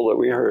rustle that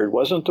we heard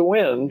wasn't the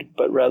wind,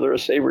 but rather a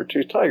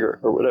saber-toothed tiger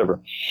or whatever.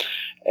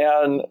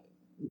 And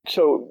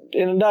so,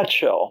 in a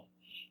nutshell,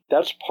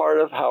 that's part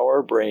of how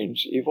our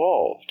brains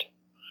evolved.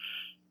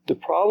 The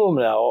problem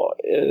now,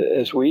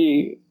 as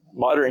we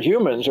modern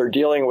humans are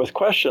dealing with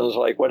questions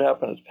like what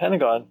happened at the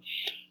Pentagon,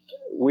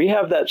 we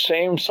have that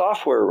same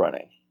software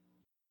running.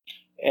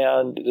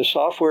 And the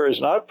software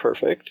is not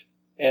perfect,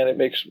 and it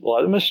makes a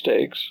lot of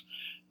mistakes.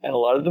 And a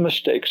lot of the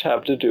mistakes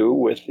have to do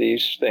with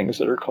these things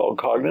that are called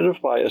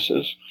cognitive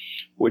biases,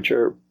 which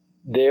are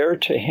there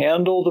to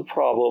handle the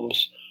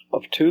problems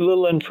of too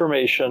little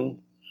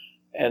information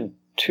and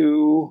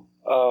too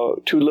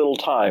little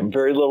time,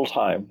 very little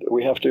time.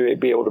 We have to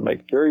be able to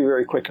make very,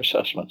 very quick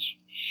assessments.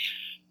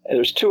 And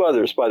there's 2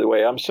 others, by the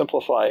way. I'm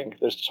simplifying.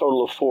 There's a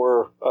total of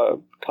 4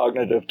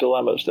 cognitive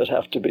dilemmas that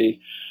have to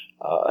be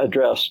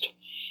addressed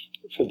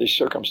for these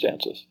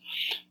circumstances.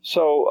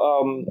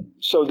 So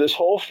this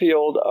whole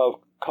field of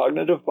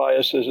cognitive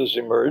biases has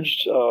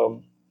emerged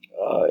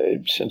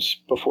since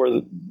before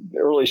the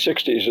early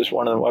 60s is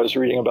one of them I was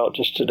reading about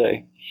just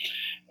today.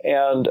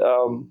 And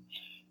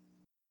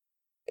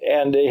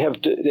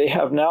they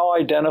have now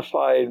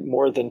identified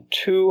more than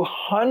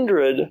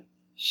 200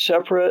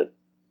 separate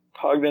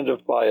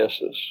cognitive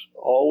biases,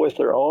 all with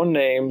their own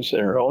names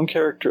and their own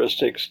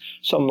characteristics.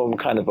 Some of them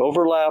kind of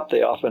overlap.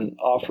 They often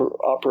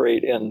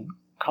operate in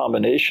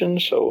combination,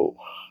 so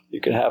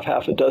you can have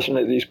half a dozen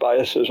of these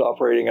biases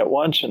operating at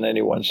once in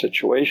any one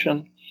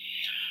situation.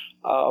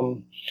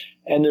 And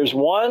there's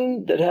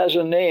one that has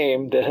a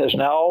name that has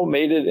now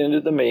made it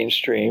into the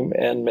mainstream,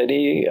 and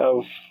many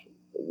of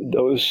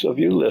those of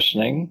you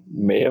listening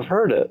may have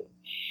heard it,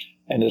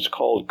 and it's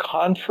called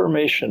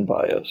confirmation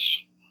bias.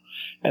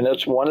 And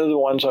that's one of the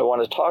ones I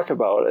want to talk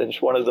about.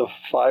 It's one of the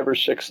 5 or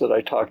 6 that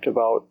I talked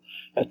about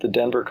at the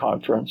Denver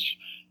conference.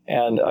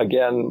 And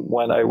again,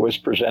 when I was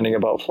presenting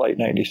about Flight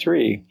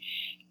 93,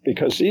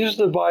 because these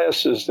are the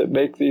biases that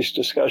make these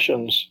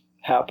discussions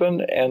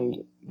happen and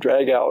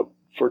drag out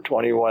for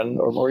 21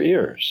 or more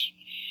years.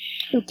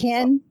 So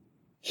Ken?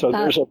 So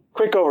there's a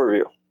quick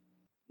overview.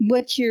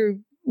 What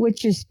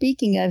you're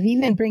speaking of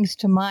even brings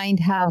to mind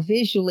how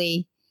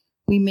visually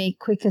we make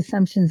quick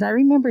assumptions. I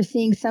remember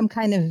seeing some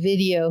kind of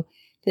video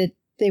that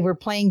they were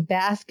playing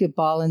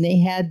basketball and they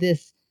had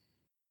this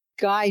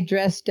guy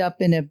dressed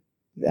up in a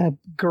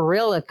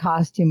gorilla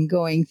costume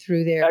going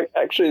through there.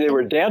 Actually, they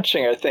were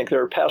dancing. I think they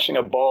were passing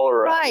a ball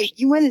around. Right.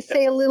 You want to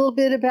say a little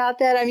bit about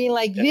that? I mean,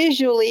 like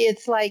visually,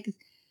 it's like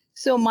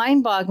so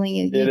mind-boggling.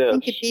 You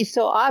think it'd be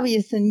so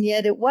obvious, and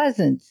yet it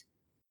wasn't.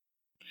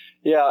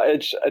 Yeah,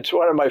 it's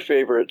one of my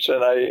favorites,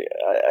 and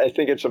I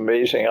think it's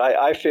amazing.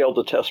 I failed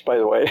the test, by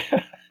the way.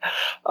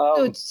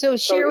 So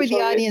share with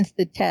the audience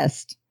the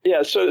test.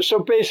 Yeah, so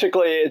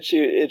basically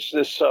it's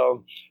this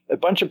a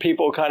bunch of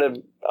people kind of,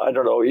 I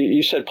don't know,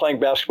 you said playing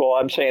basketball,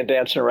 I'm saying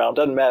dancing around,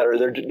 doesn't matter.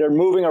 They're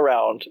moving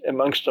around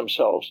amongst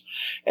themselves.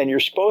 And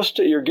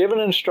you're given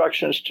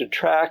instructions to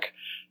track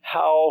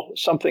how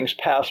something's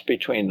passed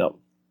between them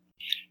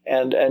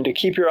and to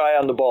keep your eye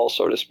on the ball,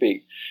 so to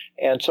speak.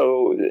 And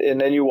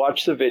then you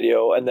watch the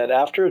video, and then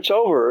after it's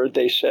over,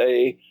 they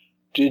say,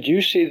 "Did you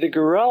see the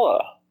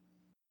gorilla?"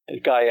 A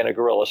guy in a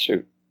gorilla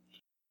suit.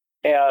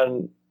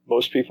 And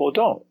most people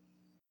don't.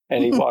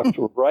 And he walked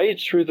right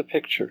through the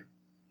picture.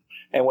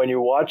 And when you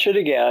watch it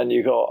again,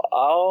 you go,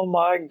 oh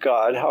my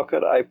God, how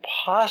could I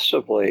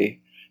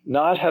possibly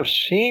not have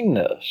seen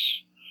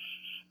this?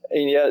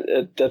 And yet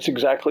that's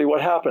exactly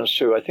what happens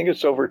too. I think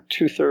it's over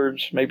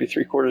 2/3, maybe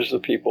 3/4 of the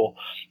people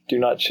do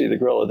not see the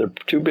gorilla. They're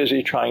too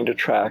busy trying to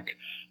track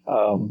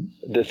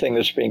the thing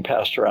that's being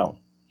passed around.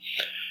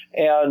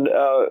 And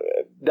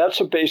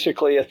that's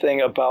basically a thing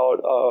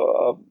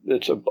about,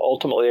 it's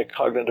ultimately a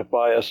cognitive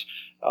bias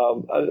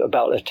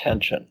about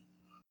attention.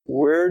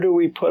 Where do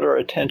we put our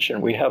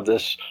attention? We have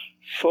this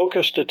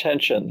focused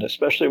attention,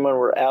 especially when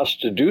we're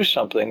asked to do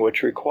something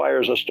which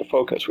requires us to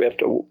focus. We have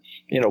to,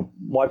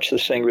 watch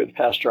this thing get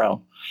passed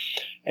around.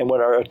 And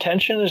when our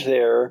attention is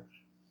there,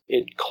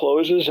 it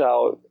closes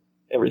out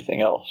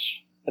everything else.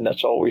 And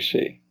that's all we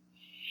see.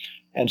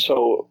 And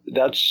so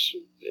that's,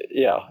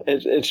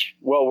 it's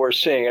well worth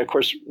seeing. Of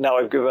course, now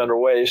I've given it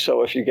away.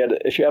 So if you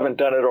haven't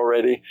done it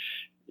already,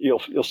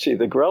 you'll see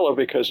the gorilla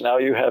because now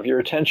you have your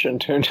attention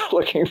tuned to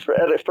looking for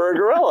a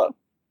gorilla.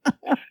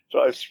 So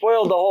I've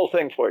spoiled the whole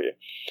thing for you.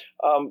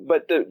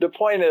 But the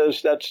point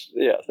is that's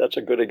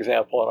a good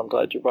example, and I'm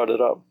glad you brought it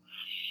up.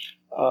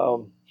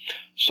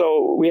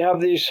 So we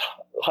have these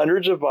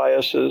hundreds of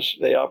biases.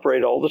 They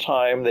operate all the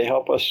time. They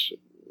help us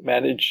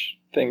manage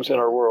things in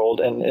our world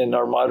and in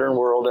our modern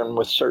world, and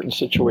with certain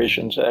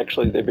situations,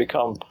 actually, they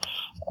become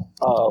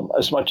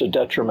as much a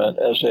detriment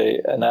as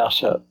an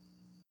asset.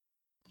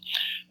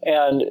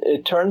 And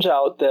it turns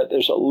out that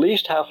there's at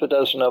least half a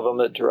dozen of them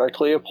that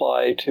directly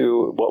apply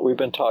to what we've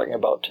been talking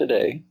about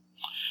today.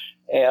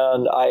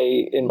 And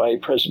in my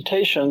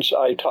presentations,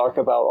 I talk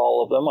about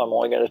all of them. I'm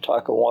only going to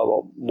talk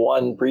about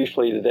one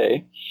briefly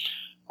today,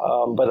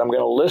 but I'm going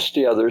to list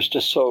the others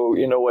just so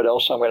you know what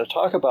else I'm going to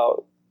talk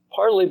about,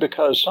 partly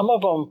because some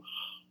of them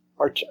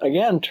are,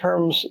 again,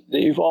 terms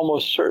that you've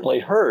almost certainly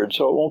heard,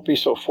 so it won't be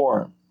so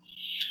foreign.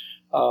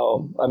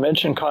 I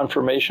mentioned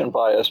confirmation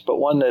bias, but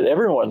one that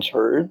everyone's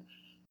heard,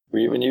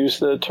 we even use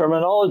the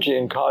terminology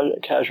in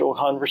casual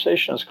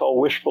conversations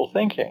called wishful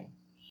thinking.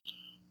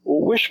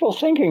 Well, wishful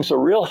thinking is a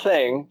real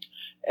thing,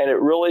 and it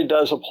really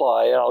does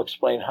apply, and I'll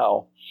explain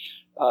how.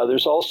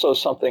 There's also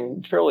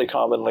something fairly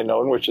commonly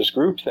known, which is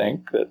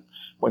groupthink, that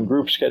when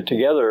groups get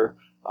together,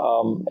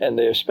 and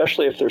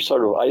especially if they're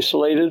sort of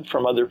isolated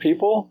from other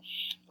people,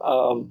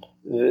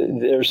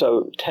 there's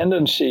a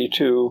tendency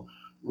to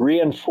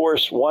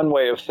reinforce one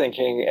way of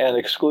thinking and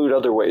exclude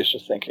other ways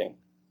of thinking.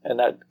 And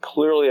that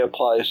clearly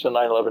applies to the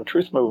 9/11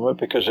 Truth Movement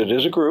because it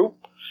is a group.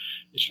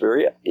 It's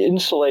very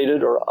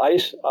insulated or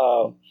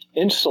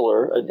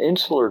insular, an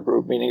insular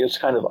group, meaning it's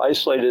kind of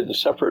isolated and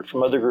separate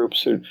from other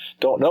groups who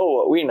don't know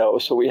what we know.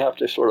 So we have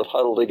to sort of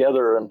huddle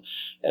together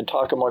and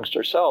talk amongst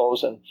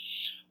ourselves. And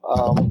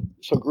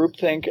so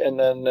groupthink, and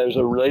then there's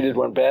a related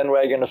one,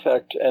 bandwagon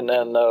effect. And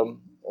then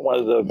one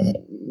of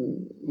the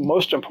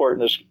most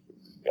important is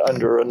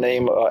under a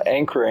name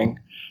anchoring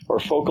or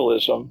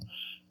focalism.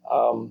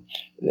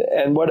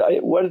 And what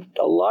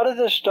a lot of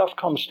this stuff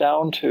comes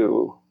down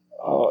to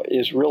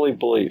is really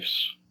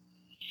beliefs.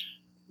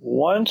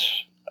 Once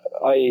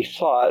a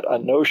thought, a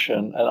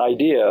notion, an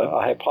idea,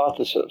 a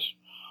hypothesis,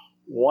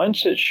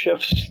 once it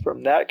shifts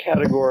from that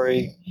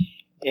category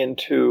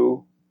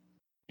into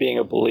being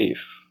a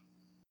belief,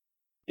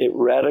 it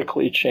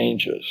radically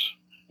changes.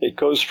 It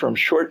goes from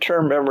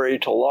short-term memory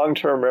to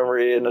long-term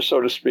memory, and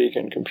so to speak,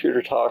 in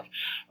computer talk.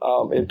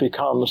 It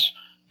becomes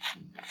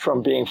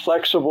from being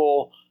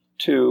flexible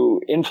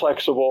to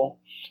inflexible.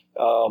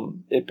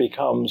 It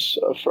becomes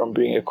from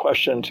being a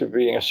question to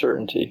being a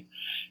certainty.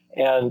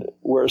 And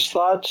whereas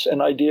thoughts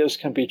and ideas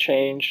can be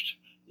changed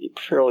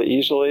fairly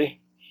easily,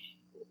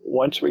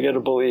 once we get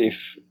a belief,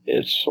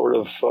 it's sort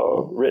of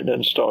written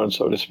in stone,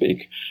 so to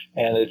speak,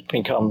 and it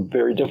can become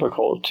very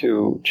difficult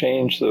to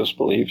change those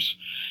beliefs.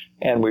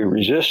 And we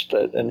resist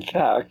it. In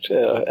fact,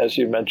 as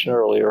you mentioned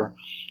earlier,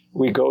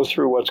 we go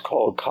through what's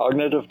called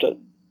cognitive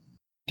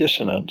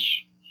dissonance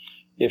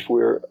if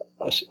we're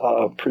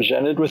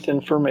presented with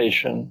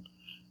information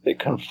that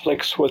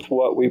conflicts with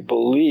what we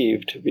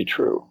believe to be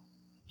true.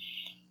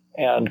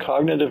 And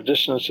cognitive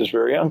dissonance is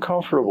very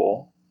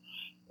uncomfortable.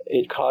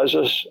 It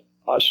causes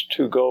us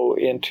to go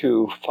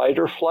into fight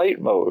or flight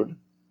mode,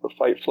 or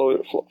fight,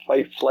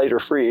 flight, or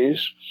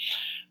freeze.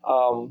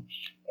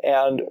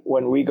 And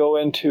when we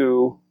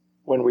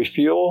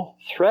feel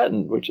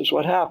threatened, which is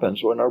what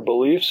happens when our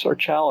beliefs are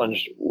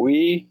challenged,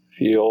 we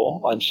feel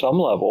on some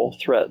level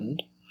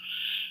threatened.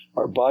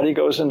 Our body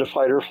goes into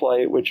fight or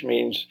flight, which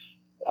means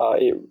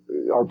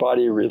our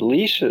body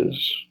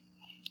releases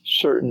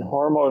certain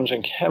hormones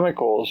and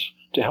chemicals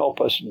to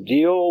help us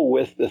deal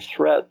with the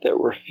threat that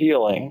we're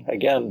feeling.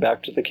 Again,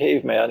 back to the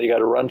caveman, you got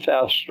to run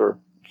fast or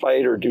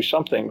fight or do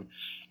something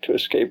to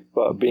escape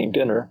being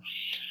dinner.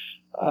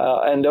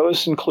 And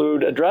those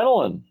include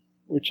adrenaline,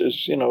 which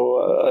is,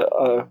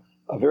 a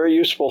very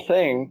useful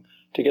thing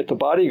to get the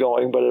body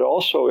going, but it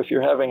also, if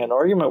you're having an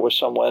argument with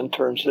someone,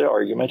 turns the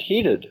argument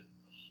heated.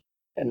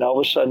 And all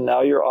of a sudden,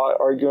 now you're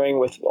arguing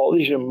with all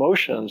these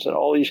emotions and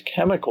all these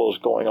chemicals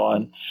going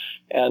on.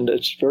 And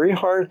it's very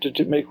hard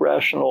to make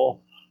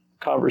rational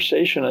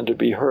conversation and to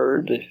be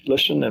heard, to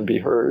listen and be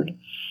heard.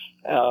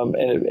 And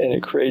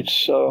it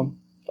creates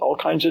all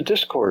kinds of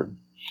discord.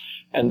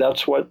 And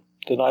that's what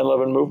the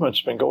 9/11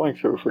 movement's been going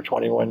through for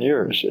 21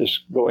 years,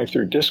 is going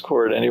through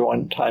discord any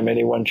one time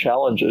anyone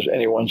challenges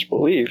anyone's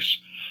beliefs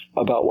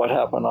about what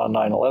happened on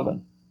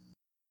 9/11.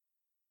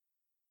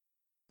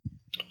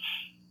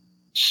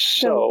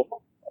 So,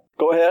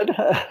 go ahead.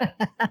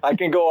 I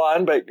can go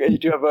on, but do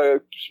you have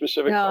a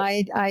specific? No,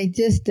 I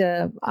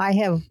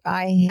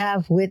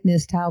have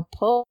witnessed how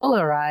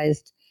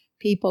polarized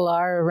people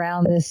are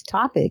around this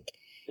topic.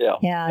 Yeah,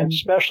 and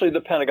especially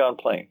the Pentagon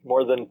plane,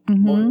 more than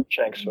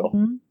Shanksville.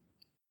 Mm-hmm.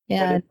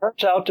 And it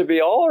turns out to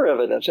be all our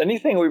evidence.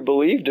 Anything we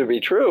believe to be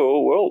true,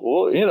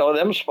 we'll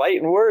them's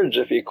fighting words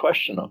if you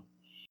question them.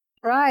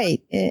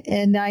 Right,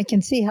 and I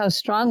can see how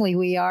strongly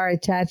we are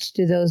attached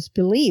to those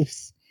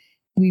beliefs.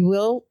 We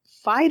will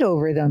fight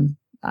over them.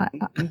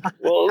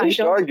 Well, at least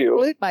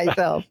argue.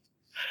 Myself.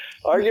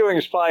 Arguing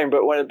is fine,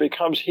 but when it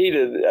becomes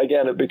heated,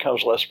 again, it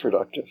becomes less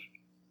productive.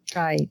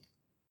 Right.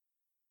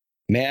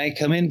 May I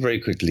come in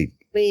very quickly?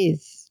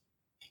 Please.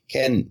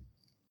 Ken,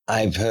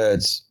 I've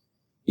heard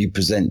you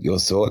present your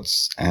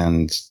thoughts,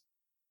 and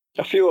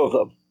a few of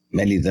them.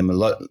 Many of them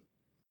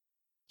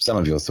some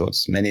of your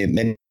thoughts, many of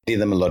them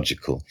are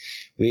logical.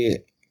 We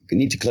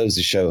need to close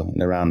the show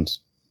in around,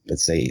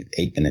 let's say,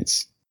 8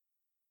 minutes.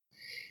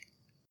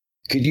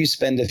 Could you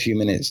spend a few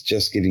minutes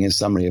just giving a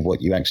summary of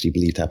what you actually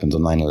believed happened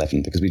on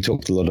 9/11? Because we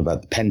talked a lot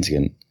about the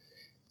Pentagon,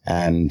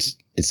 and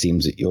it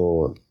seems that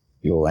your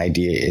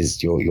idea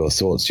is your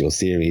thoughts, your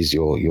theories,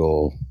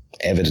 your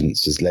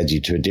evidence has led you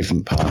to a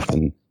different path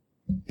than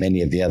many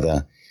of the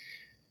other.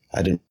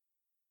 I don't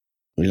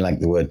really like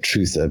the word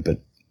truther, but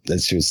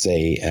let's just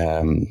say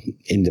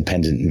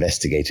independent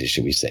investigators,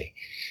 should we say.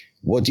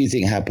 What do you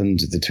think happened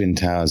to the Twin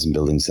Towers and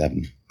Building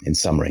 7, in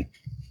summary?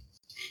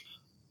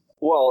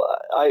 Well,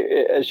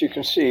 as you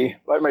can see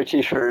by my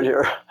T-shirt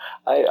here,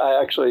 I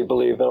actually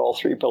believe that all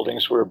three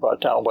buildings were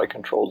brought down by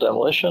controlled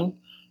demolition.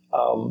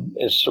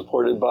 It's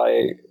supported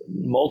by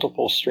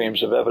multiple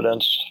streams of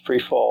evidence: free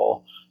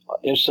fall,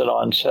 instant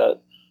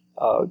onset,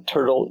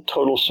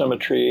 total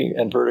symmetry,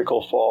 and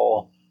vertical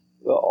fall,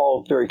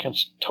 all very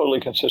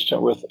totally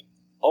consistent with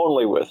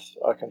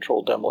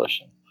controlled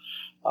demolition.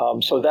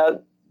 So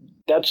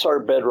that's our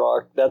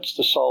bedrock. That's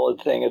the solid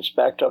thing. It's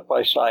backed up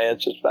by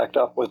science. It's backed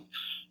up with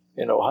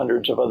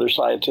hundreds of other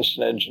scientists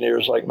and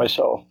engineers like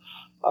myself.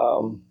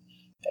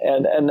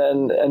 And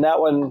that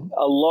one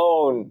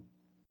alone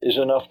is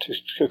enough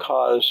to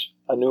cause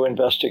a new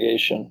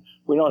investigation.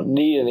 We don't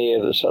need any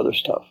of this other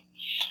stuff.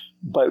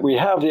 But we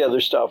have the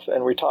other stuff,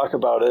 and we talk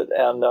about it.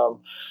 And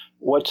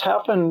what's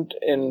happened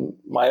in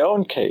my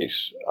own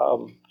case,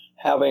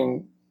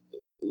 having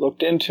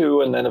looked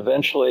into and then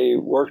eventually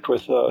worked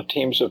with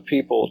teams of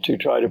people to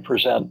try to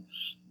present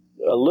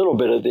a little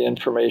bit of the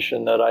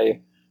information that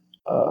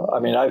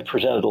I've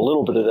presented a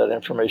little bit of that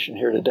information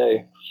here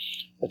today.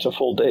 It's a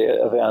full day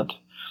event.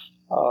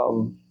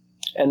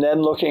 And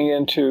then looking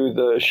into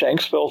the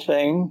Shanksville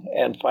thing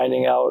and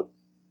finding out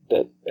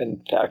that,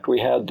 in fact, we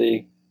have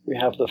the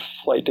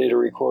flight data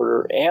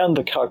recorder and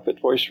the cockpit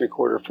voice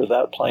recorder for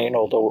that plane,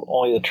 although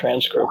only the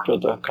transcript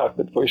of the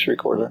cockpit voice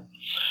recorder.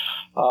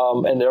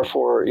 And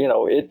therefore,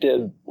 it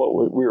did what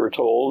we were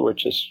told,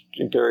 which is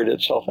it buried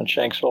itself in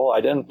Shanksville.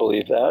 I didn't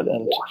believe that.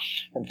 And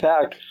in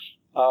fact,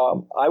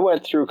 I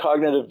went through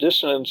cognitive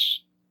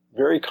dissonance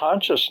very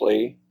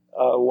consciously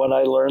when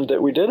I learned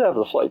that we did have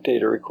the flight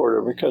data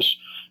recorder, because,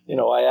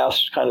 I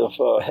asked kind of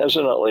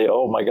hesitantly,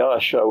 oh my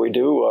gosh, we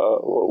do,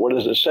 what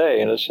does it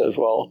say? And it says,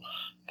 well,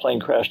 plane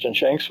crashed in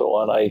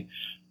Shanksville. And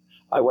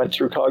I went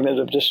through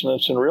cognitive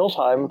dissonance in real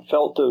time,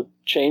 felt the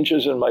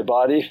changes in my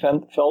body,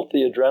 felt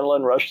the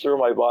adrenaline rush through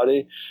my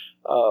body.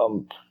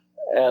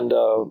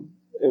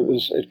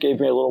 It gave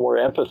me a little more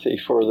empathy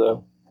for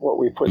what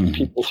we put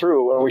people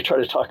through when we try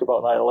to talk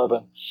about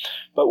 9/11.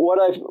 But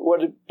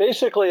what it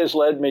basically has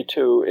led me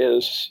to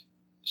is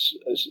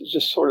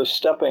just sort of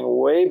stepping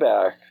way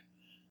back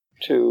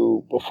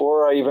to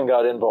before I even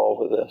got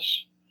involved with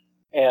this,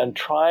 and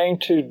trying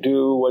to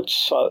do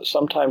what's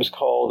sometimes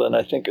called, and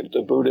I think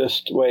the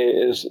Buddhist way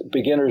is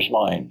beginner's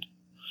mind,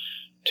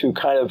 to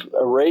kind of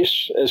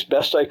erase as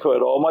best I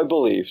could all my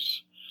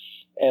beliefs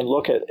and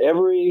look at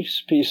every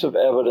piece of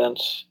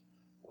evidence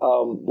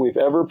we've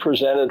ever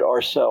presented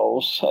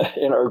ourselves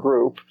in our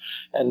group,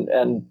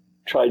 and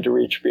tried to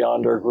reach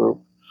beyond our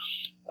group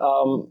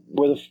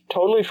with a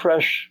totally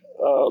fresh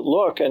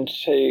look, and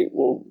say,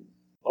 well,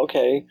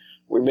 okay,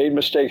 we made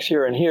mistakes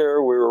here and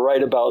here. We were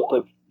right about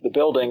the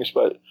buildings,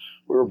 but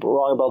we were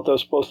wrong about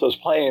both those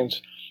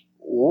planes.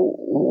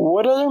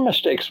 What other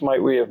mistakes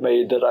might we have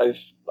made that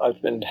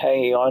I've been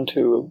hanging on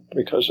to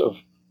because of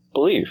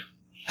belief?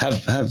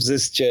 Have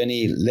this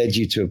journey led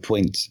you to a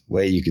point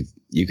where you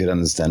could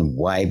understand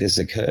why this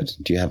occurred?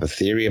 Do you have a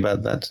theory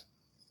about that?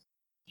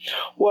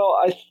 Well,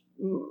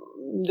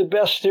 the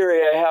best theory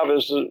I have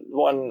is the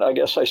one I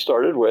guess I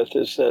started with,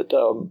 is that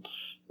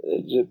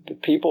the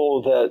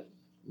people that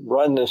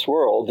run this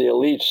world, the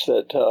elites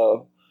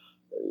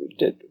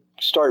that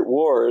start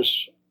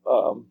wars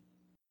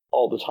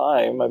all the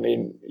time. I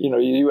mean,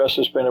 the U.S.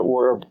 has been at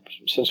war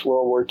since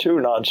World War II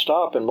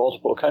nonstop in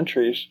multiple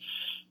countries.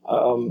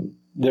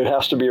 There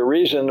has to be a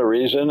reason. The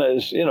reason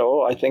is,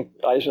 I think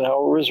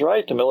Eisenhower was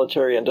right. The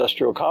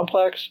military-industrial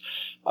complex.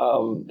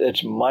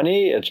 It's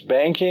money. It's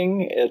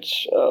banking.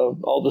 It's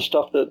all the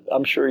stuff that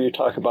I'm sure you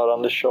talk about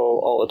on this show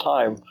all the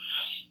time.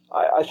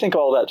 I think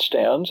all that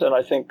stands, and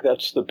I think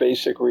that's the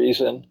basic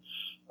reason.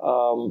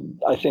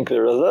 I think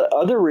there are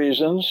other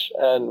reasons,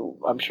 and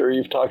I'm sure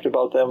you've talked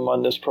about them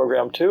on this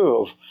program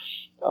too,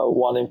 of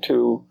wanting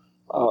to,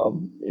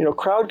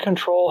 crowd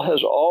control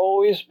has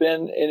always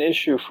been an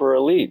issue for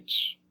elites.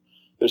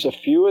 There's a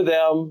few of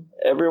them,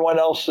 everyone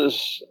else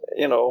is,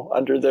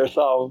 under their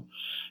thumb,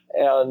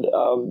 and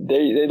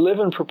they live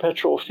in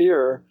perpetual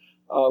fear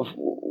of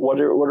what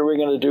are we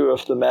going to do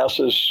if the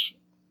masses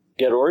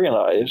get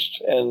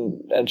organized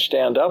and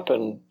stand up,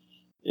 and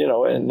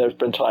there's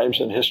been times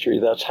in history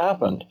that's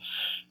happened.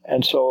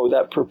 And so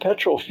that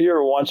perpetual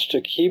fear wants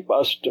to keep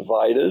us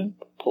divided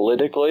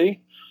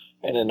politically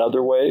and in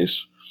other ways.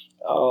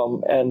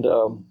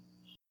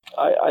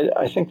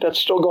 I think that's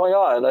still going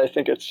on. I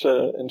think it's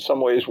in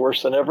some ways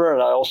worse than ever.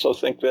 And I also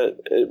think that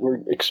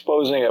we're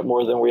exposing it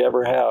more than we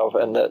ever have.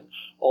 And that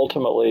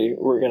ultimately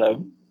we're going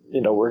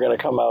to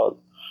come out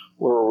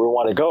where we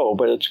want to go,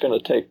 but it's going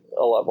to take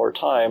a lot more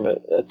time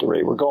at the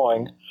rate we're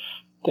going.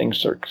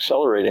 Things are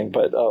accelerating,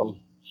 but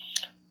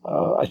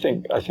I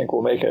think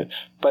we'll make it.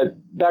 But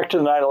back to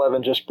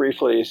 9/11 just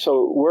briefly.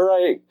 So where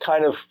I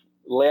kind of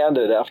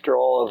landed after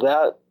all of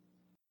that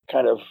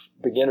kind of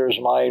beginner's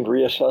mind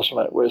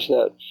reassessment was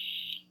that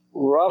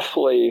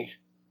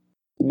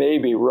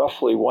maybe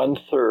roughly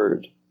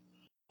 1/3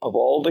 of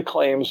all the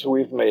claims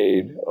we've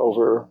made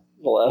over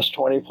the last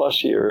 20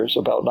 plus years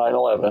about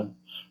 9/11,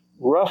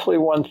 roughly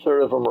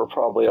 1/3 of them are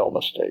probably all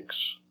mistakes.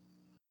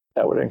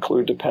 That would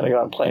include the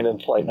Pentagon plane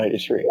and Flight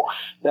 93.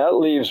 That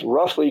leaves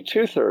roughly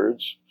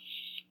 2/3,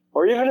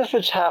 or even if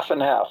it's half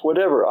and half,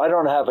 whatever, I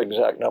don't have an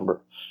exact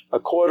number, a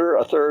quarter,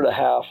 a third, a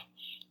half,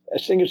 I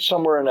think it's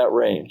somewhere in that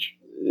range,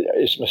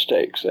 is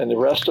mistakes. And the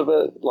rest of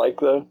it, like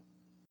the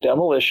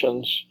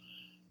demolitions,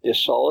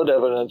 is solid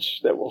evidence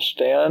that will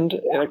stand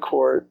in a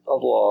court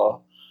of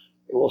law.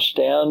 It will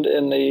stand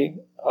in the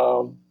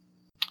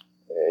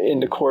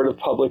court of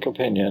public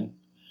opinion,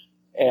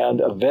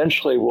 and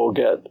eventually we'll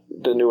get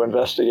the new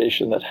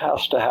investigation that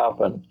has to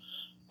happen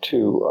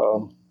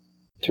to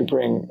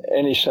bring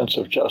any sense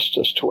of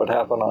justice to what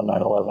happened on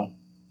 9/11.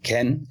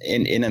 Ken,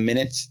 in a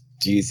minute,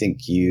 do you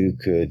think you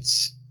could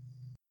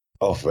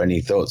offer any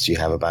thoughts you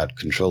have about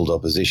controlled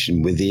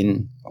opposition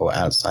within or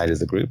outside of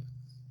the group?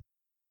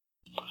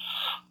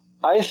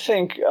 I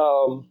think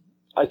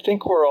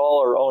we're all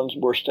our own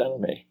worst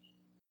enemy.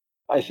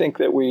 I think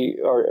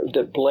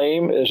that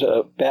blame is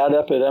a bad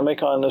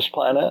epidemic on this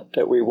planet,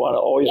 that we want to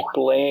always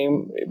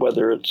blame,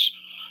 whether it's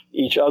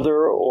each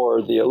other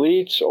or the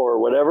elites or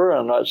whatever.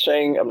 I'm not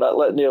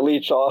letting the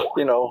elites off.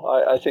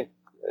 I think,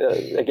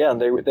 again,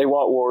 they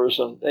want wars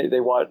and they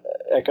want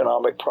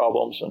economic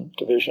problems and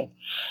division.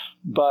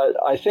 But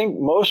I think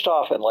most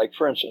often, like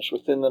for instance,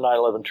 within the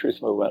 9/11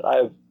 Truth Movement, I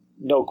have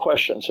no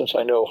question, since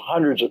I know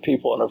hundreds of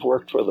people and have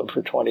worked for them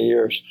for 20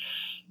 years,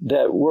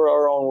 that we're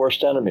our own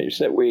worst enemies,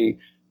 that we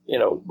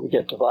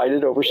get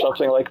divided over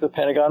something like the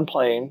Pentagon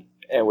plane,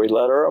 and we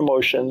let our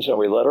emotions and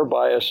we let our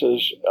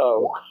biases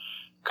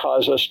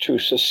cause us to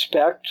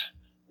suspect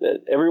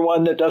that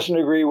everyone that doesn't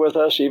agree with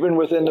us, even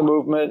within the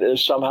movement,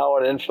 is somehow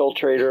an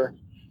infiltrator.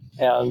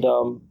 And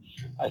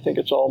I think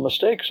it's all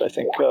mistakes. I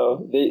think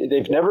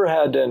they've never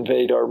had to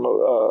invade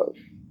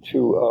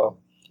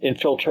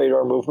infiltrate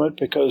our movement,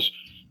 because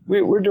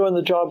we're doing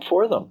the job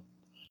for them.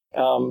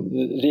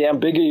 The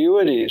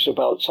ambiguities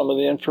about some of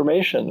the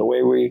information, the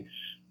way we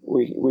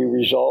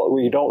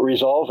don't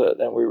resolve it,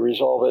 and we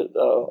resolve it,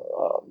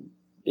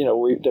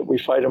 that we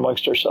fight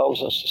amongst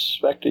ourselves and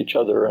suspect each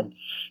other and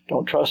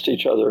don't trust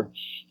each other.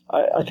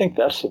 I think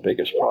that's the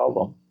biggest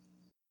problem.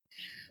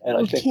 And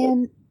I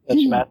think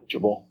that's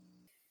manageable.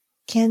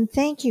 Ken,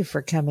 thank you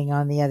for coming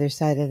on the other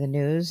side of the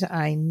news.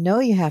 I know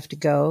you have to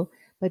go,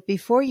 but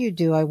before you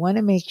do, I want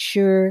to make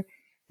sure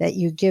that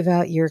you give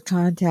out your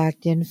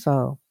contact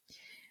info.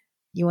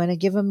 You want to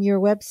give them your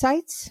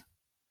websites?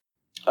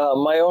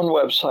 My own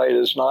website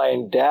is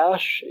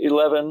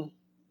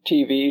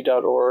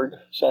 9-11tv.org.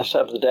 So it has to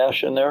have the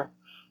dash in there.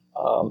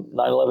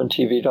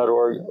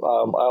 911tv.org.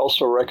 I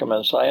also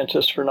recommend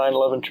Scientists for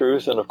 9/11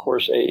 Truth, and of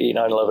course AE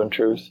 9/11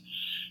 Truth.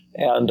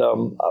 And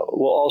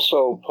we'll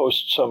also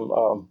post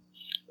some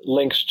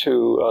links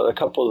to a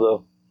couple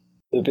of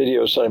the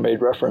videos that I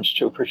made reference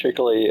to,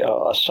 particularly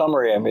a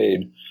summary I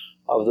made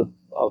of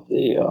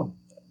the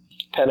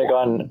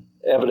Pentagon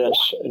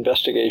evidence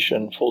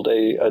investigation, full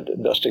day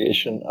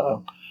investigation.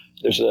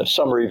 There's a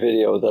summary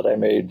video that I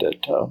made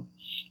that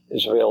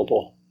is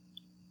available.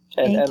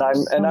 And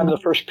I'm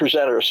the first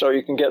presenter, so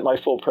you can get my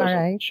full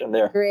presentation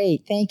there.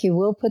 Great. Thank you.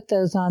 We'll put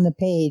those on the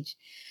page.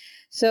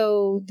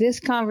 So this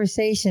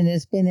conversation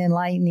has been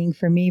enlightening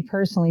for me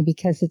personally,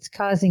 because it's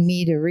causing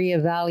me to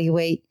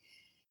reevaluate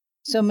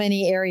so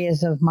many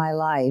areas of my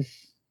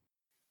life.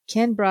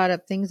 Ken brought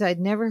up things I'd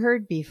never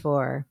heard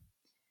before.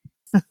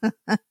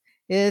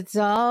 It's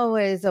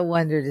always a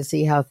wonder to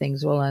see how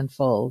things will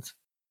unfold.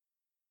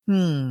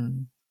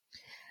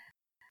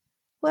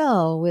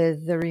 Well,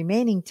 with the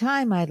remaining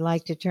time, I'd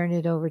like to turn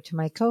it over to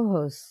my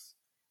co-hosts.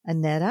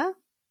 Annetta?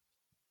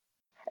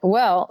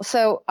 Well,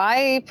 so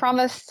I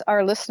promised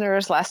our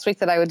listeners last week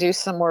that I would do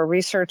some more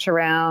research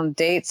around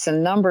dates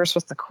and numbers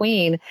with the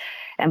Queen.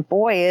 And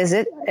boy, is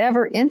it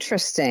ever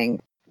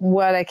interesting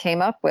what I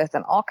came up with,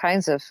 and all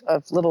kinds of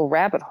little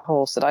rabbit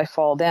holes that I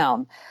fall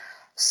down.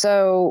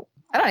 So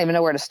I don't even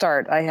know where to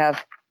start. I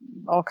have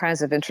all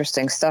kinds of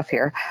interesting stuff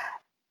here.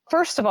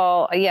 First of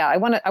all, I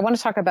want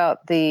to talk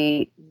about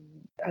the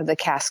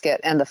casket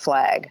and the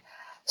flag.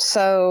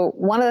 So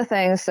one of the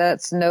things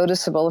that's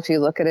noticeable, if you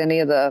look at any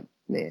of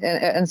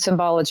and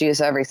symbology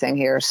is everything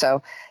here.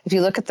 So if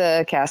you look at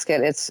the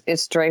casket,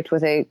 it's draped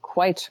with a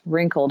quite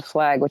wrinkled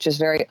flag, which is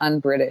very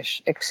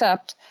un-British,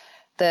 except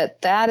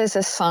that is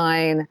a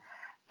sign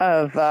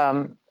of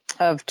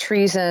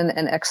treason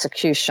and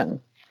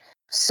execution.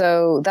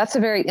 So that's a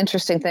very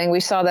interesting thing.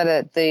 We saw that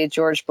at the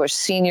George Bush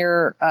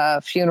Sr.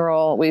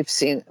 Funeral. We've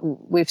seen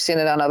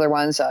it on other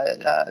ones.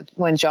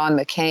 When John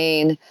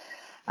McCain,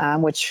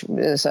 which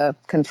is a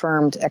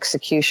confirmed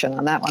execution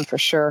on that one for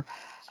sure.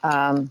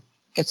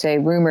 It's a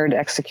rumored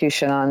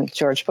execution on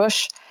George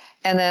Bush.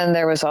 And then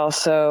there was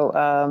also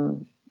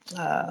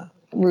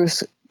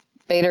Ruth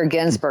Bader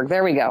Ginsburg.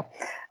 There we go.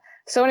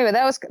 So anyway,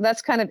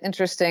 that's kind of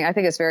interesting. I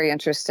think it's very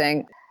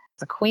interesting.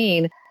 The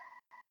Queen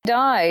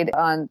died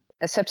on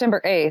September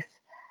 8th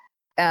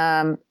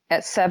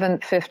at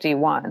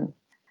 7:51.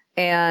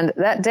 And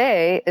that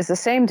day is the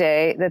same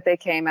day that they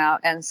came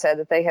out and said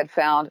that they had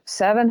found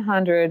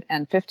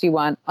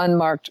 751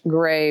 unmarked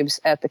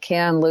graves at the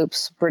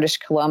Kamloops, British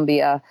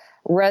Columbia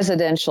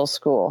residential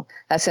school.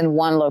 That's in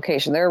one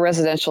location. There are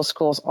residential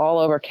schools all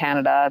over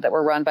Canada that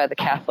were run by the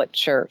Catholic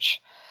Church.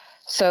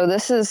 So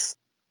this is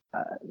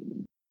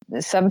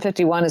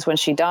 751 is when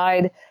she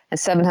died, and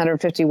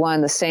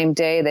 751, the same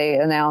day they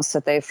announced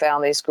that they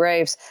found these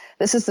graves.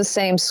 This is the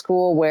same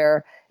school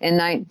where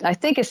I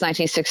think it's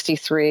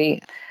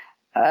 1963,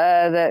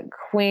 that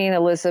Queen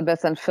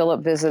Elizabeth and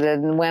Philip visited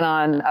and went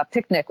on a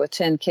picnic with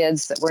 10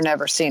 kids that were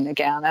never seen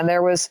again. And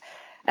there was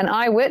an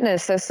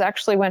eyewitness. This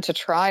actually went to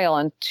trial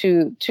in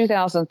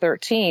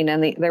 2013,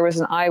 and there was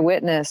an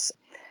eyewitness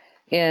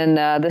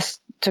this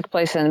took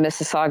place in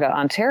Mississauga,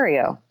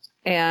 Ontario.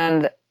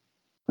 And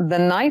the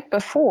night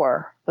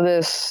before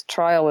this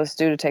trial was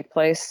due to take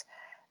place,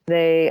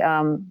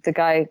 the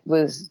guy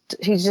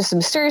he just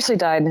mysteriously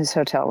died in his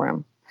hotel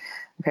room.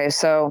 Okay,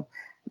 so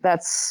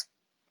that's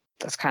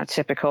kind of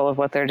typical of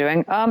what they're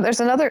doing. There's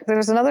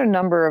another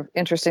number of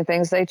interesting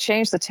things. They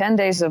changed the 10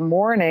 days of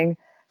mourning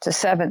to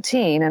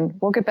 17, and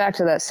we'll get back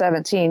to that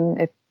 17.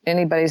 If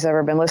anybody's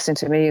ever been listening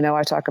to me,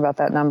 I talk about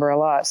that number a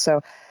lot.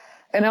 So,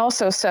 and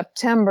also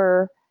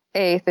September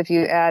 8th, if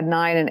you add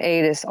 9 and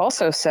 8, is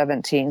also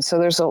 17. So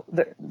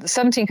the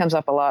 17 comes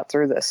up a lot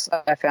through this,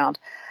 I found.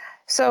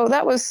 So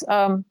that was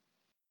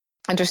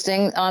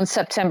interesting. On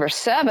September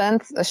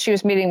 7th, she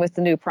was meeting with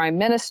the new prime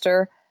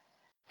minister,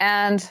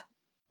 and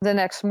the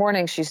next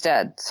morning she's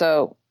dead.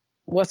 So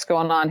what's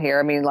going on here?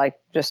 I mean, like,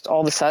 just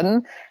all of a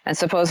sudden, and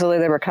supposedly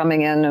they were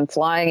coming in and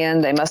flying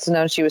in. They must have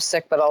known she was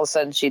sick, but all of a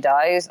sudden she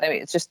dies. I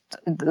mean, it's just,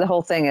 the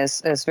whole thing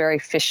is very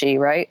fishy,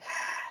 right?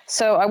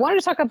 So I wanted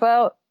to talk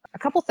about a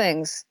couple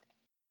things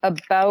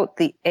about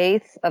the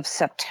 8th of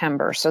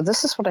September. So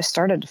this is what I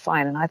started to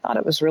find, and I thought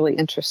it was really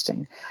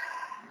interesting.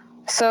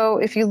 So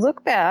if you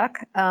look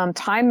back,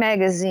 Time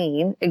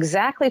magazine,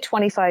 exactly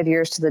 25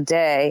 years to the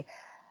day,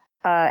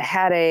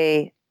 had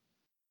a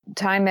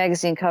Time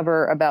magazine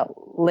cover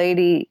about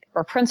Lady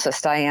or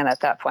Princess Diana at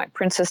that point,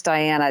 Princess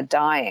Diana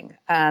dying.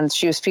 And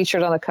she was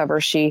featured on the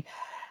cover. She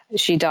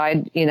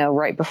died,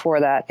 right before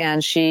that.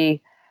 And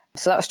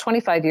so that was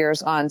 25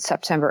 years on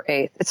September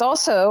 8th. It's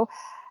also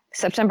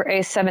September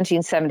 8th,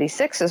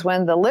 1776 is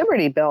when the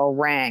Liberty Bell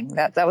rang.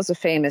 That was a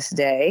famous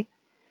day.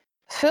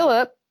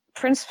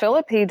 Prince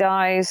Philip, he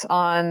dies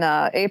on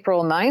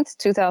April 9th,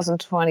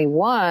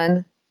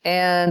 2021.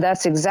 And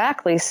that's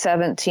exactly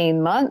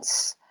 17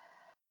 months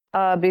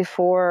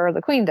before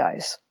the Queen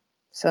dies.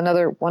 So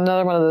another one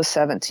of those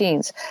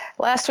 17s.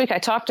 Last week I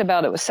talked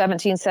about it was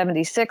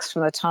 1776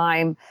 from the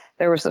time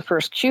there was the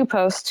first Q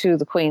post to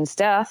the Queen's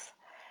death.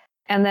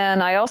 And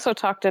then I also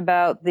talked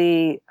about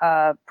the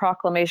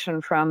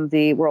proclamation from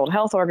the World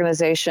Health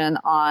Organization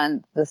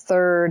on the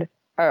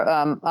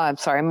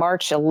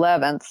March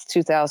 11th,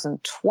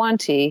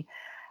 2020,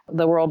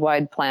 the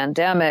worldwide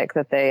pandemic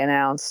that they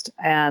announced.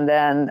 And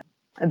then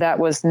that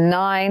was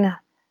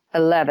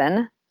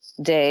 9/11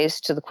 days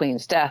to the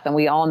Queen's death. And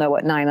we all know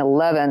what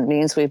 9/11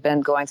 means. We've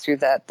been going through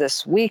that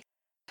this week.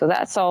 So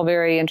that's all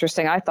very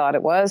interesting. I thought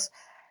it was.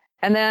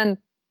 And then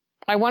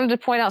I wanted to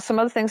point out some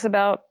other things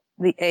about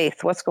the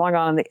 8th, what's going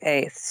on the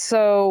 8th.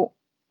 So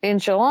in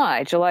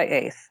July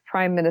 8th,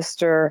 Prime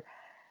Minister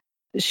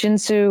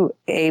Shinzo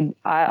Abe,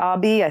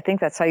 I think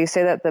that's how you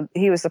say that.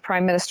 He was the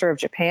Prime Minister of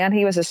Japan.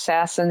 He was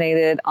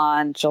assassinated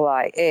on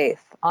July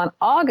 8th. On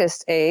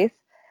August 8th,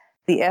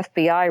 the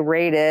FBI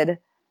raided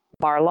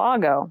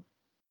Mar-a-Lago.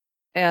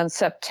 And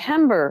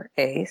September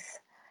 8th,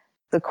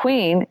 the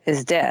Queen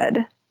is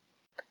dead.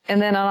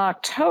 And then on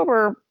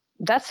October,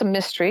 that's a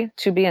mystery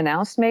to be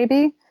announced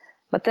maybe.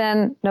 But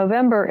then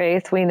November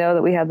 8th, we know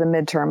that we have the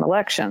midterm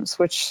elections,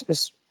 which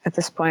is at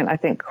this point, I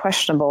think,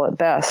 questionable at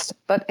best.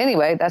 But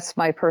anyway, that's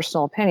my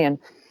personal opinion.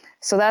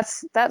 So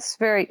that's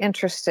very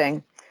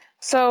interesting.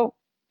 So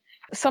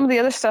some of the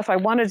other stuff I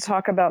wanted to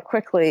talk about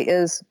quickly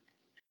is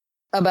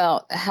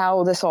about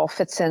how this all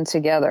fits in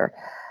together.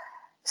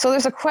 So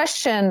there's a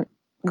question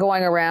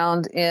going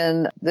around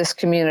in this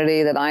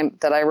community that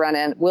I run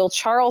in. Will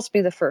Charles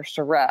be the first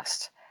to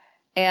rest?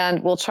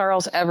 And will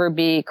Charles ever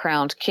be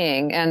crowned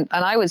king? And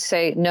I would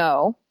say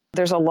no.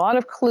 There's a lot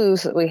of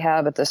clues that we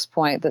have at this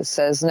point that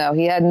says no.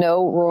 He had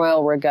no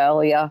royal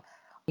regalia.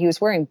 He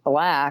was wearing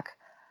black.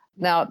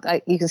 Now,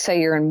 you can say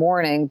you're in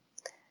mourning.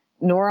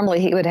 Normally,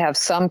 he would have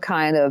some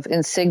kind of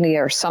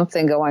insignia or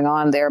something going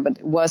on there, but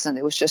it wasn't.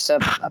 It was just a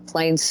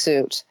plain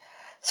suit.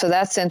 So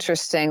that's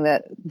interesting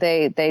that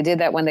they did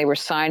that when they were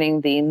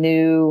signing the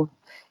new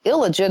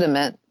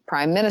illegitimate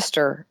prime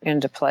minister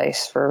into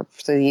place for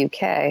the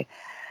UK.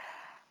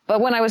 But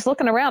when I was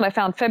looking around, I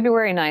found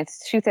February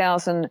 9th,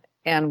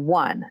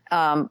 2001.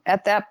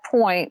 At that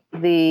point,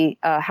 the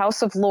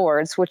House of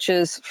Lords, which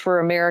is for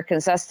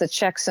Americans, that's the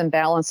checks and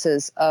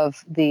balances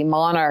of the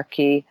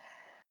monarchy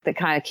that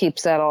kind of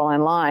keeps that all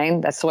in line.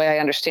 That's the way I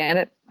understand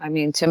it. I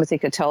mean, Timothy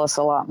could tell us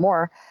a lot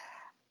more.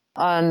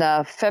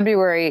 On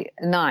February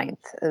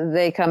 9th,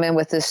 they come in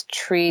with this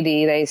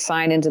treaty. They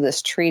sign into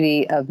this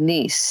Treaty of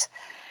Nice.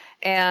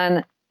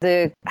 And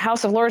the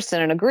House of Lords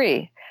didn't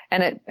agree.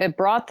 And it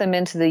brought them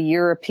into the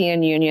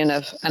European Union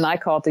and I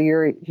call it the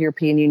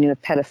European Union of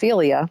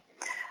pedophilia.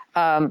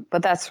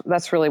 But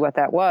that's really what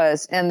that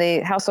was. And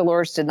the House of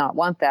Lords did not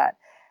want that.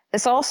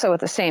 It's also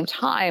at the same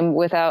time,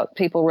 without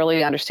people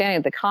really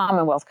understanding, the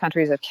Commonwealth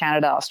countries of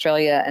Canada,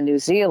 Australia, and New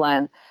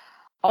Zealand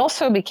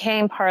also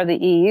became part of the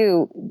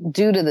EU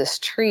due to this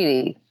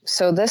treaty.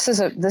 So this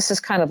is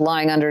kind of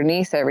lying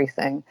underneath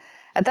everything.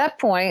 At that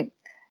point,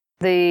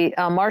 the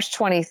March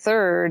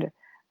 23rd,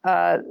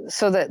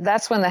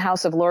 that's when the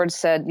House of Lords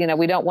said,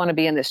 we don't want to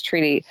be in this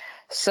treaty.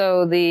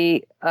 So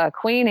the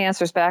Queen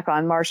answers back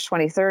on March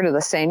 23rd of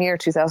the same year,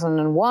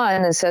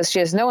 2001, and says she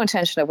has no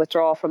intention of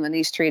withdrawal from the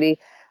Nice Treaty.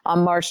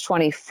 On March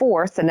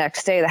 24th, the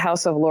next day, the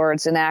House of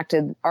Lords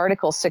enacted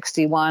Article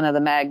 61 of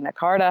the Magna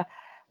Carta,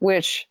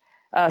 which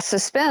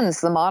suspends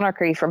the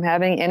monarchy from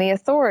having any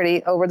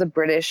authority over the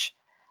British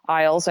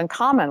Isles and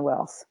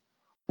Commonwealth.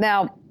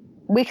 Now,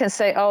 we can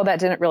say, oh,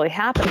 that didn't really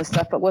happen and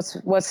stuff, but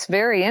what's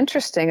very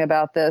interesting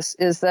about this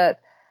is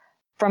that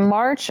from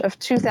March of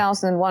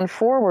 2001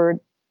 forward,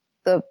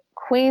 the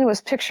Queen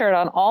was pictured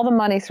on all the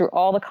money through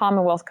all the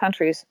Commonwealth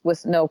countries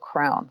with no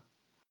crown.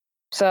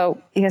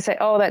 So you can say,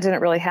 oh, that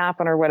didn't really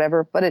happen or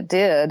whatever, but it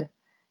did.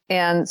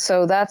 And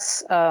so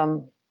that's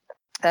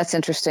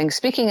interesting.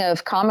 Speaking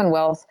of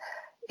Commonwealth,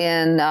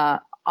 in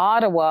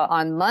Ottawa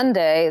on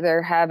Monday,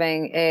 they're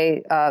having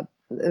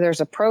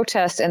there's a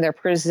protest, and they're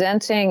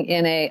presenting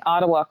in a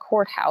Ottawa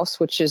courthouse,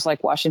 which is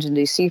like Washington,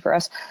 D.C. for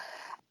us.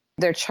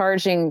 They're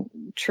charging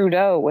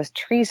Trudeau with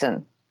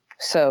treason.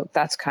 So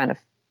that's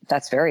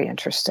very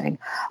interesting.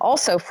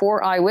 Also,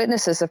 4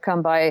 eyewitnesses have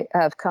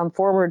come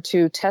forward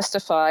to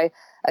testify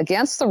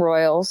against the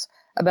royals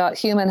about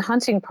human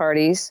hunting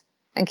parties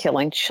and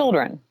killing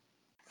children.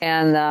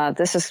 And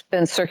this has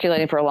been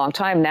circulating for a long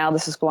time. Now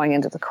this is going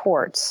into the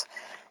courts.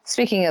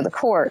 Speaking of the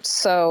courts,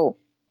 so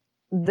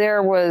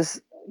there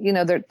was,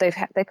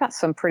 they've got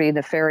some pretty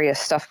nefarious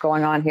stuff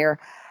going on here.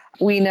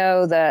 We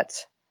know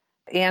that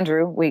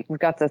Andrew, we've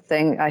got the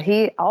thing.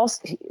 A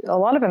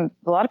lot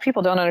of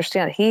people don't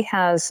understand.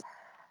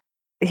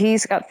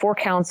 He's got 4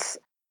 counts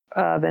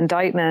of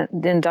indictment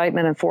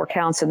and 4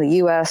 counts in the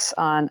U.S.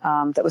 on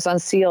that was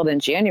unsealed in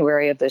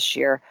January of this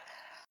year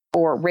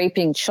for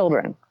raping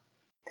children.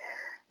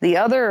 The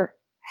other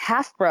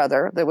half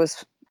brother that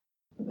was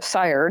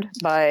sired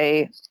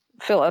by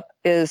Philip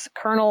is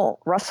Colonel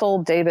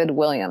Russell David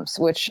Williams,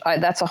 which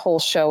that's a whole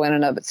show in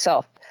and of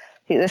itself.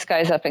 This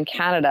guy's up in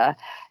Canada,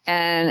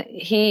 and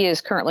he is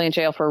currently in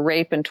jail for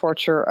rape and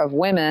torture of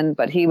women,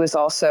 but he was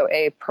also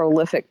a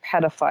prolific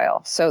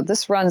pedophile. So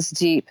this runs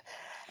deep.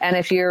 And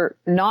if you're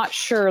not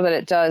sure that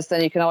it does,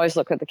 then you can always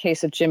look at the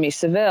case of Jimmy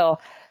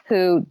Savile,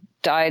 who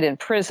died in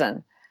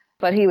prison.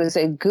 But he was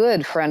a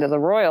good friend of the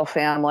royal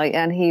family,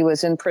 and he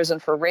was in prison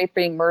for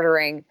raping,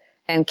 murdering,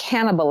 and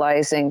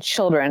cannibalizing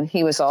children.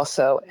 He was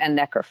also a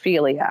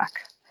necrophiliac.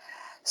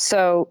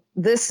 So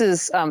this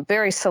is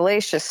very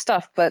salacious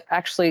stuff, but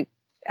actually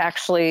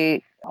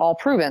all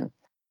proven.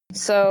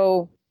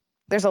 So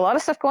there's a lot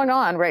of stuff going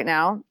on right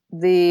now.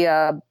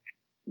 The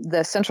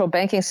central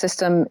banking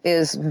system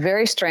is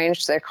very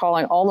strange. They're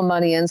calling all the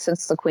money in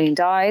since the Queen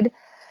died.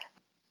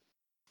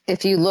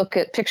 If you look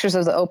at pictures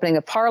of the opening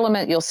of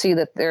Parliament, you'll see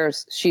that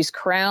she's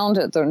crowned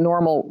at the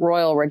normal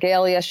royal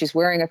regalia. She's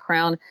wearing a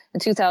crown. In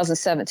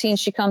 2017,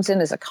 she comes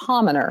in as a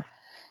commoner,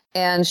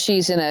 and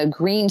she's in a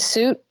green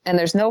suit, and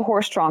there's no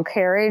horse-drawn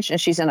carriage,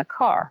 and she's in a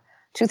car.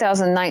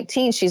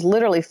 2019, she's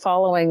literally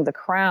following the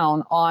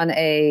crown on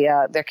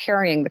they're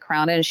carrying the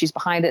crown in, and she's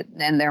behind it,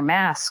 and their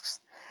masks.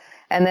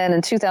 And then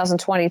in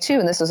 2022,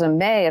 and this was in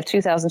May of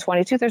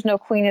 2022, there's no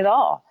queen at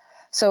all.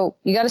 So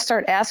you got to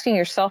start asking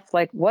yourself,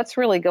 like, what's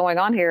really going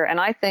on here? And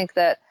I think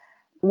that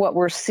what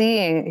we're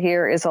seeing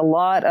here is a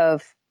lot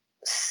of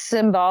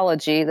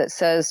symbology that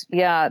says,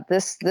 yeah,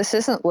 this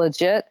isn't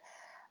legit.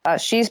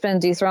 She's been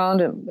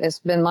dethroned. It's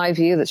been my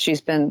view that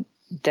she's been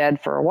dead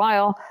for a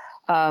while.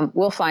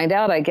 We'll find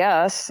out, I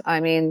guess. I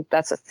mean,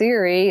 that's a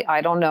theory.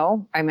 I don't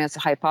know. I mean, it's a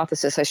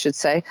hypothesis, I should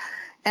say.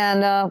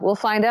 And we'll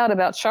find out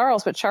about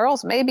Charles. But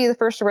Charles may be the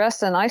first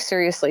arrest, and I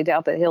seriously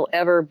doubt that he'll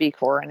ever be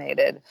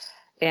coronated.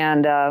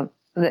 And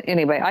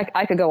anyway,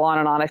 I could go on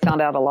and on. I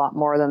found out a lot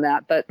more than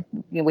that, but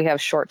we have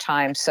short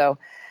time. So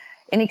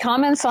any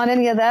comments on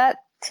any of that,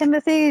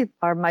 Timothy,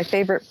 or my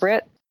favorite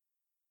Brit?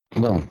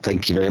 Well,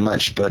 thank you very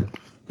much, but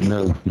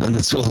no, none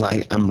at all.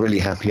 I'm really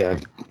happy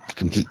I've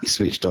completely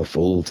switched off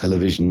all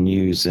television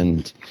news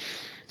and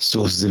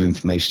sources of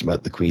information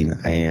about the Queen.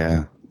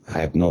 I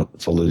have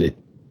not followed it,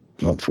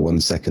 not for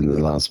 1 second of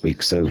the last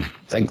week. So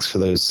thanks for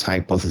those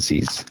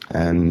hypotheses,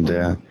 and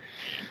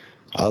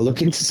I'll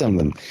look into some of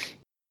them.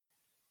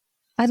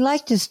 I'd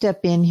like to step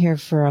in here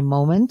for a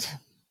moment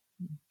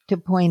to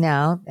point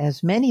out,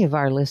 as many of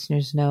our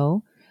listeners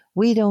know,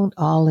 we don't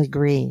all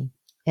agree.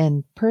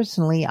 And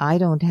personally, I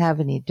don't have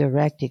any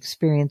direct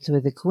experience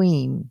with the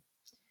Queen.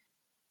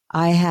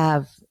 I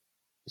have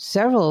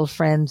several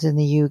friends in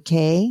the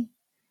UK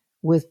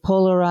with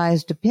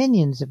polarized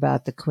opinions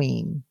about the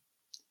Queen.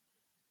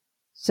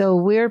 So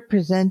we're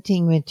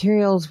presenting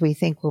materials we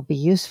think will be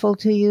useful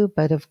to you,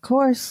 but of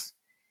course,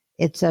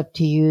 it's up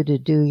to you to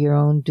do your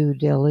own due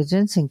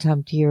diligence and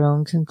come to your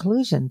own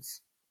conclusions.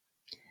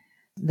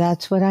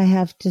 That's what I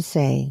have to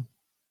say.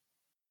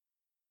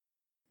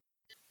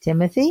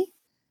 Timothy?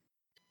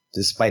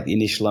 Despite the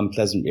initial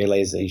unpleasant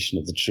realization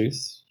of the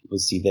truth, you will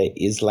see there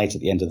is light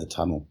at the end of the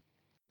tunnel.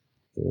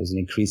 There is an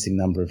increasing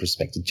number of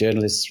respected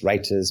journalists,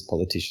 writers,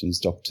 politicians,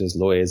 doctors,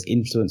 lawyers,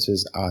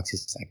 influencers,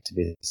 artists,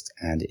 activists,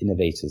 and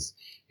innovators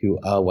who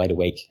are wide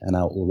awake and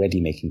are already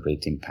making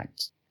great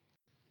impact.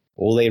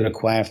 All they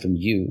require from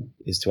you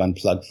is to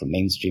unplug from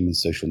mainstream and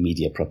social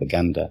media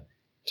propaganda,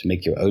 to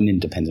make your own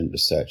independent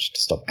research, to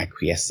stop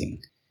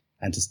acquiescing,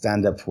 and to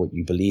stand up for what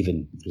you believe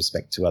in with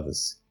respect to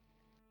others.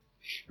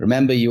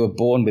 Remember, you were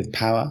born with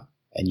power,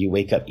 and you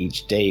wake up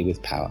each day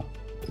with power.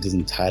 It is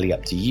entirely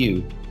up to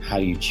you how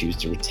you choose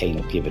to retain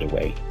or give it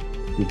away.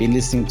 You've been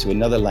listening to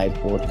another live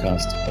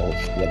broadcast of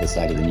The Other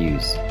Side of the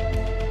News.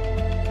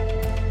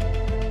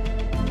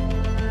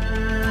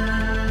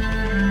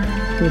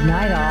 Good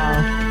night,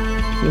 all.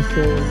 This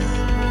is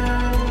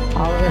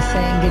Oliver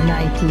saying good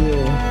night to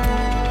you.